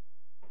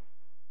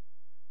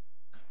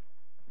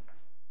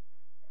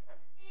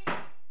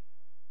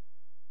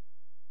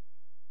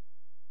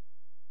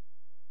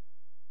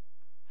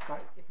 Now,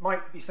 it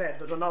might be said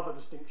that another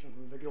distinction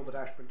from the Gilbert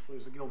Ash principle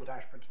is the Gilbert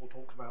Ash principle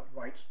talks about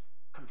rights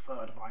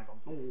conferred by the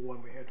law,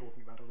 and we're here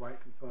talking about a right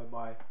conferred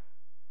by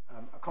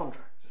a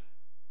contract.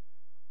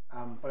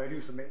 But I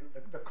do submit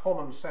that the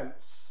common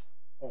sense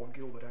of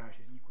Gilbert Ash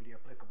is equally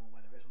applicable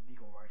whether it's a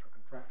legal right or a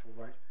contractual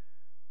right.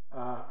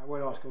 I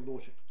won't ask Your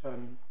Lordship to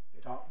turn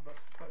it up, but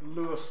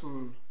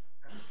Lewison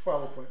at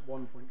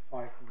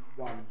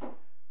 12.1.5.1,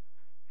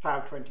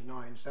 tab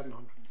 29,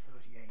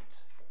 738,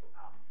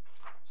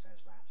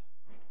 says that.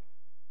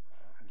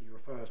 And he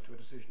refers to a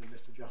decision of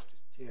Mr. Justice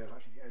Tiers,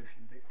 actually the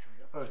Ocean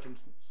Victory, a first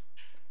instance,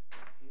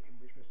 in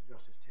which Mr.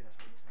 Justice Tiers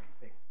said the same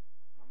thing.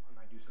 And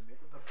I do submit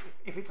that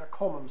if it's a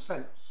common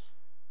sense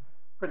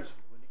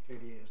principle, and it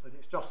clearly is, then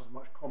it's just as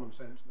much common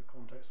sense in the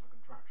context of a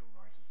contractual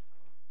right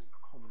as a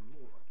common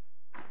law right.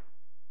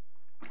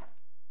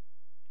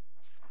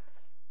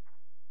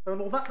 So,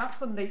 Lord, that's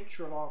the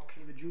nature of our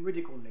case, the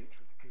juridical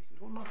nature of the case.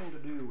 It's got nothing to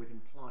do with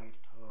implied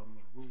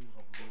terms, rules of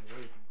law, or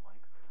anything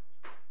like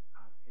that.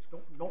 It's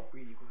not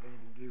really got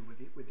anything to do with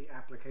the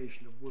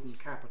application of Wood and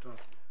Capita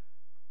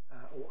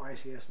or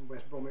ICS and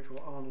West Bromwich or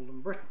Arnold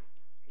and Britain.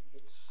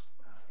 It's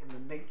in the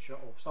nature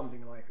of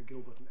something like a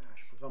Gilbert and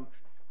Ash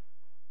presumption.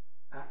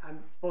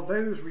 And for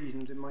those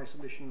reasons, in my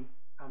submission,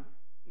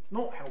 it's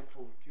not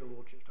helpful to Your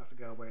Lordship to have to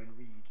go away and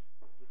read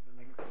the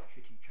lengthy,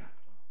 shitty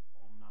chapter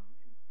on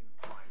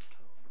implied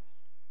terms.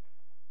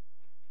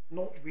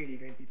 Not really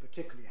going to be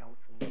particularly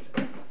helpful to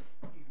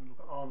even look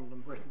at Arnold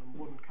and Britain and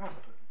Wood and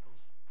Capita,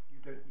 because you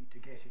don't need to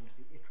get into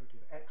the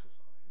iterative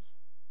exercise.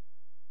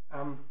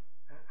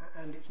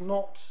 And it's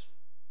not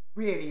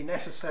really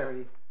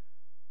necessary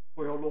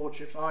for Your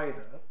Lordships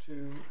either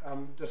to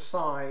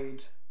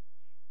decide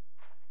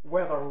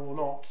whether or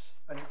not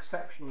an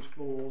exceptions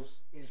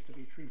clause is to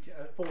be treated,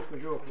 a force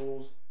majeure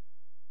clause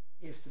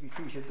is to be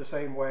treated the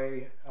same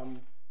way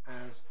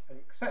as an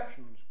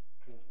exceptions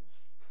clause.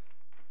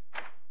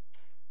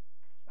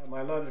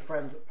 My learned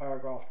friends at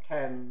paragraph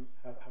 10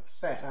 have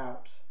set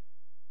out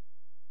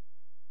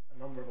a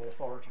number of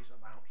authorities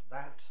about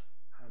that,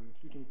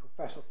 including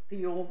Professor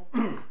Peel.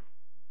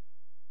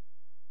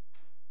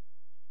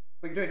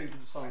 But you don't need to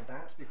decide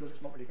that because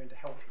it's not really going to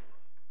help you.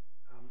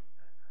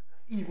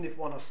 Even if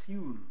one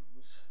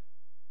assumes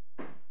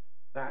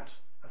that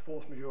a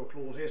force majeure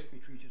clause is to be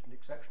treated as an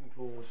exception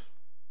clause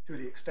to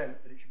the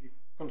extent that it should be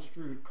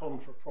construed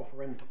contra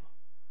proferentum.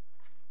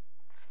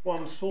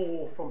 One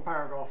saw from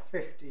paragraph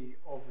 50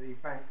 of the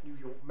Bank New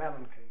York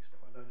Mellon case that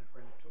my learned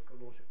friend took a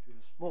lordship to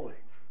this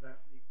morning, that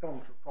the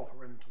contra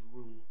proferentum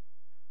rule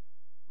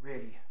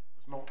really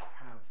does not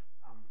have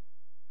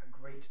a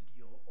great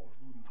deal of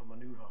room for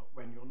manoeuvre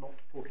when you're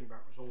not talking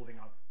about resolving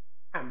an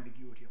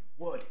ambiguity of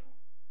wording,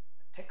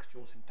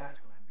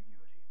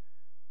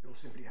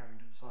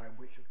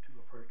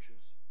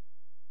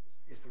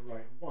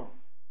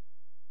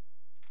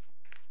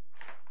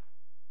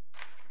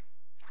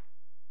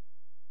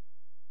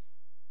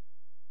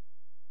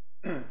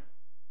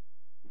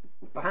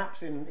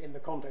 perhaps in the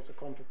context of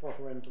contra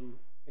profferentum,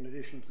 in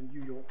addition to the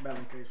New York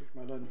Mellon case, which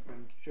my learned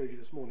friend showed you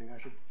this morning,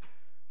 I should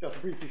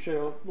just briefly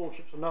show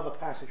Lordships another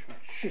passage from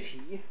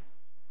Chitty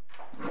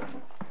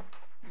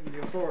in the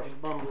authorities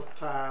bundle at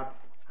tab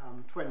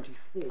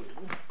 24. And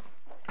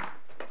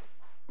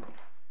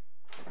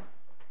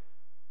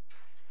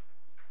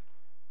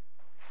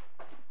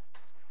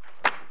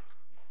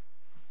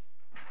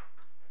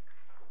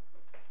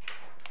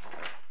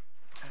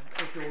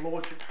if your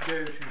Lordships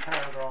go to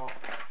paragraph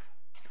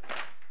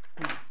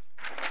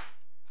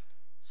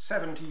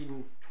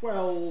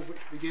 1712,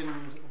 which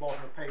begins at the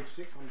bottom of page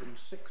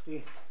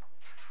 660.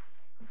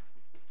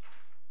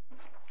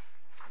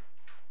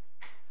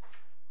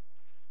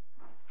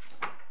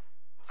 The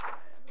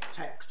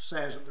text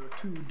says that there are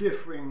two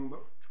differing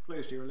but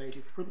closely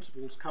related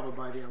principles covered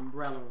by the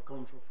umbrella of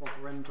contra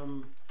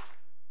profferentum.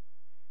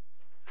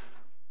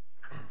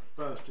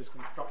 First is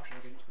construction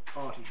against the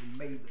party who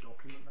made the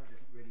document. That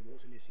isn't really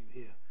what's in issue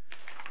here.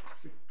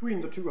 Between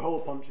the two hole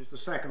punches, the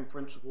second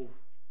principle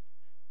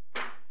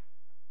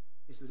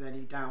is that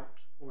any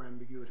doubt or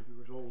ambiguity be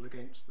resolved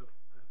against the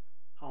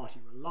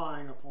party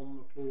relying upon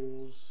the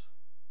clause.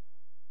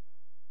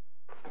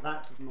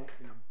 That has not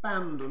been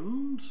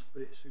abandoned,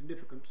 but its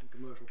significance in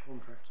commercial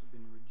contracts has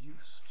been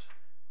reduced.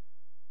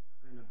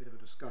 Then a bit of a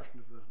discussion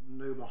of the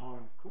Noberhar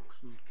and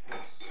Cookson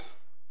case.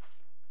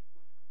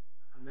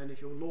 And then if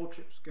your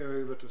Lordships go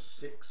over to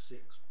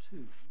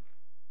 662,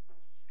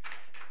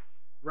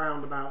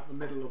 round about the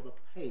middle of the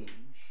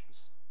page,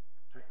 this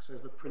text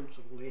says the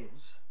principle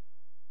is.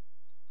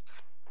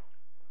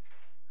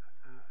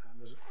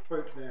 There's a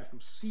quote there from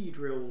Sea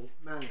Drill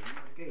Management,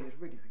 and again it's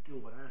really the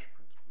Gilbert Ash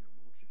principle your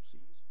Lordship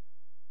sees.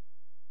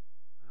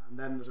 And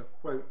then there's a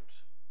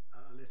quote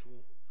a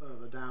little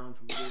further down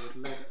from Lord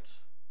Leggett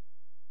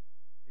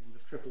in the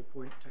Triple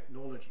Point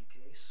Technology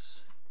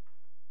case,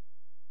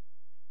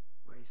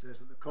 where he says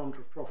that the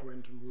contra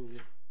profferentum rule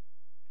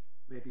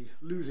may be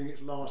losing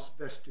its last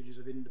vestiges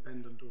of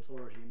independent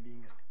authority and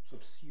being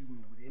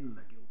subsumed within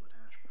the Gilbert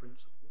Ash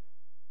principle.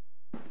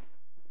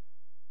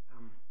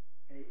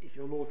 If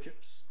your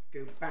Lordships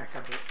go back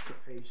a bit to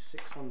page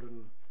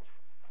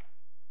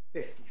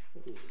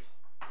 654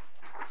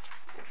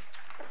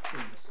 in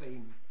the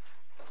same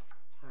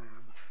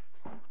tab,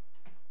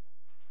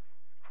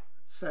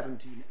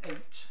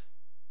 17.8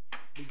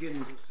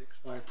 begins at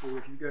 654.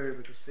 If you go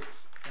over to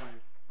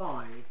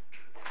 655,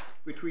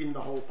 between the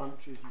hole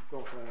punches you've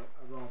got a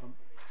rather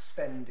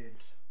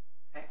extended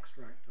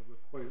extract of a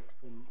quote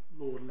from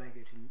Lord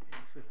Leggett in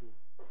Triple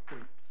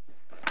Point.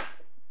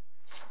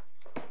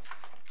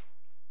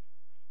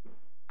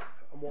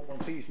 And what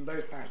one sees from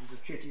those passages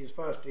of Chitty is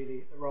firstly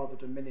the rather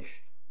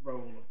diminished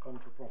role of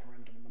contra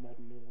profferentum in the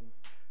modern law, and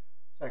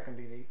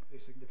secondly the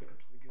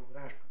significance of the Gilbert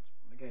Ash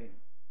principle. And again,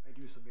 I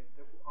do submit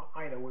that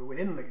either we're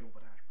within the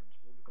Gilbert Ash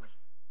principle because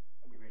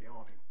we really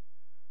are being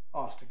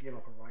asked to give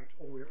up a right,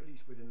 or we're at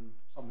least within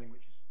something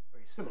which is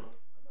very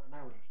similar and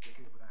analogous to the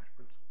Gilbert Ash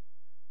principle,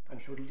 and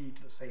should lead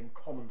to the same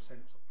common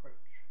sense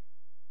approach.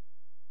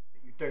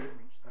 That you don't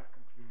reach that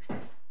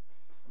conclusion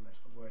unless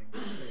the wording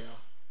is clear.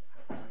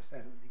 As I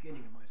said at the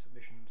beginning of my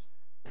submissions,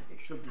 it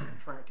should be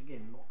contracting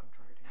in, not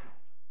contracting out,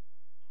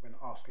 when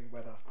asking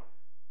whether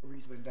a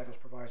reasonable endeavours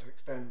proviso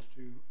extends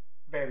to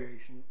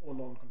variation or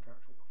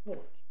non-contractual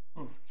performance.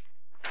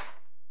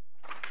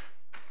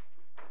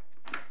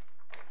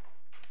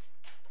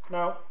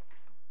 Now,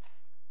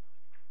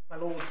 my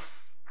lords,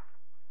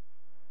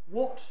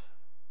 what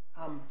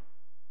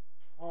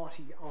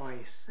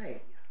RTI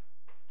say,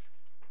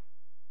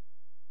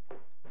 I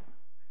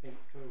think,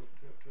 to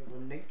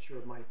the nature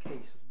of my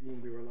case as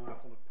being we rely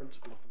upon a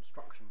principle of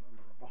construction and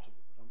a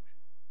rebuttable presumption.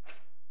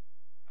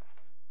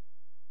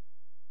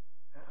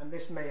 And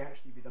this may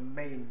actually be the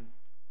main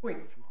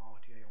point from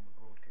RTA on the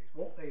broad case.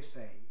 What they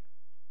say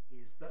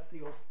is that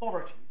the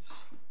authorities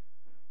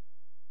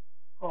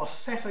are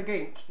set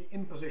against the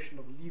imposition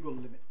of legal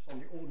limits on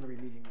the ordinary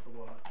meaning of the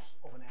words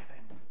of an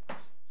FM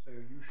clause. So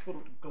you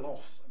shouldn't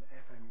gloss an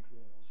FM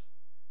clause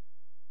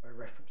by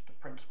reference to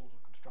principles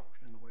of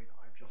construction in the way that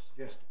I've just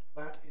suggested.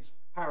 That is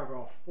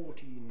paragraph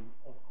 14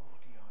 of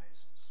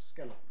RTI's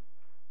skeleton.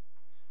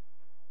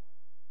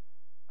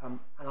 And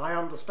I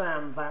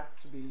understand that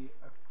to be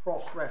a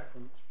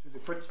cross-reference to the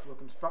principle of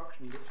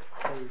construction which is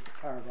proposed at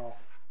paragraph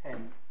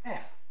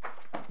 10F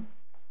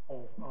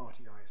of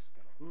RTI's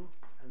skeleton.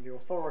 And the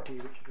authority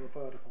which is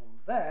referred upon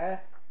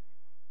there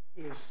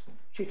is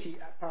Chitty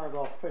at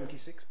paragraph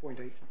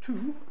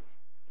 26.82,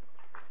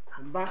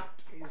 and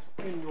that is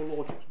in your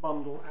Lordship's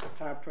bundle at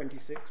tab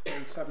 26,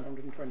 page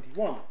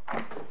 721.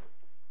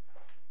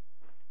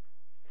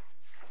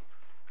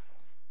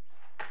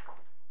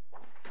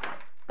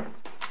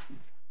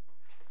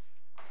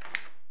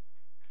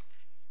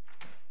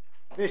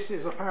 This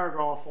is a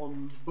paragraph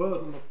on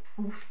burden of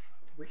proof,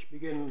 which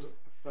begins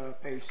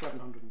at page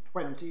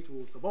 720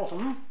 towards the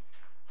bottom,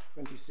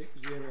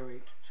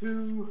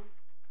 26082.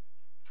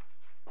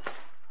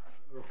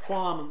 The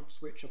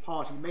requirements which a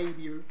party may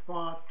be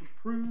required to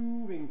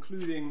prove,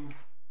 including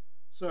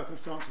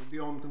circumstances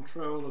beyond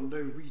control and no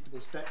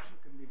reasonable steps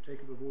that can be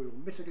taken to avoid or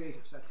mitigate,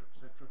 etc.,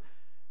 etc.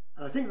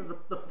 And I think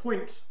that the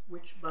point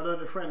which my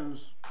learned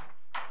friends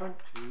point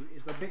to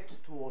is the bit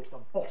towards the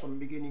bottom,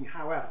 beginning,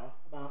 however,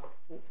 about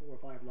 4 or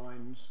 5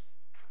 lines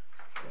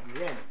from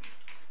the end.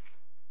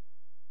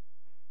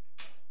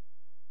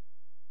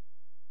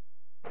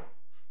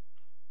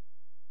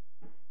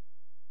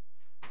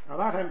 Now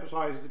that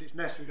emphasises that it's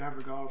necessary to have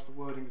regards to the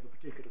wording of the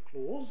particular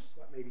clause.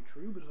 That may be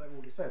true, but as I've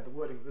already said, the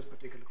wording of this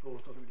particular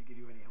clause doesn't really give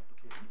you any help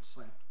at all. It's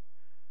silent.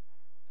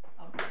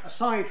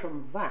 Aside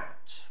from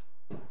that,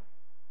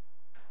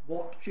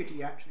 what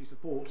Chitty actually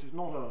supports is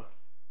not a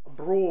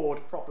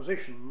broad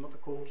proposition that the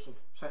courts have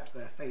set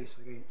their face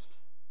against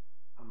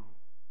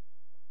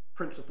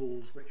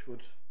principles which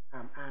would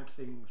add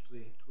things to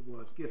the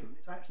words given.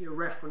 It's actually a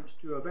reference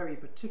to a very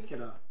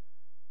particular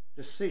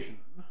decision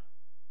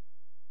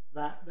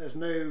that there's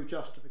no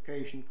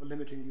justification for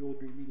limiting the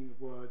ordinary meaning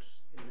of words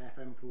in an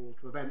FM clause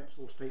to events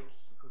or states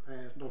of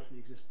affairs not in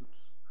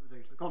existence at the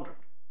date of the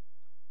contract.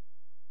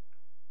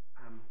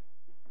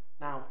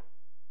 Now,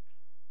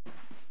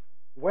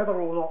 whether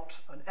or not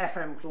an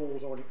FM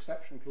clause or an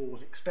exception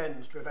clause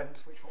extends to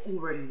events which were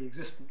already in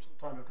existence at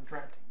the time of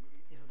contracting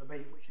is a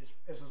debate which is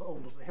as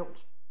old as the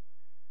hills.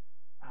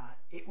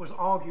 It was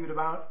argued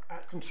about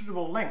at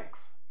considerable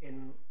length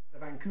in the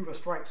Vancouver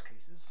strikes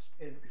cases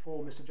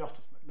before Mr.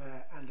 Justice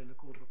McNair and in the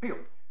Court of Appeal,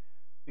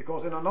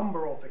 because in a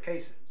number of the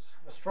cases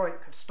the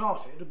strike had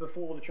started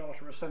before the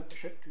charterer sent the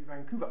ship to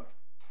Vancouver.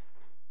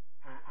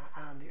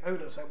 And the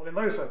owner said, well, in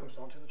those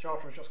circumstances the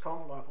charterers just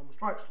can't rely upon the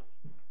strikes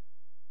clause.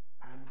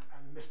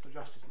 And Mr.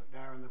 Justice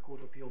McNair and the Court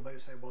of Appeal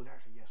both say, well,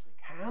 actually, yes, they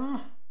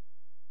can.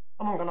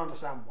 And one can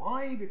understand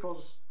why,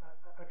 because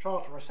a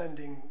charterer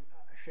sending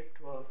a ship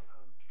to a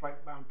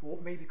strike-bound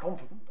port may be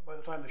confident that by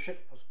the time the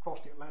ship has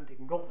crossed the Atlantic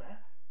and got there,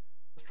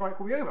 the strike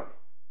will be over.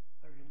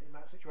 So in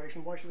that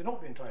situation, why should they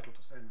not be entitled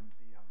to send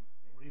the...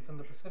 or even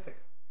the Pacific.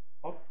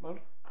 What,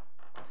 Lord?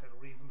 I said,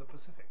 or even the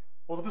Pacific.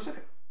 Or the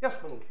Pacific. Yes,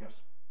 my lord, yes.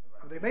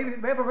 They may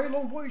have a very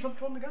long voyage on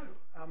to go.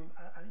 And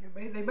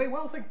they may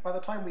well think by the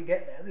time we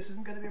get there, this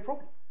isn't going to be a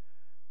problem.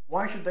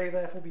 Why should they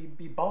therefore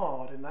be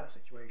barred in that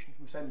situation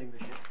from sending the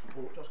ship to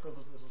port just because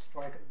there's a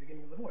strike at the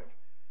beginning of the voyage?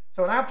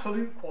 So an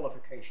absolute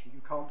qualification,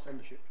 you can't send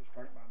a ship to a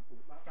strike-bound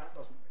port. That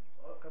doesn't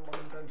really work. And one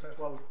then says,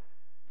 well,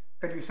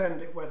 can you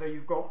send it whether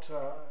you've got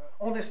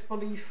honest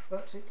belief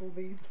that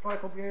the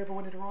strike will be over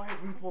when it arrives,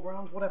 reasonable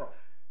grounds, whatever.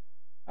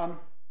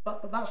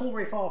 But that's all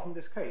very far from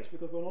this case,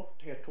 because we're not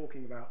here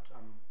talking about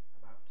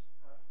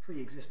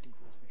pre-existing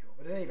force majeure.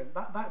 But in any event,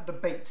 that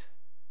debate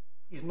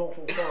is not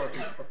authority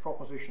for the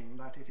proposition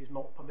that it is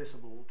not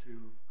permissible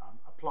to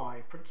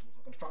apply principles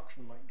of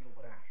construction like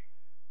Gilbert Ash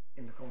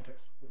in the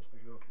context of force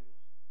majeure clause.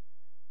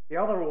 The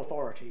other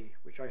authority,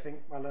 which I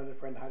think my learned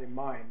friend had in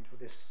mind for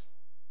this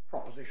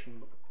proposition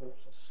that the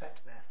courts have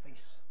set their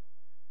face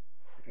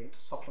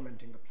against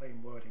supplementing the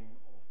plain wording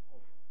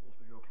of force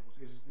majeure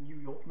clauses, is the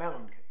New York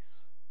Mellon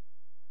case,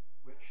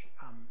 which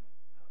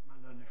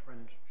my learned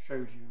friend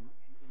showed you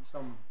in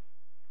some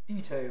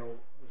detail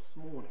this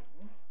morning.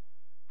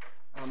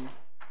 I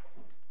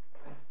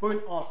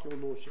won't ask your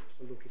lordships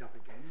to look it up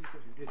again,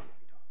 because you did look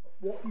it up, but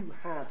what you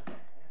had there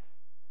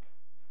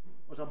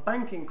was a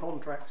banking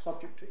contract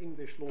subject to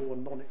English law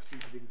and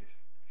non-exclusive English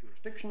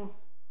jurisdiction.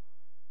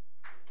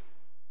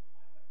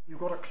 You've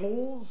got a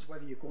clause,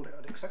 whether you call it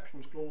an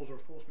exceptions clause or a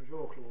force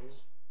majeure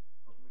clause,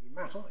 doesn't really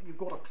matter. You've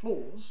got a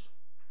clause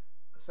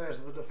that says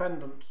that the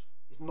defendant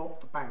is not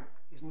the bank,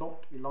 is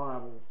not to be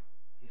liable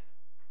if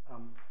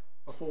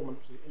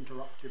performance is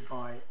interrupted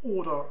by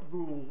order,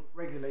 rule,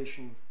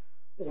 regulation,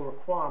 or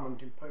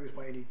requirement imposed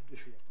by any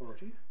judicial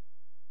authority.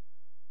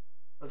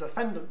 The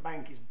defendant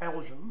bank is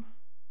Belgian.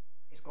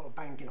 It's got a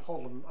bank in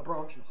Holland, a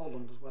branch in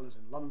Holland as well as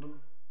in London.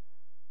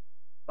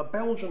 The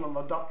Belgian and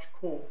the Dutch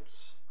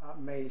courts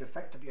made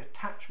effectively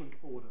attachment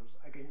orders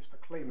against the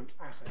claimant's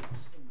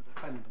assets in the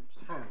defendant's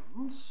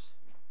hands.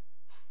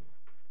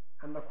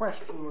 And the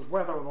question was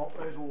whether or not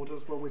those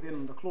orders were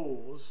within the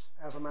clause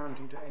as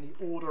amounting to any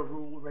order,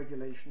 rule,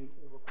 regulation,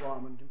 or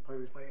requirement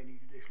imposed by any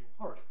judicial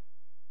authority.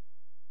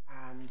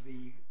 And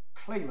the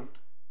claimant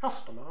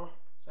customer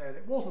said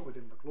it wasn't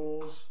within the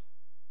clause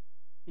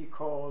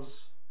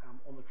because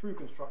on the true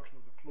construction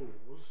of the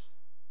clause,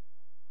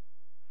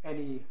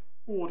 any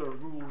order,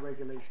 rule,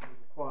 regulation, or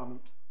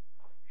requirement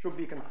should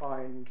be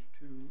confined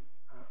to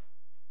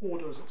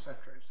orders,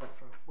 etc.,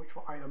 which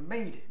were either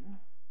made in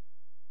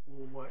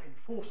or were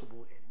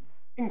enforceable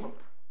in England.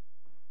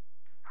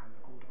 And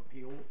the Court of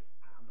Appeal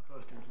and the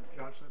first instance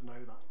judge said, no,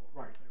 that's not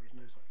right, there is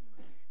no such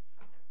limitation.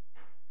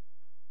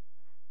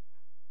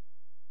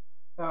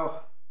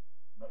 Now,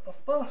 the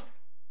first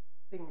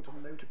thing to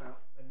note about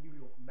the New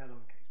York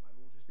Mellon case, my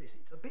lords, is this.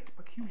 It's a bit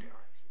peculiar,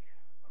 actually,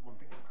 when one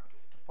thinks about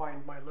it, to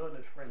find my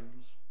learned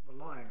friends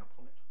relying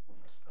upon it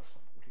as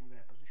supporting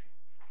their position.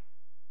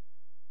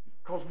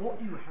 Because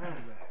what you had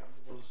there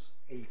was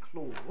a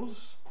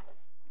clause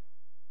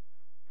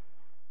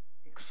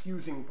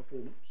excusing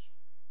performance,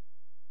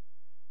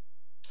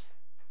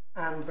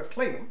 and the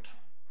claimant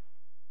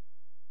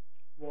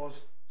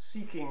was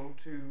seeking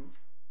to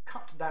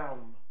cut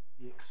down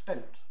the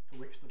extent to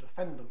which the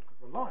defendant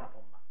could rely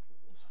upon that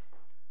clause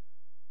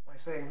by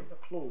saying that the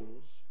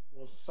clause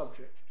was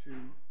subject to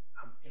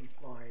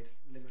implied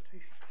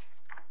limitation.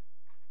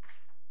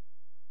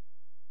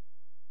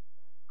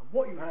 And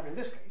what you have in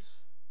this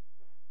case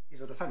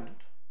is a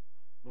defendant,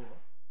 Mur,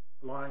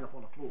 relying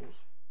upon a clause,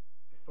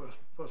 the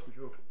first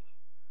majeure clause,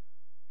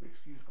 to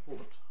excuse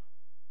performance.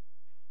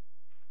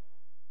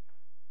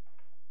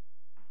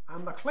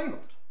 And the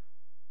claimant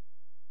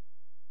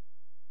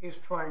is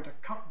trying to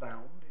cut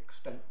down the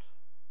extent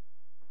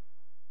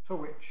to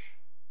which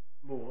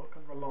Mur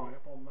can rely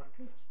upon that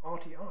clause.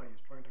 RTI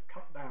is trying to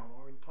cut down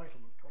our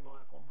entitlement to rely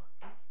upon that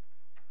clause.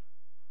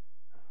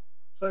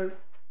 So,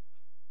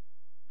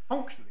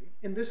 functionally,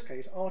 in this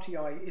case,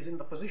 RTI is in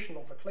the position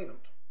of the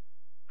claimant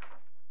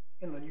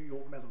in the New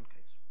York Mellon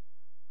case.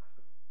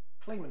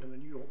 The claimant in the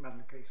New York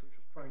Mellon case which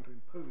was trying to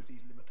impose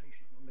these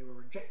limitations, and they were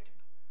rejected.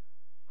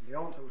 And the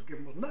answer was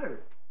given was no,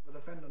 the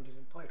defendant is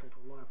entitled to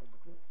rely upon the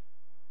clause.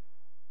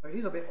 So it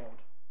is a bit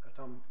odd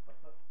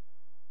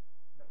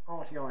that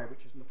RTI,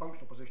 which is in the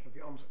functional position of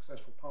the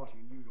unsuccessful party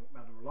in New York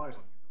Mellon, relies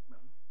on New York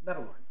Mellon.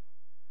 Never mind.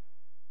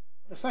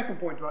 The second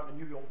point about the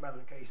New York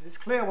Mellon case is it's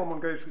clear when one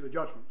goes through the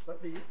judgments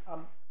that the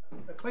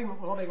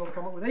claimant was not able to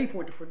come up with any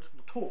point of principle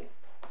at all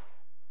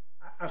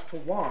as to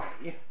why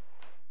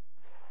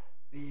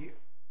the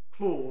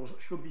clause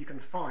should be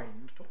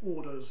confined to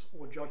orders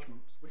or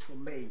judgments which were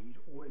made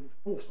or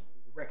enforceable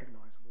or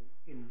recognisable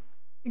in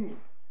England.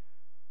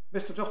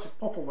 Mr. Justice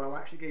Popplewell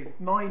actually gave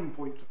 9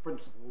 points of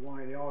principle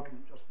why the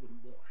argument just wouldn't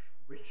wash,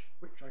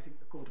 which I think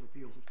the Court of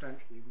Appeal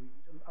substantially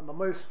agreed. And the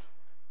most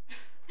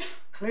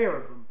clear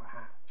of them,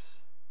 perhaps,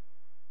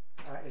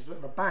 is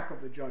at the back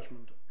of the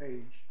judgment at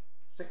page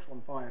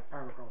 615,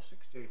 paragraph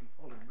 68 and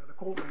following, where the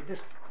Court made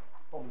this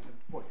common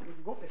sense point.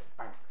 You've got this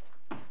bank.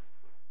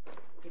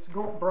 It's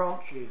got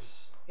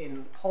branches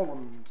in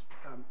Holland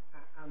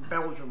and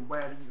Belgium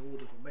where these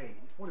orders were made.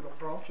 It's probably got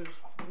branches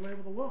all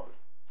over the world.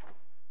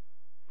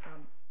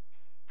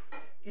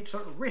 It's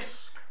at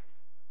risk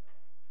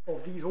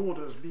of these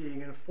orders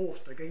being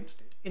enforced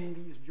against it in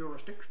these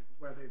jurisdictions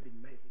where they've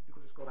been made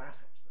because it's got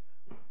assets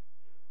there.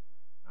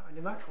 And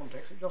in that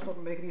context, it just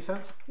doesn't make any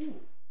sense at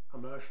all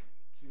commercially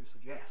to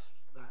suggest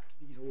that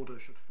these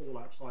orders should fall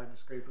outside the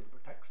scope of the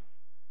protection,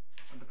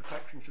 and the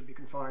protection should be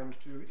confined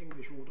to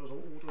English orders or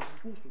orders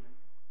enforced in England.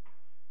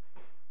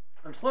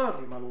 And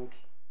thirdly, my lords,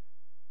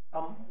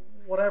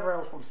 whatever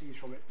else one sees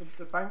from it,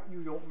 the Bank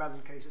New York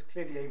Mellon case is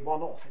clearly a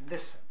one-off in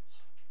this sense,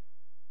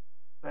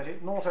 that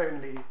it not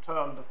only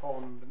turned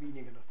upon the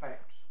meaning and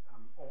effect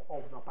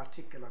of the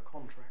particular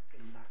contract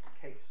in that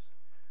case,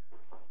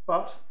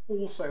 but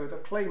also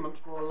the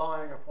claimants were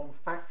relying upon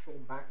factual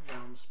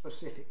background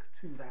specific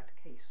to that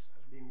case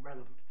as being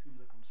relevant to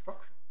the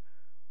construction.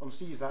 One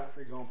sees that,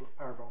 for example, at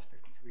paragraphs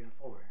 53 and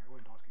following. I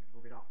won't ask you to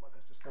look it up, but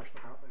there's discussion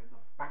about the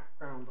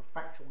background, the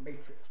factual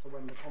matrix to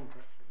when the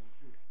contract was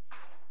included.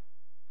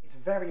 It's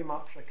very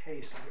much a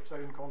case of its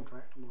own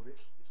contract and of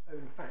its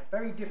own fact.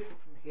 Very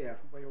different from here,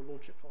 from where your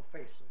lordships are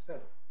faced, as I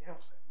said at the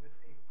outset, with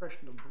a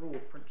question of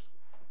broad principle.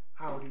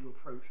 How do you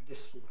approach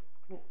this sort of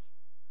clause?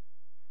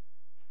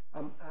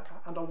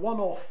 And a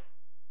one-off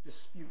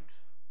dispute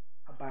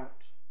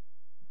about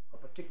a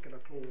particular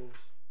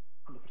clause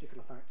and the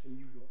particular facts in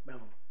New York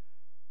Mellon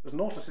does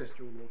not assist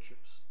your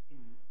lordships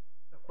in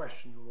the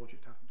question your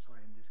lordships have to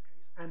decide in this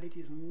case, and it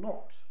is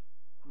not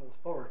an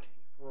authority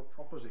for a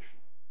proposition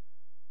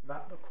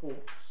that the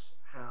courts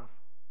have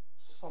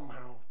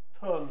somehow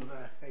turned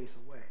their face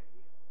away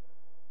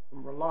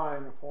from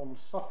relying upon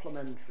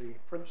supplementary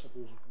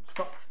principles of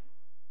construction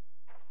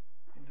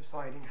in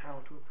deciding how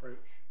to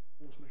approach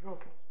force majeure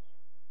clauses.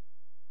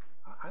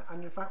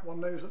 And in fact, one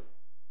knows that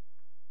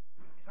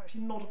it's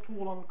actually not at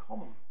all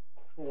uncommon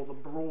for the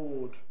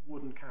broad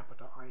wooden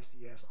capita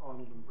ICS,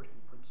 Arnold and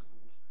Britain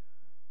principles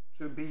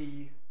to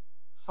be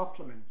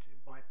supplemented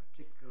by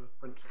particular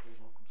principles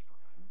of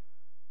construction.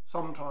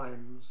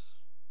 Sometimes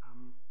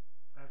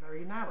they're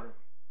very narrow.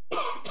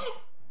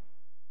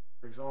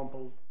 For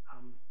example,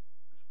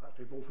 perhaps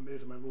they're all familiar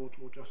to my Lord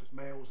Justice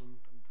Mayles and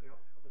the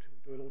other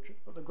two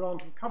lordships, but the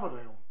Grant and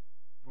Coverdale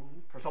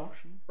rule,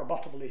 presumption,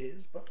 rebuttable it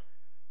is, but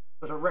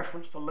a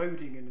reference to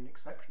loading in an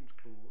exceptions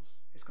clause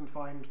is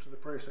confined to the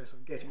process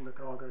of getting the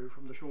cargo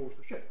from the shore to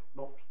the ship,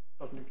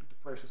 doesn't include the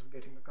process of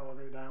getting the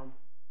cargo down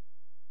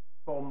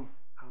from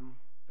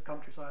the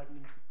countryside and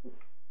into the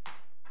port.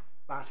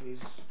 That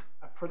is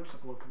a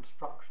principle of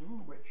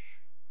construction which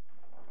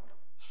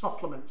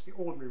supplements the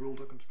ordinary rules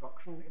of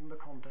construction in the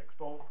context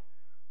of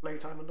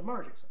laytime and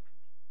demurrage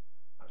exceptions.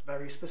 That's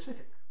very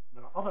specific.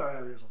 There are other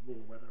areas of law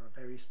where there are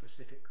very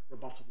specific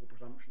rebuttable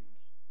presumptions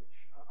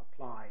which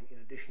apply in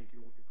addition to the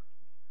ordinary principles.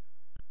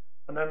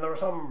 And then there are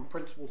some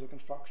principles of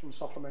construction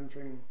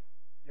supplementing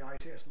the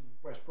ICS and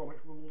West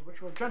Bromwich rules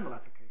which are of general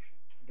application.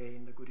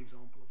 Again, the good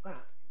example of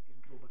that is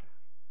Gilbert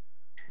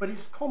Ash. But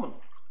it's common,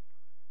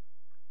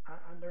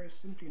 and there is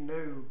simply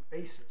no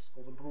basis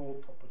for the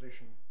broad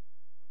proposition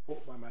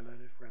put by my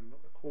learned friend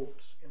that the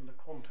courts in the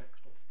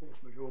context of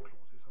force majeure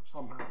clauses have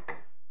somehow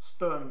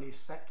sternly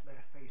set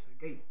their face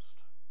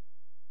against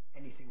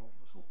anything of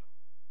the sort.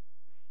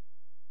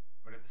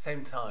 But at the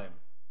same time,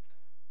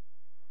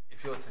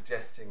 if you're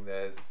suggesting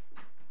there's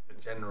a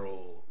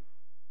general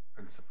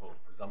principle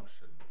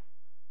presumption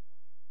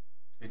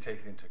to be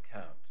taken into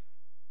account,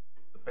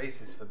 the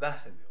basis for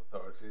that in the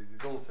authorities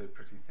is also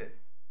pretty thin.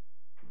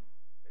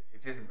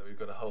 It isn't that we've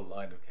got a whole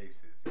line of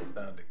cases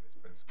expounding this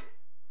principle.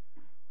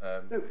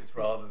 It's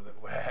rather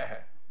that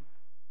we're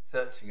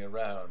searching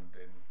around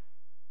in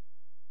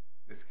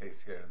this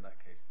case here and that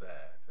case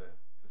there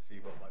to see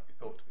what might be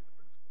thought to be the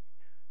principle.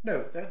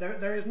 No,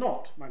 there is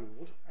not, my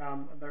lord.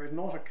 There is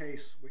not a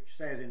case which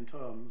says in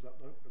terms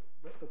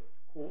that the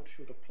court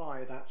should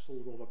apply that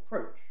sort of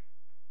approach.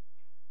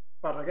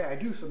 But again, I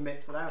do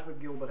submit that, as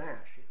with Gilbert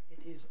Ash,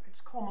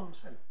 it's common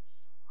sense,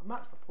 and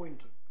that's the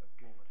point of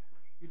Gilbert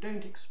Ash. You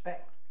don't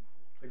expect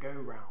people to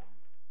go round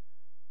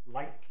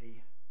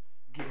lightly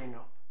giving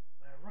up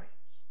their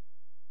rights,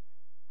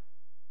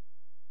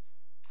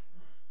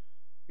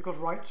 because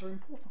rights are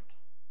important.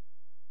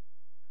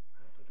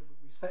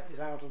 We set this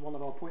out as one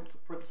of our points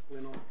of principle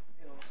in our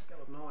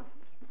skeleton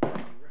argument.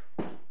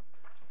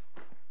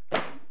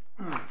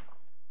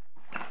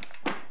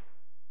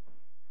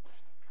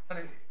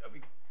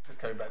 Just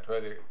coming back to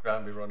earlier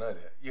ground we were on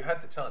earlier, you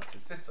had the chance to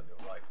insist on your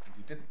rights and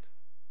you didn't.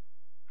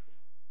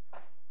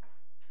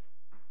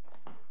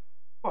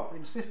 Well, we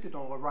insisted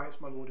on our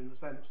rights, my lord, in the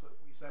sense that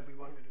we said we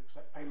weren't going to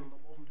accept payment that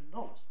wasn't in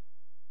dollars.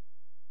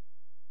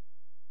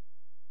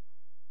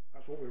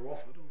 That's what we were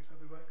offered, and we said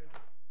we weren't going to.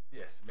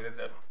 Yes, I mean,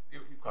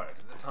 you're quite right.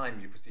 At the time,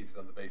 you proceeded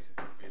on the basis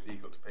it would be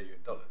illegal to pay you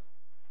in dollars.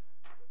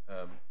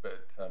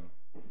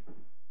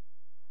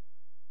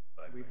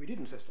 We did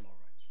insist on our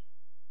rights.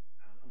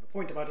 And the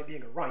point about it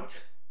being a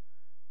right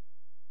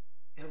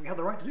is that we had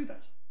the right to do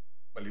that.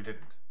 Well, you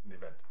didn't in the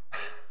event.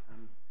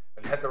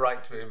 Well, you had the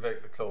right to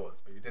invoke the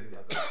clause, but you didn't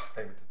have the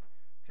right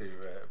to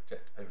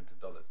object to payment in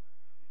dollars.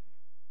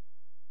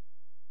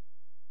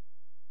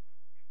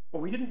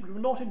 Well, we were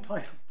not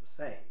entitled to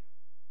say.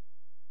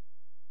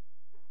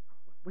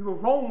 We were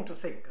wrong to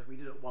think, as we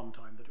did at one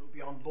time, that it would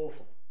be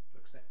unlawful to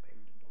accept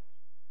payment in dollars.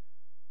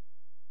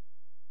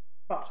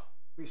 But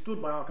we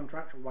stood by our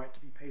contractual right to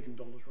be paid in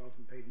dollars rather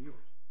than paid in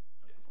euros.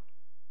 That's the point.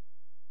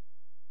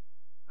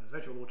 And as I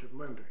said to your lordship a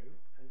moment ago,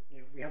 and,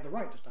 we have the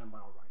right to stand by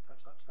our rights.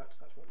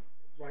 That's what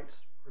rights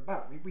are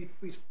about. We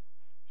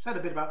said a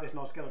bit about this in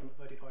our skeleton at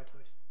 35 to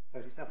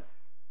 37.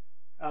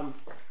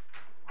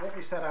 What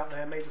we set out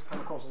there may just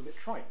come across as a bit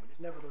trite, but it's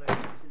nevertheless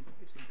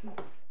it's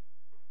important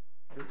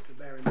to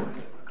bear in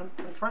mind.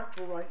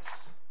 Contractual rights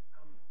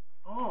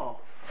are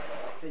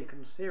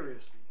taken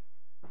seriously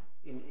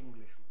in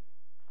English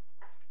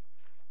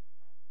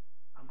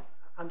law.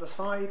 And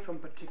aside from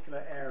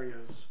particular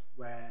areas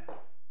where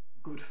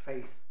good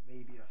faith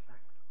may be a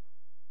factor,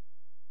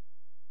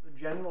 the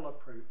general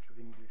approach of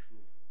English law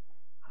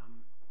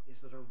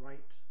is that a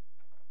right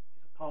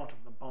is a part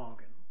of the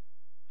bargain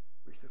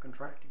which the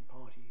contracting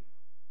party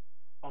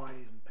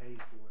buys and pays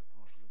for as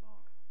part of the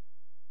bargain.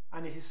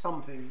 And it is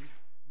something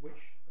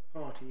which the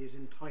party is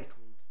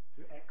entitled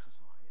to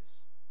exercise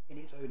in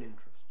its own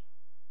interest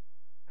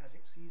as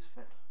it sees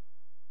fit.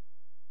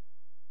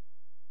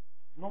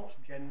 It's not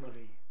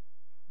generally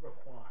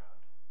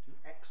required to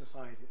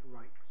exercise its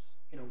rights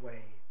in a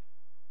way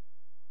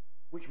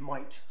which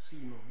might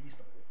seem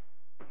reasonable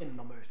in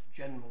the most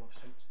general of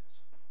senses,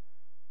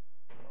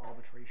 an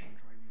arbitration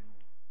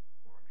tribunal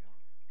or a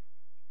judge.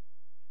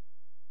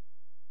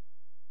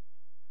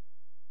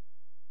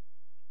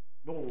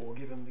 Nor,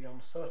 given the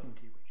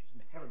uncertainty which is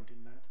inherent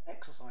in that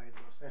exercise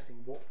of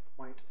assessing what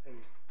might a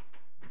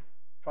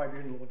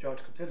tribunal or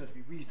judge consider to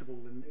be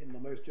reasonable in the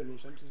most general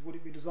senses, would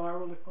it be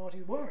desirable if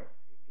parties were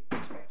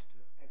expected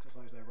to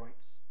exercise their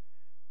rights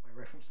by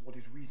reference to what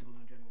is reasonable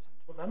in a general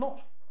sense? But they're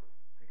not.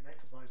 They can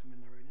exercise them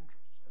in their own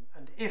interests.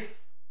 And if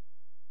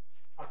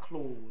a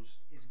clause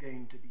is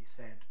going to be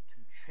said to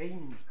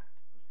change that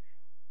position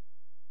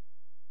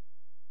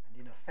and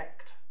in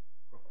effect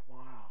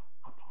require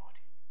a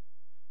party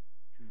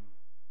to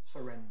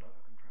surrender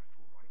a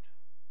contractual right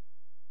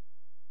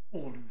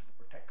or lose the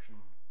protection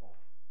of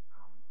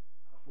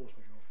a force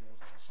majeure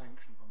clause as a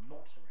sanction for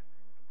not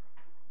surrendering a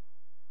contractual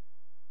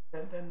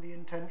right, then the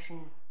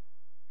intention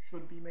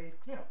should be made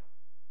clear.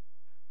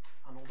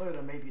 And although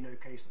there may be no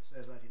case that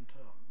says that in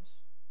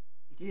terms,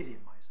 it is,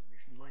 in my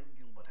submission, like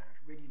Gilbert Ash,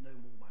 really no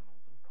more, my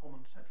lord, than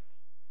common sense.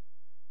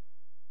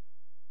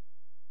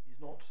 It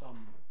is not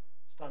some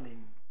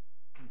stunning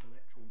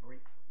intellectual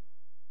breakthrough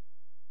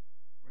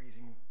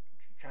raising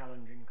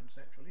challenging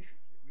conceptual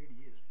issues. It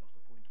really is just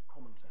a point of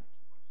common sense,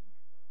 in my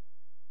submission.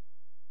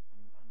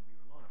 And we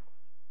rely on it.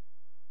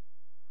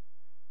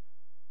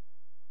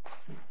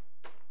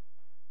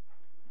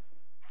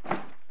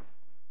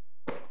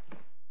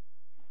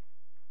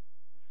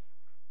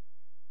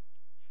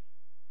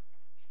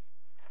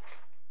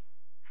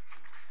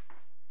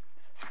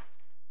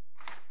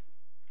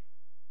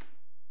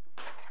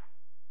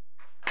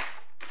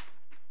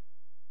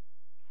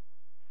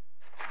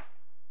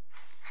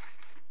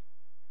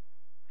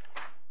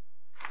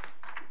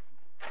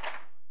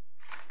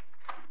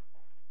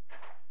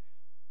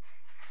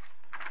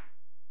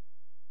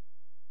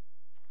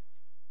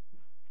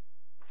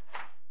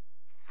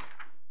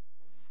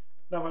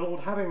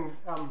 Lord, having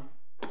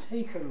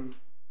taken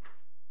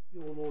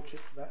your lordship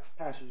to that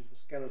passage of the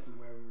skeleton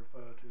where we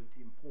refer to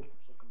the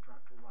importance of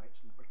contractual rights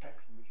and the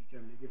protection which is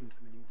generally given to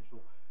them in English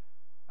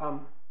law,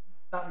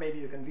 that may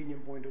be a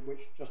convenient point at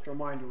which just to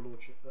remind your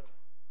lordship that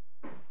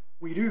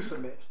we do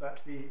submit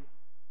that the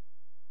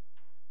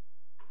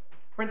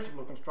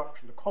principle of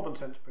construction, the common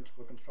sense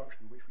principle of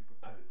construction which we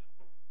propose,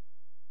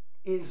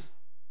 is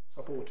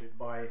supported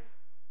by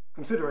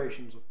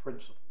considerations of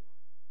principle,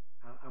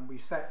 and we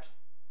set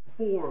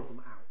 4 of them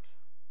out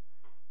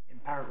in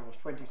paragraphs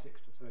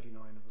 26 to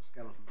 39 of the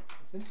skeleton.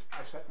 And since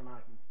I set them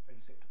out in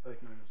 26 to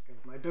 39 of the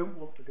skeleton, I don't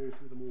want to go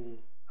through them all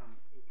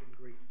in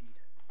great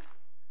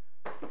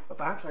detail. But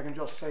perhaps I can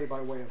just say by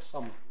way of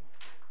summary,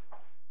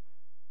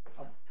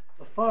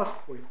 the first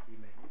point we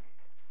make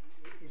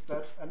is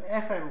that an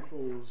FM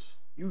clause,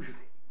 usually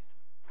at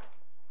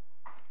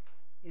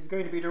least, is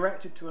going to be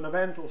directed to an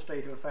event or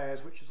state of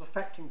affairs which is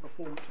affecting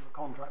performance of the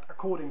contract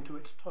according to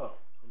its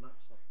terms. And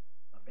that's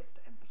a bit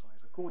to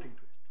emphasise, according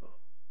to its terms.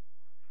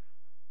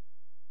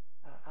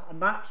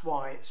 And that's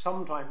why it's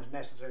sometimes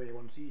necessary,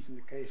 one sees in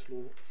the case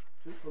law,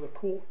 for the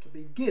court to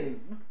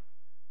begin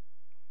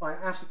by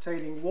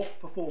ascertaining what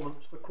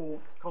performance the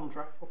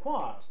contract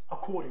requires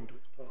according to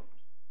its terms.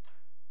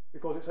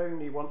 Because it's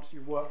only once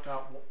you've worked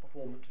out what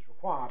performance is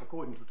required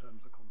according to the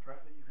terms of the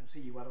contract that you can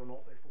see whether or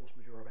not the force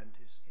majeure event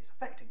is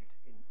affecting it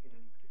in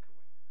any particular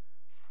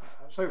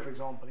way. So, for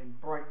example, in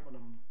Brightman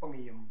and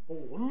Bungy and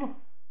Bourne,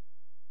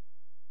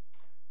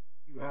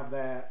 you have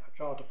there a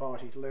charter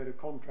party to load a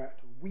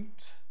contract of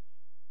wheat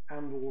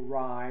and or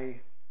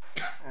rye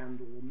and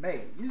or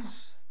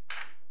maize,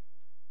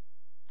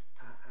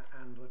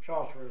 and the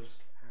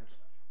charterers had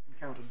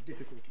encountered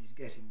difficulties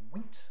getting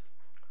wheat,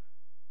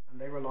 and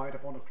they relied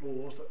upon a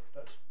clause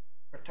that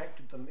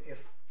protected them if,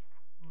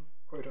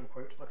 quote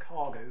unquote, the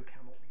cargo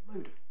cannot be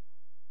loaded.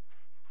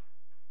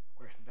 The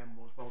question then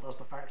was, well, does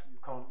the fact that you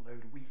can't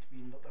load wheat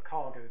mean that the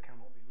cargo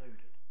cannot be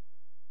loaded?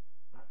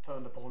 That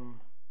turned upon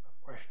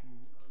a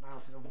question,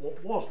 analysis of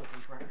what was the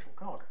contractual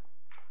cargo.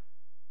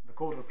 And the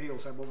Court of Appeal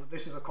said, well,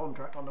 this is a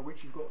contract under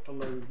which you've got to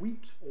load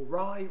wheat or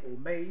rye or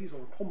maize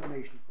or a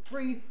combination of the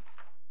 3.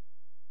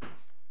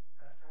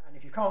 And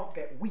if you can't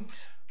get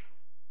wheat,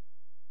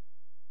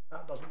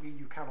 that doesn't mean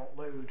you cannot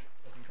load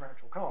the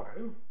contractual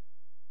cargo.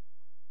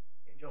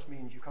 It just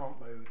means you can't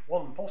load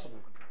one possible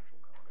contractual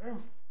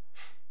cargo,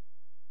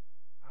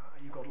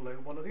 and you've got to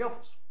load one of the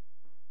others.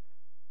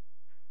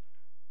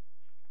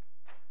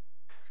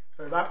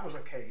 So that was a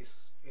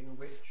case in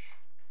which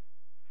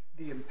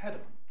the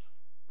impediment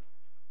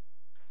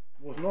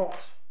was not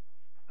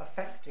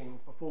affecting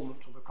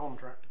performance of the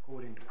contract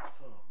according to its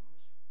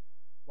terms,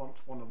 once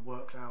one had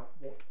worked out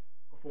what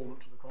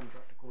performance of the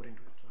contract according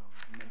to its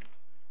terms meant.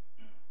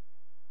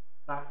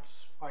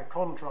 That's by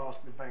contrast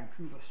with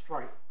Vancouver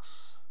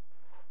strikes,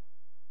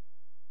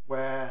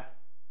 where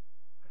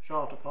a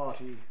charter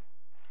party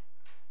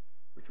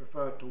which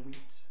referred to wheat,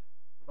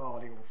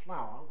 barley or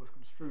flour was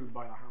construed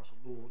by the House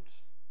of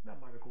Lords, not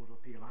by the Court of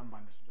Appeal and by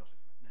Mr.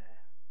 Justice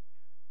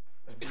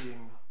McNair, as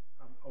being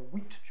a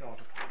wheat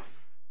charter party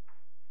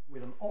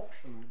with an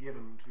option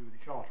given to the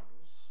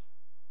charterers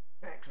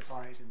to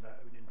exercise in their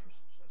own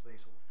interests as they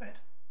saw fit,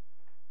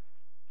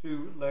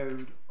 to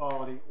load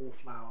barley or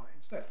flour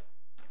instead.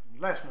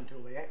 Unless and until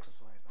they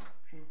exercised that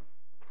option,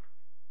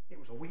 it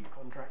was a wheat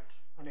contract,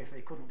 and if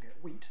they couldn't get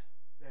wheat,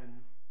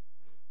 then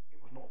it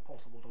was not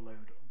possible to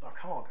load the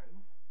cargo,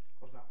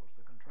 because that was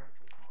the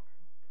contractual cargo,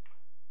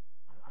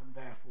 and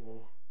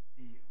therefore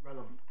the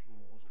relevant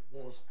clause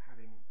was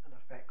having an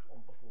effect on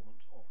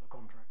performance of the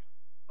contract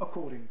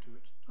according to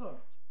its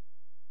terms.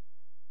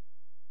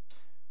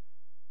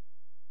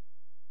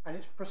 And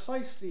it's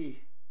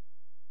precisely,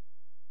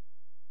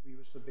 we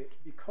would submit,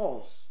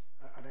 because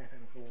an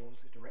FM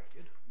clause is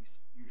directed, at least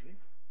usually,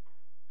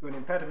 to an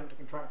impediment to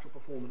contractual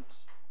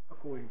performance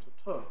according to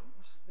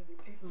terms,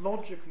 it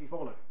logically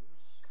follows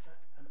that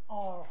an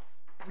R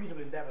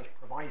reasonable endeavours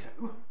proviso,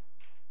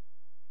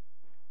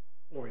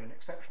 or in an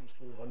exceptions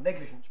clause, a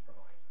negligence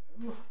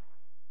proviso,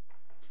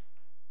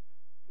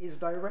 is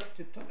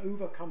directed to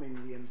overcoming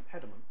the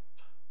impediment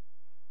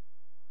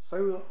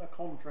so that the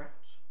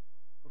contract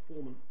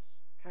performance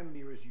can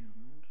be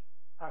resumed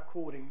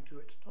according to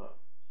its terms.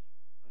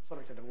 To some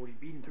extent, I've already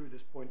been through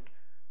this point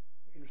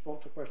in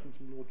response to questions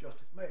from Lord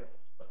Justice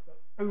Mayles, but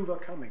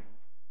overcoming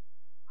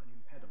an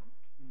impediment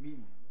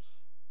means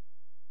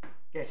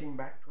getting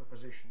back to a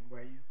position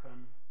where you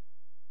can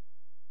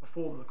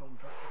perform the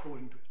contract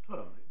according to its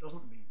terms. It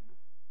doesn't mean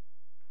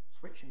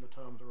switching the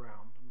terms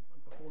around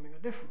and performing a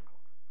different contract,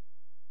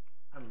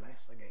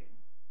 unless, again,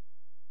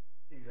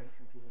 the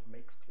exemption clause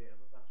makes clear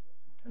that that's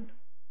what's intended.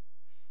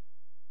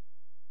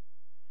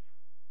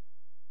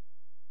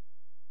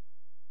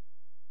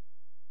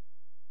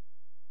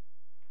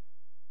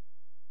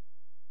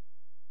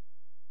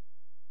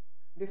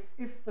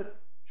 If the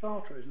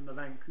charterers in the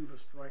Vancouver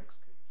strikes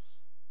case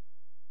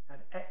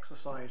had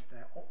exercised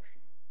their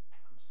option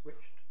and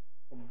switched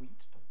from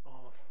wheat to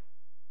barley,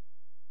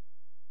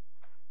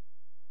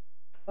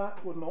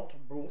 that would not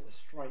have brought the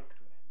strike to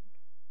an end.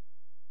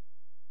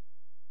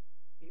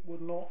 it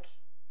would not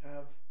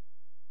have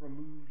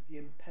removed the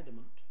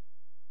impediment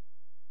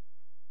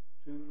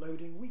to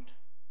loading wheat.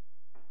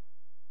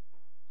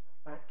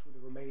 The facts would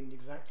have remained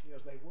exactly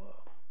as they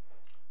were,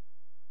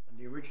 and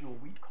the original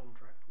wheat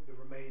contract would have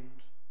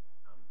remained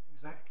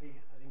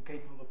exactly as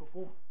incapable of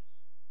performance.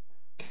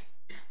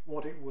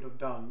 What it would have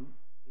done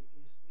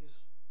is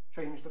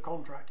change the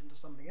contract into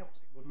something else.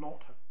 It would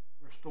not have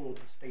restored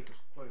the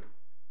status quo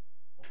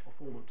of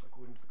performance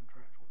according to the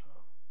contractual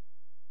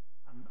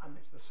term. And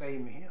it's the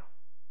same here.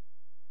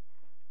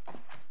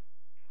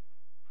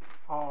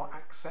 Our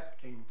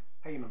accepting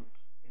payment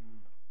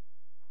in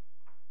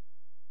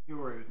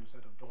euros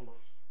instead of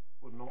dollars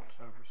would not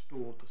have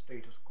restored the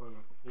status quo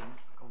of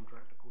performance of the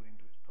contract according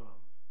to its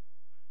terms.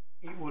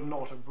 It would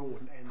not have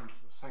brought an end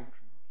to the sanctions.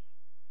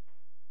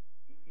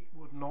 It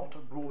would not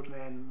have brought an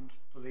end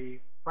to the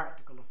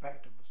practical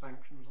effect of the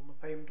sanctions on the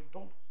payment of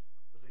dollars.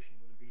 The position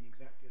would have been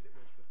exactly as it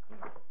was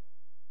before.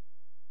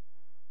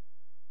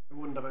 It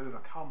wouldn't have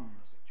overcome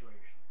the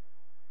situation.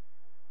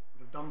 It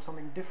would have done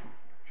something different,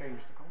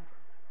 changed the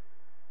contract,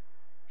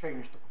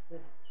 changed the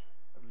performance,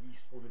 at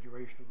least for the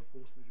duration of the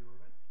force majeure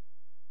event.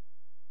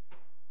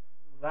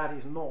 That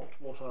is not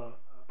what an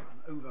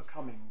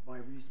overcoming by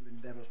reasonable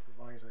endeavours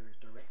proviso is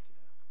directed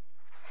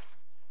at,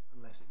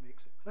 unless it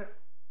makes it clear.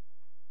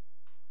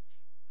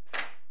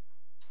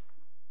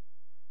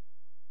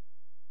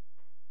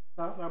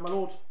 Now my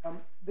lords,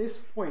 this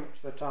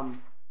point that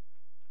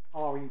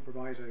RE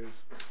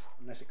provisos,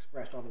 unless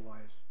expressed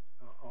otherwise,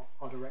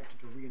 are directed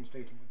to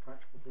reinstating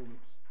contractual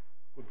performance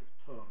according to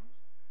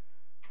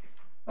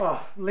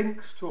terms,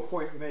 links to a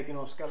point we make in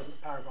our skeleton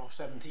paragraph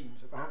 17,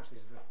 so perhaps this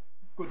is a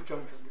good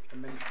juncture at which to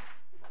mention.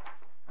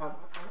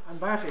 And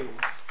that is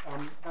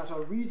that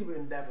a reasonable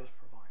endeavours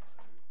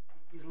proviso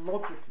is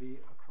logically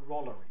a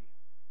corollary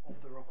of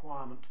the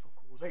requirement for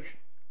causation.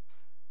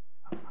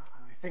 And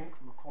I think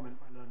from a comment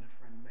my learned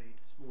friend made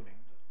this morning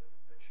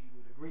that she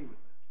would agree with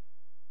that.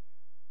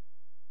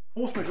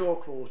 Force majeure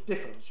clause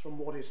differs from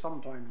what is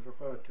sometimes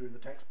referred to in the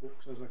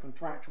textbooks as a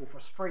contractual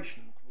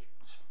frustration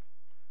clause.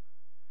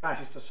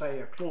 That is to say,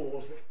 a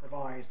clause which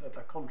provides that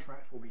the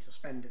contract will be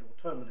suspended or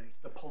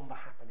terminated upon the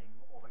happening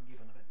of a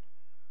given event.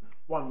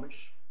 One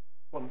which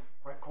one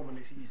quite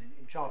commonly sees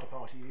in charter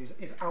parties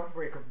is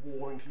outbreak of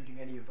war, including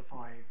any of the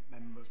 5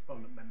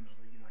 permanent members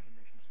of the United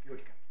Nations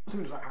Security Council. As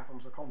soon as that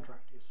happens, the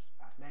contract is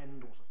at an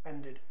end or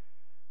suspended.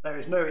 There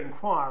is no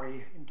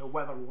inquiry into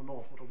whether or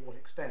not or to what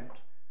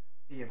extent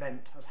the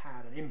event has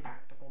had an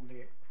impact upon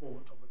the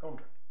performance of the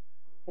contract.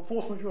 For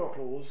force majeure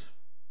clause,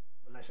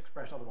 unless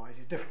expressed otherwise,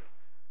 is different.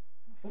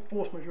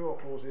 Force majeure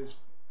clauses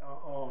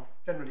are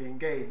generally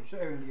engaged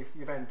only if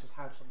the event has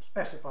had some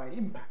specified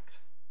impact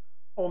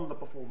on the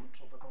performance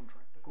of the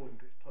contract according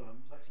to its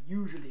terms. That's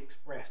usually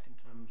expressed in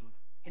terms of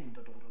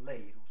hindered or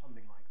delayed or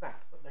something like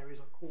that, but there is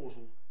a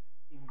causal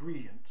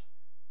ingredient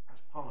as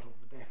part of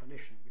the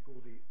definition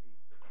before the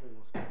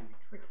clause can be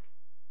triggered.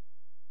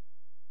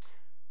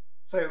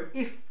 So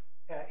if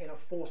in a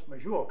force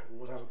majeure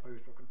clause, as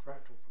opposed to a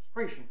contractual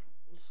frustration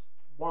clause,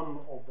 one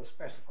of the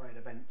specified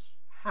events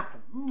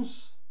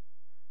happens,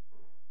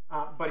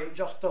 but it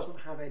just doesn't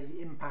have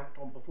any impact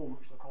on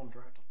performance of the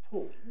contract at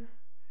all,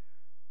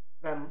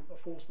 then the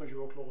force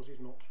majeure clause is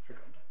not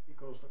triggered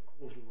because the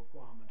causal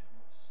requirement is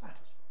not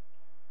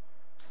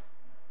satisfied.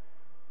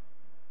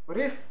 But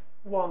if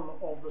one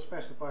of the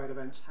specified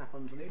events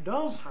happens and it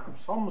does have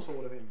some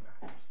sort of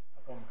impact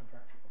upon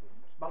contractual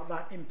performance, but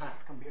that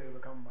impact can be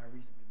overcome by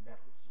reasonable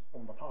endeavours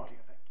on the party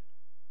affected,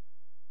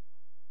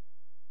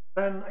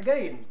 then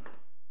again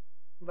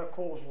the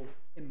causal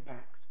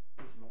impact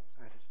is not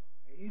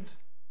satisfied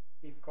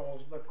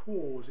because the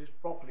cause is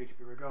properly to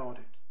be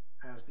regarded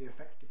as the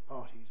affected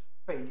party's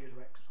failure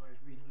to exercise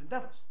reasonable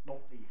endeavours,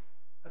 not the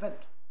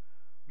event.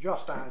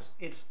 Just as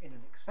it's in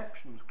an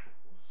exceptions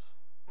clause,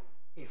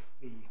 if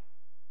the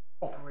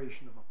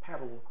operation of a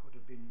peril could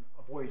have been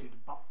avoided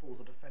but for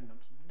the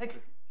defendant's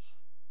negligence,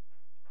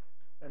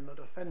 then the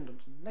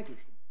defendant's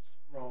negligence,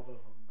 rather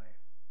than the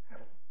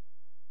peril,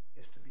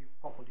 is to be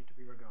properly to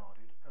be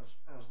regarded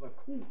as the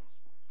cause,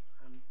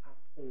 and that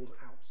falls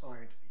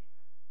outside the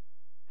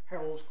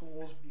perils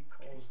clause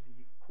because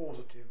the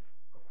causative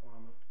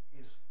requirement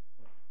is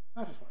not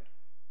satisfied.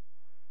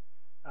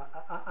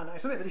 And I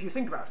submit that if you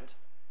think about it,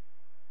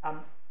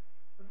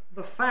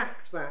 the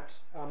fact that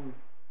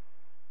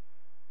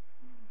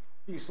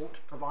these sorts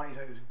of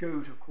provisos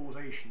go to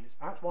causation is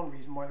perhaps one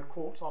reason why the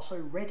courts are so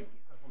ready,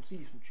 as one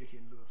sees from Chitty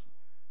and Lewison,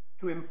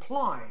 to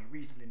imply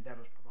reasonable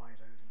endeavours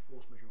provisos in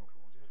force majeure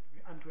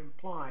clauses and to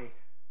imply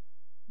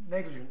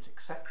negligence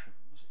exceptions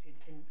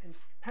in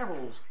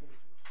perils clauses.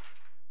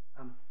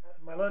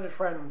 My learned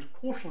friend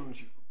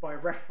cautions you by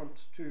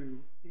reference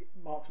to the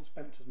Marks and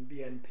Spencer's and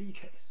BNP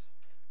case.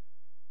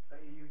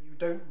 You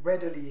don't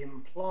readily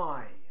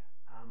imply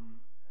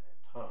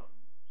terms,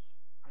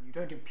 and you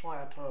don't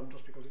imply a term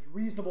just because it's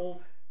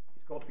reasonable.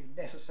 It's got to be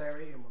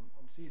necessary, and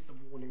one sees the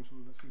warnings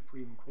from the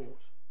Supreme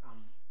Court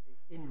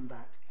in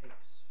that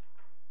case.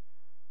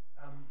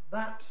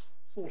 That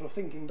sort of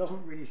thinking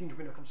doesn't really seem to have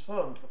been a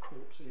concern to the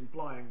courts in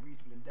implying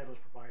reasonable endeavours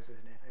provisos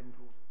in FM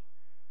clauses,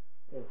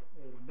 or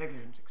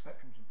negligence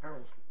exceptions in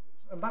perils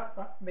clauses. And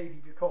that may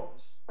be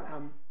because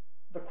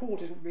the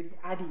court isn't really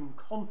adding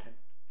content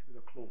to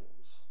the clause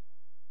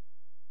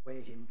when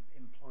it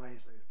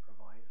implies those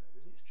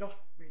provisos. It's just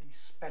really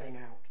spelling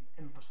out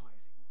and emphasising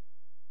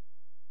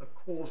the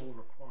causal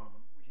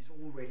requirement which is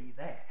already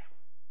there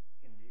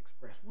in the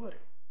express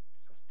wording.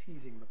 It's just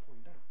teasing the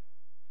point out.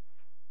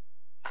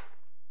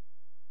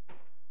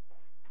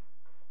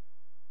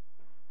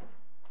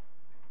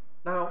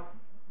 Now,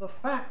 the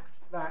fact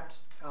that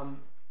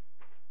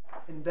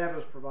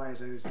endeavours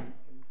provisos in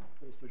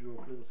force majeure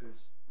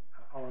clauses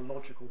are a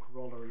logical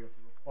corollary of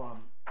the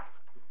requirement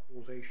for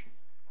causation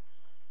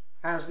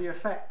has the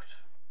effect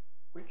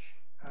which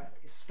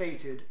is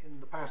stated in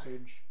the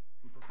passage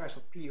from Professor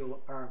Peel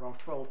at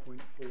paragraph 12.45,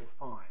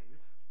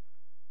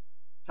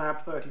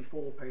 tab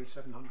 34, page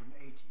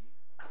 780.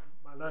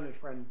 My learned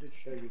friend did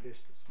show you this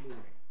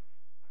morning.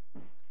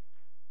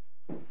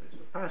 It's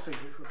a passage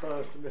which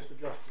refers to Mr.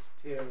 Justice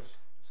Tear's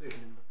decision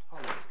in the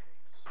Tullow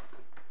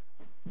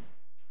case.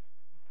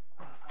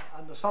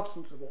 And the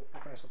substance of what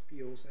Professor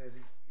Peel says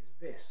is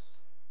this,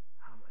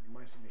 and in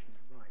my submission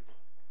is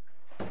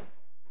right.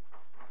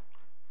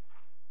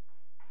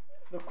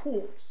 The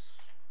courts,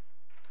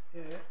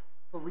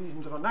 for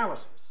reasons of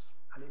analysis,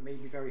 and it may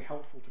be very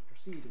helpful to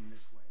proceed in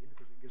this way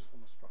because it gives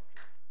one a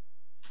structure,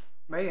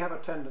 may have a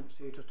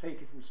tendency to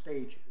take it in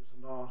stages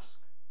and ask,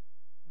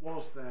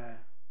 was there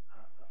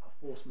a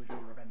force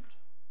majeure event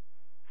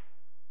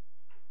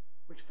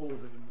which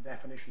falls within the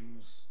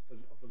definitions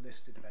of the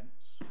listed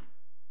events?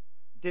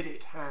 Did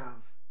it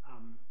have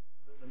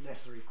the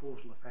necessary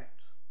causal effect?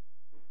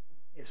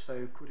 If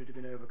so, could it have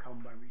been overcome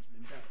by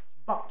reasonable endeavours?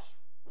 But,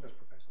 says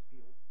Professor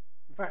Peel,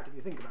 in fact, if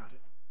you think about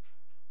it,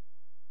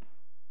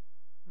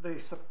 the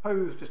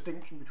supposed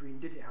distinction between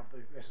did it have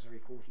the necessary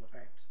causal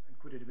effect and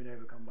could it have been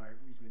overcome by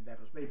reasonable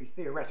endeavours may be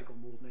theoretical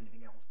more than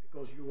anything else,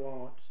 because you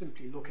are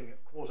simply looking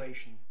at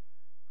causation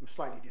from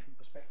slightly different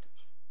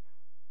perspectives.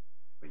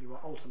 But you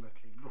are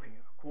ultimately looking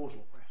at a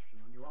causal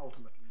question, and you are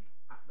ultimately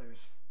at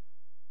those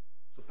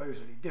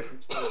supposedly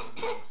different stages of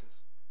analysis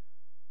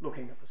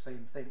looking at the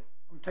same thing.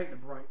 And take the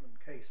Brightman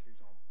case, for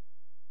example.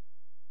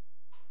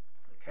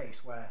 The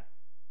case where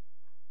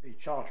the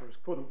charterers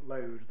couldn't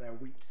load their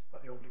wheat,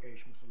 but the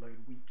obligation was to load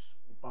wheat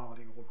or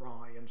barley or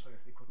rye, and so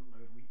if they couldn't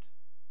load wheat,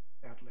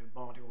 they had to load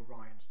barley or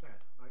rye instead.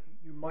 Now,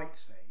 you might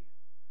say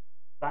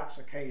that's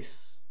a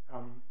case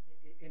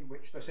in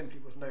which there simply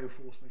was no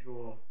force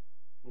majeure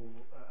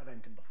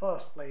event in the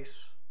first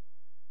place,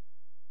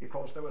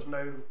 because there was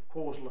no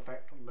causal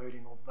effect on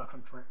loading of the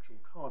contractual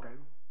cargo,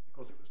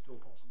 because it was still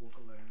possible to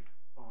load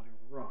barley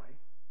or rye.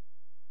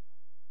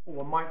 Or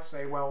one might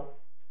say, well,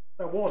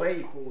 there was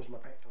a causal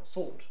effect of a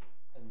sort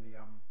on the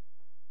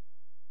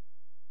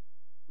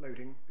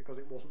loading, because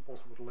it wasn't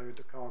possible to load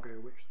the cargo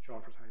which the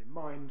charterers had in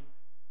mind,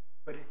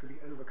 but it could be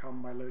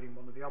overcome by loading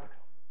one of the other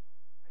cargoes.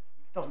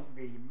 It doesn't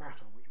really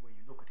matter which way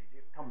you look at it,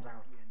 it comes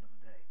out at the end of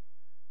the day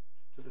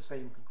to the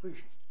same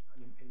conclusion.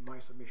 And in my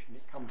submission,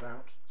 it comes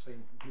out to the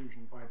same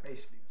conclusion by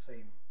basically the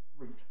same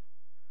route,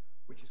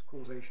 which is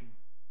causation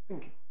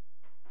thinking.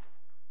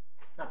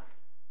 Now,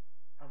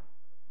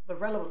 the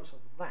relevance of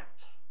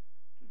that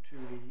to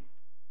the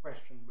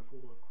question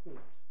before the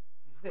court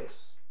is this.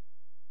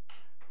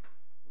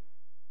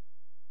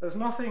 There's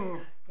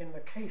nothing in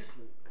the case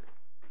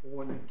law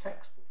or in the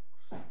textbooks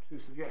to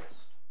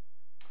suggest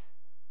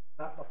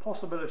that the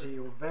possibility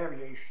of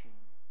variation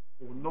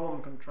or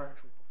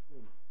non-contractual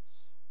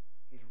performance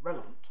is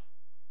relevant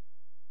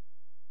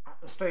at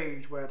the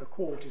stage where the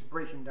court is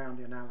breaking down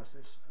the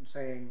analysis and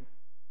saying,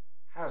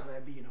 has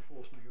there been a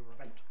force majeure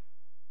event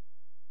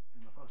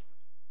in the first place?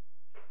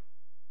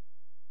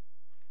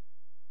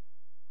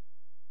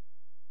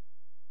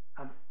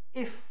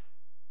 If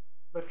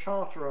the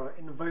charterer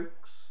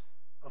invokes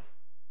a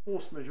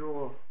force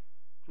majeure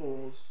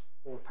clause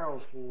or a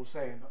perils clause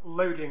saying that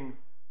loading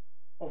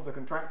of the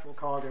contractual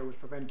cargo was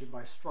prevented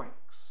by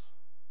strikes,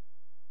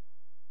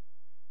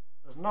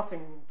 there's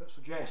nothing that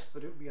suggests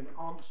that it would be an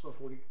answer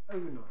for the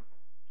owner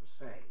to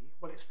say,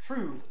 well, it's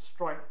true that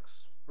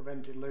strikes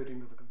prevented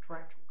loading of the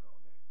contractual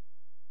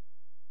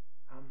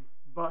cargo,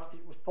 but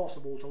it was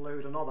possible to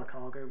load another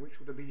cargo which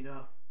would have been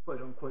a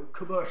quote-unquote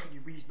commercially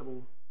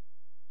reasonable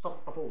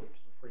performance,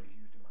 the phrase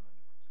used in my learned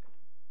friend's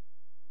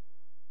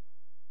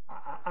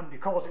case. And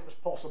because it was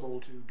possible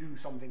to do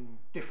something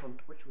different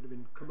which would have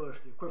been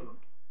commercially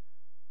equivalent,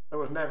 there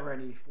was never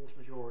any force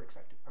majeure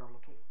accepted peril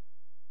at all.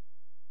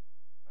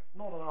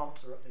 Not an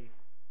answer at the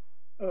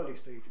early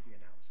stage of the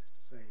analysis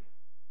to say,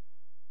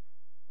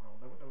 well,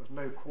 there was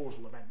no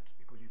causal event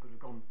because you could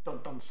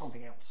have done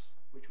something else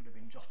which would have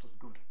been just as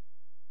good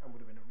and would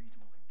have been a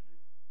reasonable thing to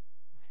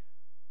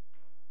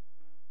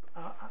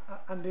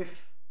do. And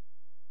if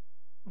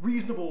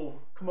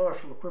reasonable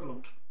commercial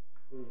equivalent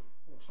or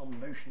some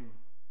notion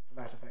to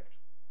that effect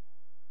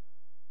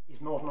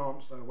is not an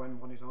answer when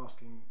one is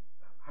asking,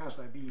 has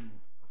there been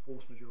a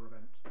force majeure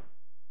event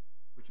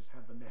which has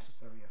had the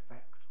necessary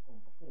effect on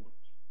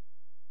performance,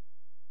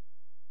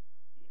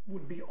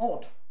 would be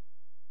odd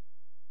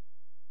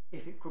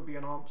if it could be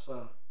an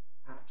answer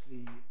at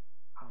the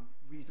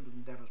reasonable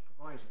endeavours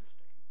proviso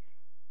stage,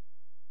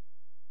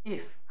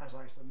 if, as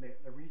I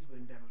submit, the reasonable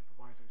endeavours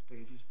proviso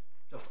stage is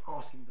just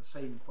asking the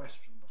same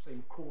question, the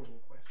same causal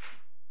question,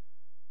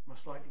 from a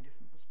slightly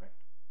different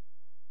perspective.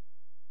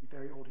 It'd be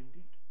very odd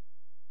indeed,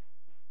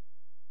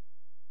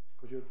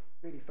 because you're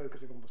really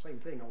focusing on the same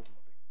thing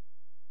ultimately,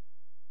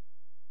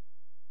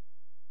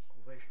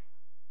 causation,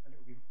 and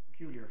it would be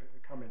peculiar if it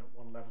would come in at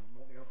one level and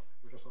not the other.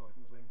 You're just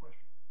asking the same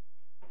question.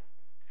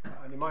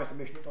 And in my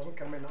submission, it doesn't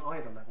come in at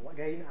either level.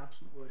 Again,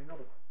 absent wording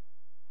otherwise.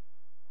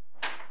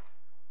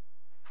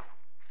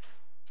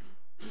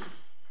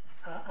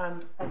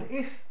 And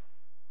if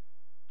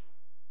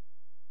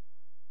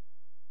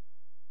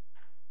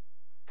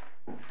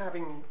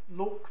having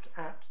looked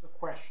at the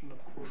question of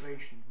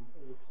causation from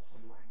all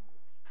possible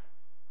angles,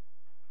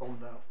 from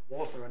the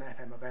was there an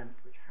FM event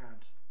which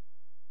had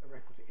the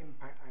requisite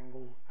impact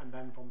angle, and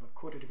then from the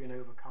could it have been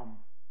overcome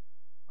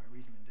by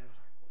reasonable endeavours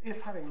angle,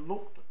 if having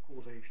looked at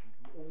causation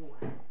from all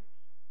angles,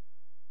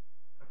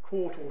 a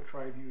court or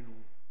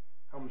tribunal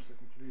comes to the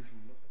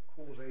conclusion that the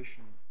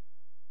causation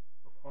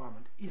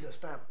requirement is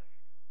established,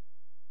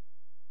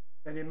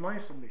 then in my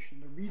submission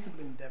the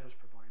reasonable endeavours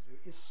proviso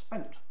is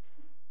spent,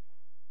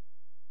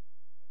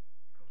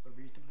 because the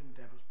reasonable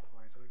endeavours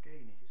proviso,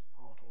 again, it is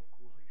part of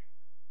causation.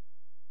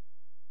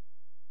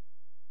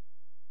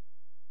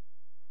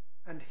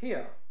 And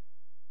here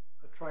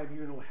the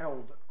tribunal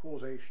held that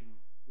causation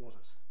was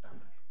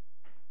established.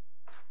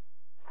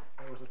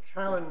 There was a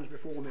challenge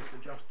before Mr.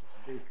 Justice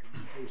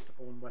Jacobs based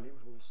upon, well, it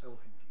was all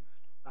self-induced.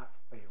 That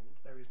failed.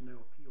 There is no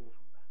appeal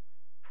from that.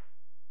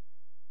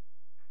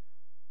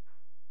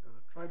 So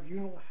the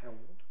tribunal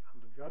held,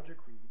 and the judge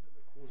agreed, that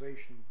the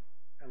causation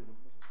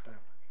element was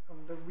established,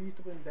 and the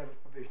reasonable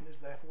endeavours provision is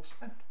therefore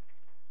spent.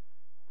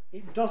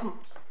 It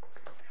doesn't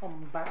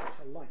come back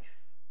to life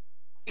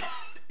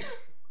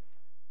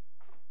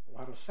or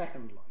have a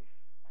second life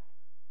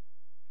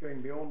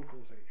going beyond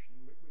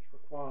causation, which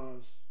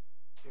requires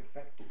the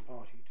affected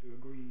party to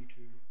agree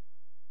to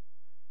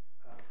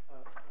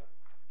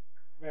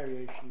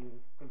variation or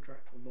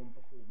contractual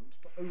non-performance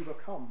to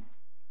overcome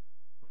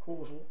the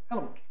causal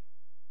element.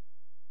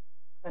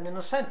 And in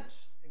a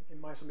sense,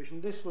 in my submission,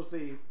 this was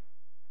the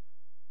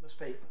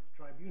mistake that the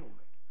tribunal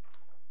made.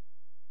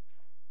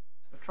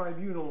 The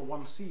tribunal,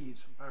 one sees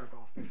from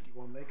paragraph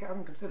 51, they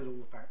haven't considered all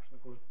the facts, and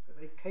of course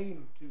they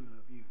came to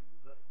the view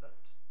that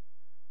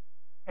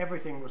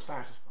everything was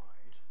satisfied,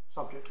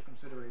 subject to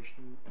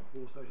consideration of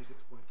clause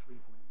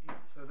 36.3.d.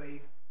 So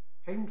they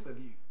came to the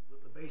view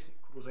that the basic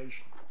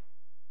causation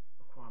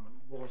requirement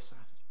was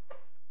satisfied.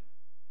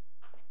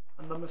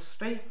 And the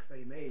mistake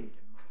they made,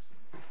 in my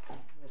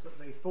submission, was that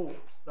they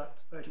thought that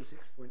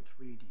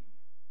 36.3d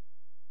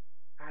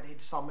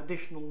added some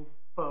additional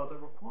further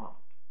requirement,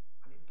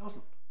 and it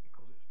doesn't,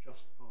 because it's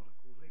just part of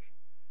causation.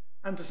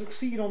 And to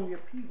succeed on the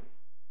appeal,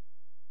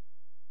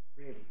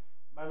 really,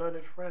 my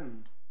learned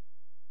friend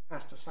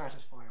has to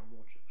satisfy your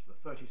lordships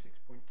that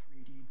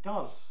 36.3d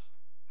does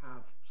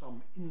have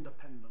some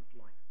independent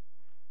life,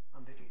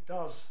 and that it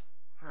does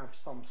have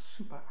some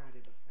super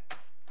added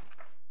effect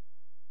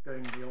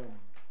going beyond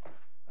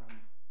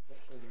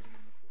what's already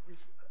in the clause.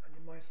 And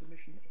in my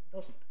submission, it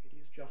doesn't. It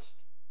is just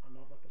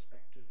another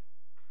perspective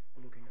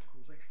for looking at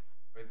causation.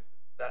 I mean,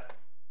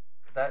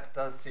 that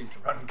does seem to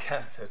run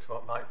counter to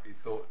what might be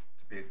thought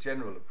to be a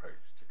general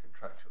approach to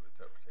contractual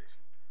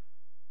interpretation,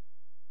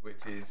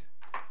 which is,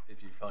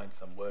 if you find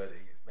some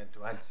wording, it's meant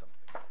to add something.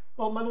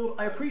 Well, my lord,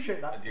 I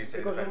appreciate that, and you say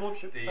because your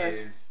lordship D says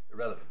is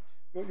irrelevant.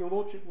 Your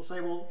lordship will say,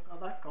 well,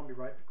 that can't be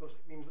right, because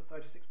it means that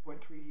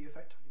 36.3d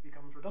effectively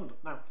becomes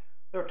redundant. Now,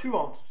 there are two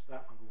answers to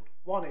that, my lord.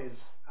 One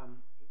is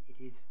it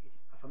is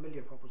a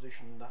familiar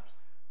proposition that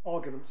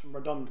arguments from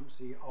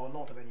redundancy are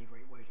not of any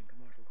great weight in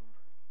commercial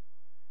contracts.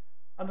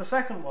 And the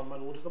second one, my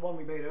lord, is the one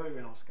we made earlier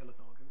in our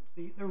skeleton arguments,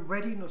 the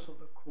readiness of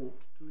the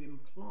court to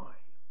imply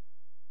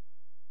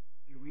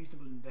a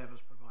reasonable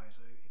endeavours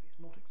proviso if it's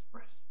not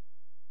expressed.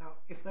 Now,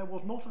 if there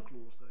was not a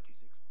clause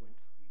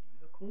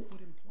 36.3d, the court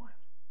would imply it.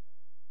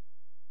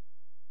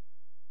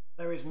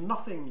 There is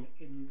nothing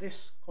in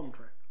this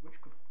contract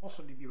which could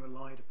possibly be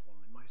relied upon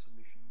in my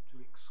submission to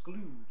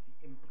exclude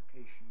the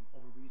implication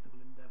of a reasonable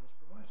endeavours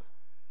proviso.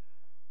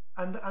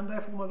 And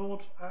therefore, my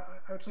lord,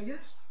 I would say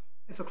yes.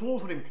 If the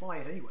clause would imply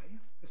it anyway,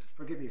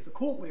 forgive me, if the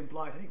court would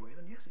imply it anyway,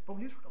 then yes, it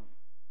probably is redundant.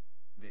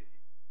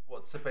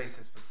 What's the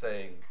basis for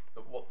saying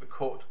that what the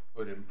court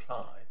would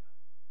imply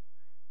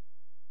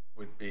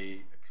would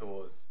be a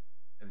clause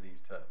in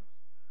these terms?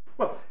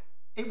 Well,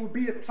 it would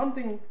be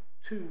something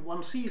to,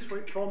 one sees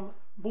from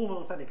Bullman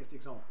and Fenwick as the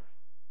example.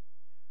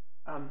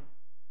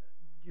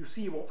 You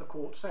see what the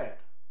court said.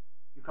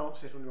 You can't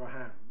sit on your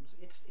hands.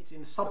 It's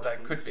in substance. But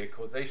that could be a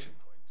causation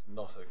point, and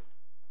not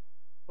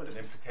an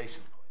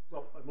implication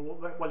point.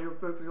 Well,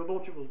 your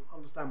lordship will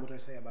understand what I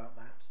say about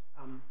that.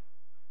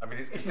 I mean,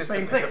 it's the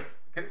same thing.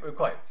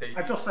 Quite. So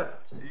I've just said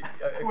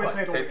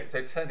that.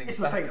 So turning it's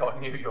back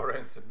on your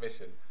own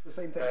submission, it's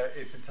the same thing.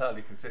 It's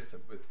entirely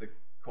consistent with the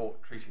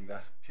court treating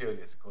that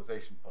purely as a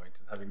causation point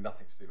and having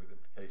nothing to do with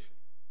implication.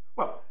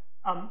 Well,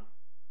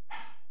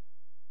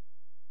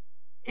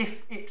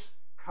 if it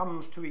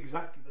comes to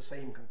exactly the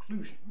same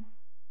conclusion,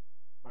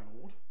 my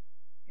lord,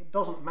 it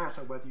doesn't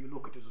matter whether you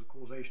look at it as a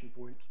causation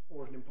point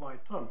or as an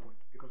implied term point,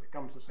 because it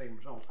comes to the same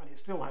result, and it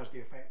still has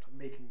the effect of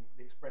making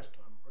the express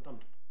term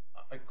redundant.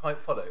 I quite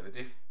follow that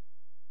if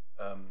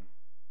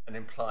an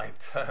implied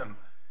term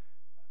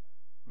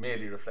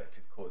merely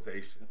reflected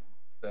causation,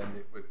 then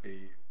it would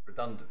be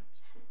redundant.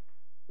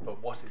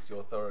 But what is the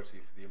authority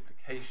for the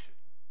implication?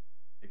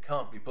 It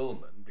can't be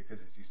Bullman,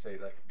 because, as you say,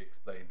 that can be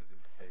explained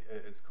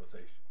as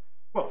causation.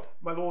 Well,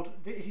 my lord,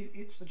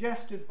 it's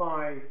suggested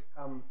by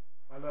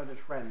my learned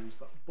friends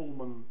that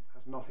Bullman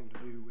has nothing to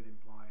do with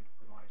implied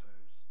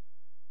provisos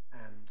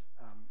and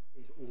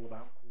is all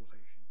about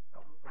causation.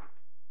 Now,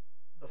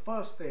 the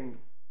first thing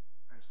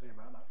I'd say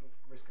about that, at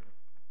the risk of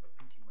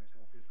repeating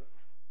myself, is that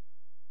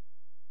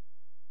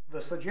the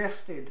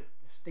suggested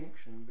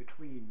distinction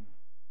between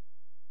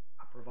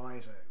a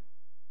proviso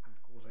and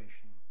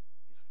causation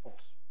is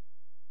false.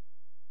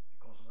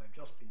 Because, as I've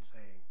just been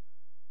saying,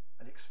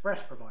 an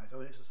express proviso,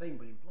 and it's the same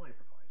with implied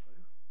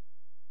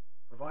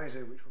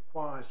proviso which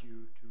requires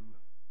you to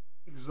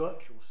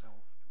exert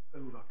yourself to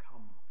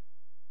overcome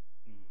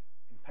the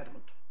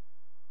impediment,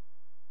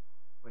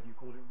 whether you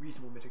call it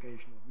reasonable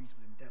mitigation or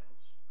reasonable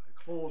endeavours, a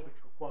clause which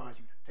requires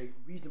you to take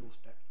reasonable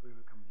steps to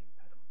overcome the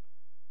impediment,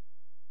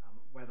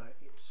 whether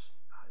it's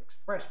an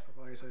express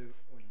proviso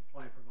or an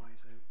implied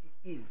proviso, it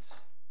is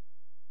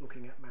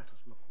looking at matters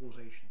from a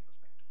causation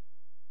perspective.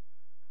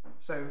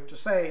 So to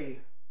say,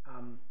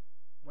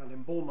 well,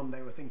 in Bullman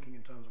they were thinking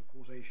in terms of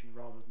causation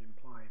rather than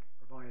implied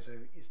proviso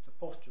is to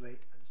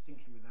postulate a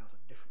distinction without a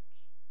difference,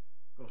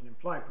 because an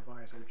implied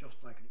proviso, just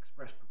like an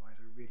express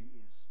proviso, really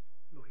is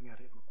looking at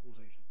it from a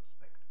causation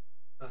perspective.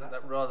 Doesn't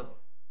that rather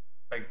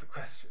beg the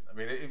question? I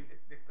mean,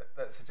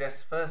 that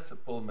suggests first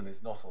that Bullman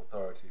is not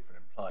authority for an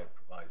implied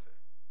proviso.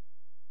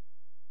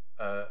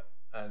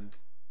 And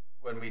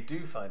when we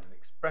do find an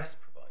express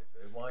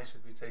proviso, why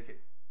should we take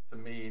it to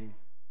mean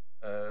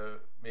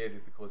merely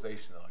the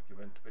causation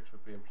argument, which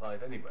would be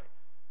implied anyway?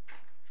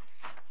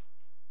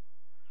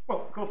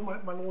 Well, because,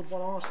 my lord,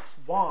 one asks,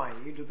 why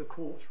do the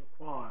courts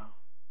require,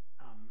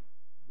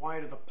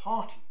 why do the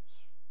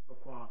parties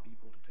require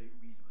people to take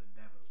reasonable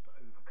endeavours to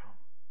overcome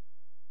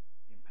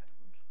the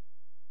impediment?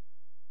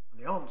 And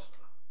the answer,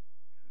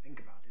 if you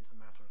think about it, is a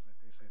matter of,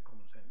 they say,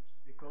 common sense,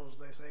 because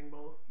they're saying,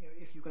 well, you know,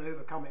 if you can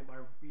overcome it by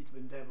reasonable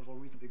endeavours or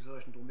reasonable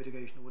exertion or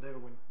mitigation or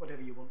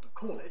whatever you want to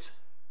call it,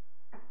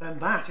 then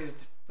that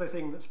is the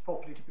thing that's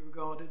properly to be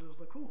regarded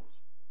as the cause.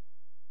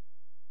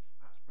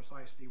 That's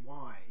precisely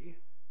why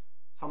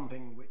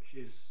something which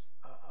is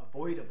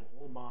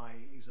avoidable by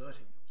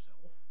exerting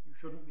yourself, you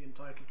shouldn't be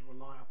entitled to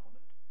rely upon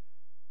it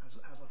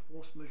as a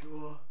force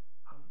majeure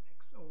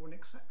or an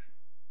exception,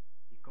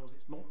 because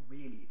it's not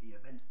really the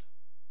event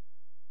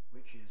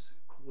which is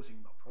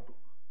causing the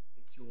problem.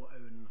 It's your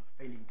own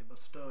failing to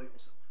bestir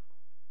yourself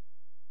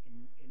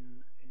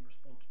in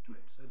response to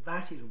it. So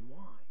that is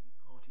why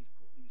parties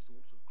put these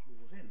sorts of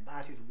clauses in.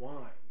 That is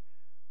why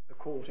the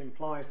court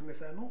implies them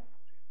if they're not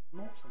put in. It's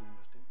not something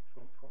distinct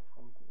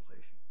from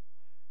causation.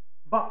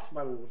 But,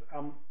 my lord,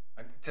 and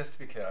just to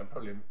be clear, I'm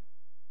probably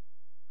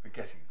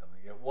forgetting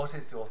something here. What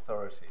is the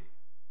authority,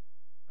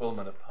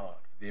 Bullman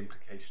apart, for the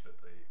implication of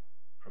the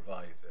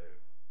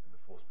proviso in the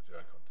force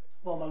majeure context?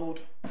 well, my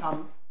lord,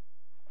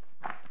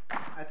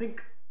 I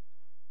think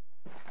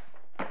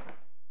the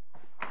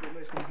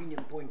most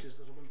convenient point is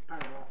there's one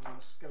paragraph in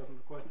our skeleton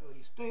at quite an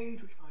early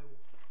stage, which I will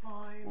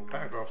find. Well,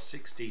 paragraph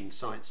 16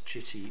 cites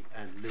Chitty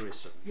and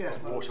Lewison. Yes,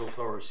 my what lord.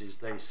 authorities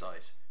they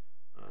cite,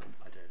 I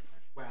don't know.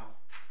 Well,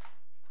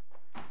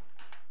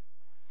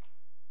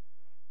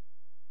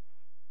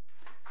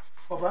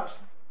 perhaps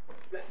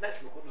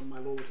let's look at them, my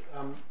lord.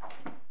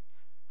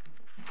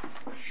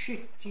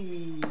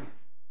 Shitty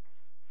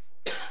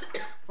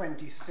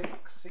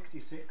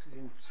 66 is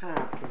in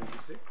tab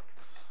 26.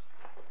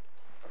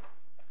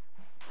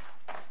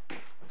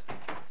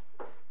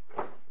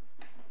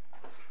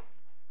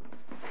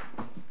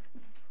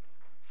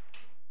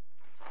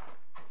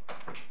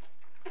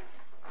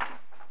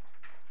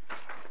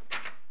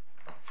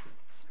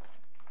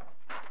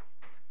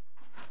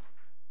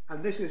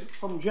 And this is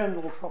some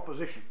general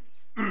propositions.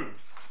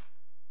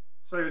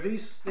 So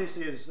this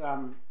is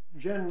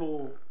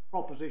general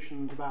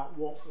propositions about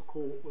what the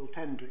court will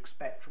tend to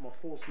expect from a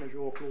force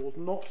majeure clause,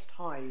 not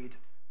tied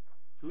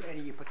to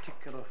any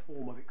particular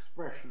form of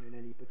expression in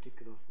any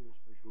particular force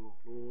majeure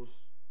clause.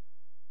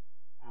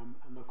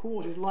 And the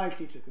court is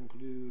likely to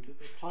conclude that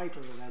the type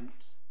of event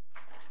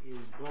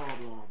is blah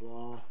blah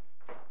blah,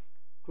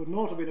 could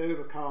not have been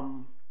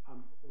overcome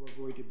or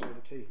avoided by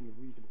the taking of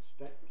reasonable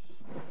steps.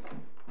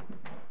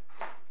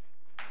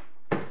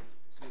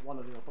 So one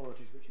of the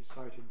authorities which is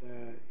cited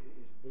there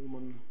is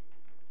Bullman.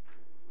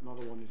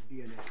 Another one is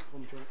BNS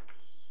contracts.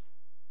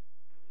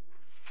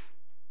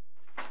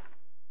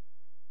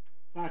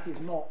 That is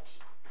not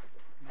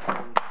put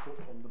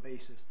on the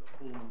basis that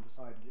Bullman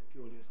decided it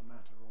purely as a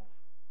matter of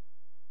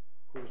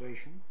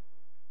causation.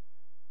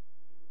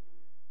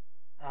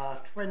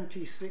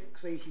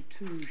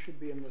 2682 should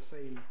be in the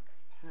same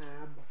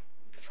tab.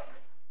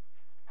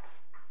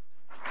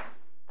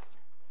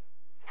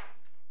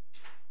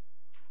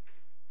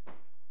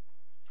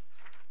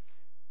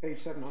 Page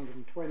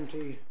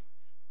 720.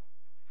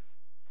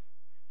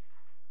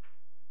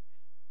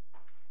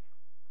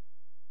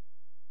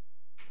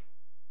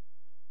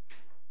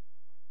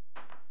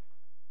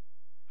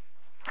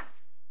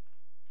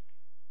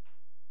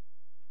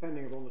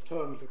 Depending upon the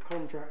terms of the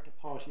contract, a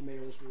party may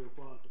also be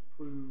required to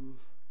prove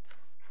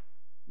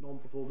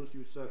non-performance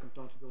due to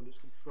circumstances beyond its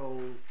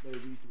control, no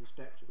reasonable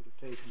steps it would have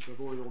taken to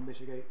avoid or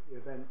mitigate the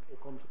event or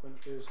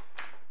consequences.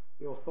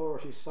 The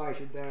authorities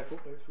cited there,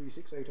 footnote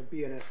 368, are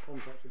BNS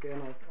contracts.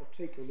 Again, I'll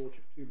take your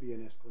lordship to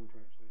BNS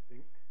contracts, I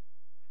think.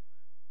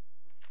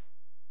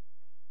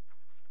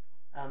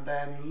 And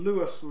then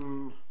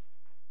Lewison,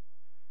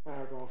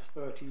 paragraph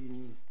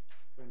 13,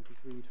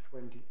 23 to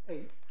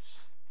 28,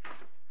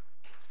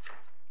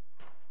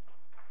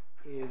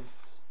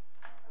 is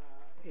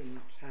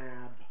in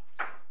tab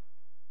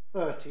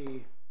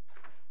 30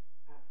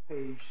 at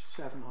page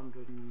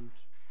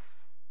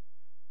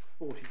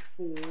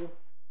 744.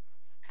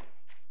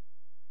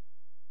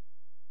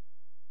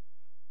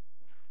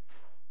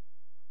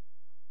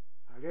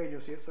 Again,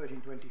 you'll see at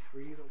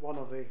 1323 that one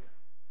of the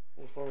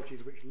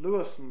authorities which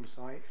Lewison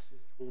cites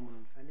is Foreman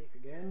and Fenwick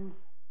again.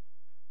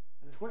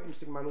 And it's quite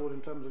interesting, my lord,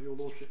 in terms of your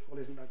lordship, well,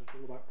 isn't that just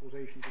all about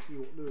causation, to see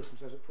what Lewison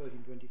says at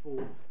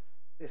 1324.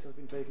 This has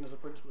been taken as a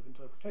principle of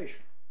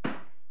interpretation. I'm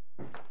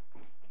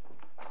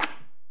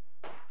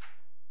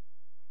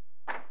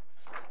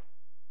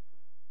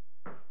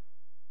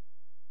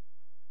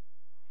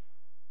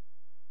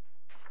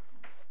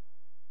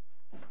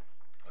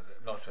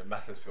not sure it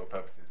matters for your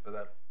purposes, but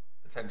that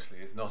potentially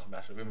is not a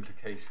matter of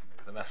implication,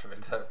 it's a matter of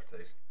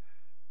interpretation.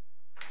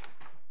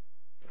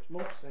 It's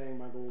not saying,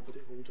 my lord, that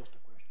it's all just a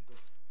question of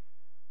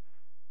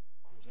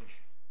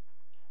causation.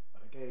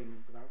 But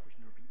again, without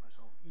wishing to repeat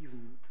myself,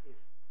 even if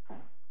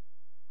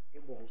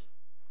it was,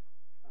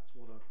 that's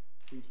what a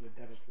reasonable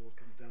endeavours clause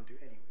comes down to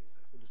anyway,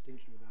 so it's the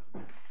distinction without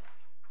a difference.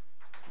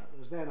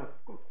 There's then a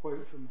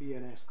quote from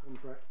BNS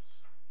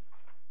contracts.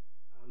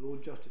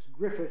 Lord Justice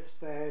Griffith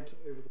said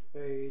over the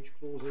page,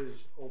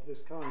 clauses of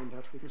this kind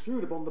have to be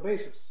construed upon the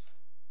basis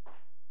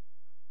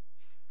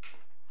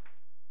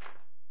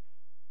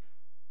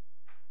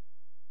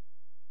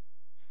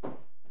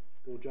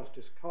Lord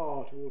Justice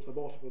Carr towards the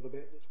bottom of the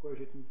bit that's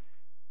quoted in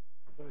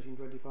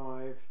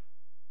 1325,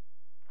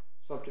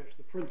 subject to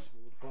the principle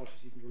the party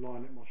seeking to rely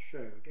on it must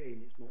show.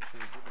 Again, it's not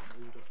saying that it's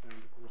all just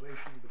down to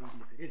causation, but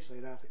even if they did say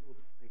that, it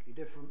wouldn't make any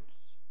difference.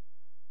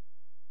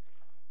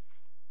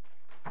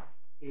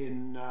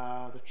 In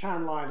the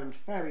Channel Island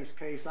Ferries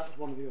case, that was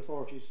one of the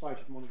authorities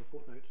cited in one of the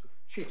footnotes of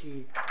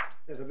Chitty.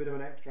 There's a bit of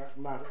an extract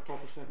from that at the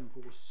top of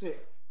 746.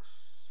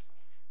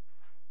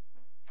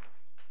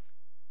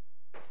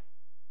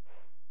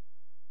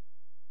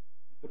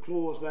 The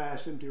clause there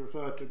simply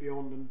referred to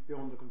beyond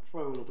the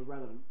control of the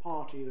relevant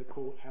party. The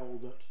court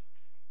held that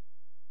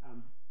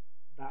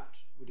that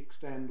would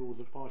extend, or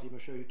the party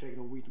must show you've taken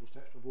all reasonable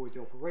steps to avoid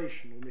the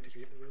operation or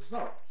mitigate the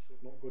results. So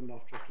it's not good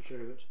enough just to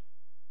show that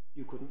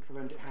you couldn't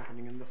prevent it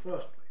happening in the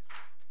first place.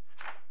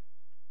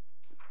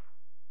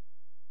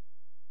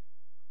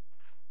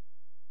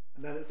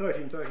 And then at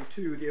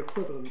 1332, the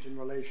equivalent in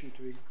relation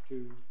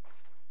to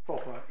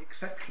proper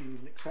exceptions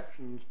and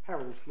exceptions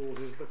perils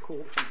clauses, the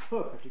courts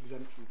interpret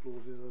exemption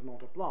clauses as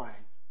not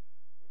applying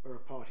where a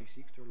party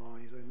seeks to rely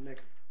on his own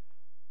negligence.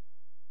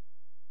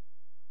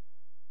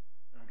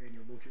 Now again,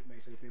 your lordship may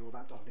say to me, well,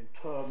 that doesn't in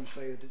terms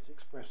say that it's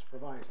express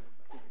proviso,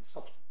 but in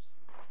substance.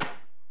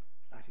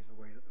 That is the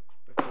way that the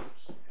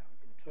courts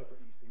interpret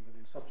these things, and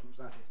in substance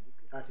that is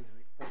a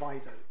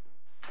proviso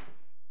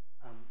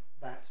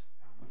that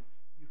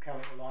you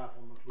cannot rely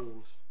upon the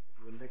clause if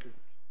you are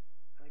negligent.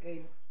 And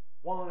again,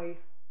 why?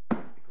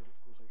 Because it's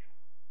causation.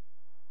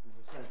 And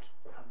as I said,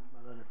 my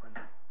learned friend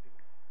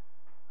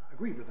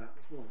agreed with that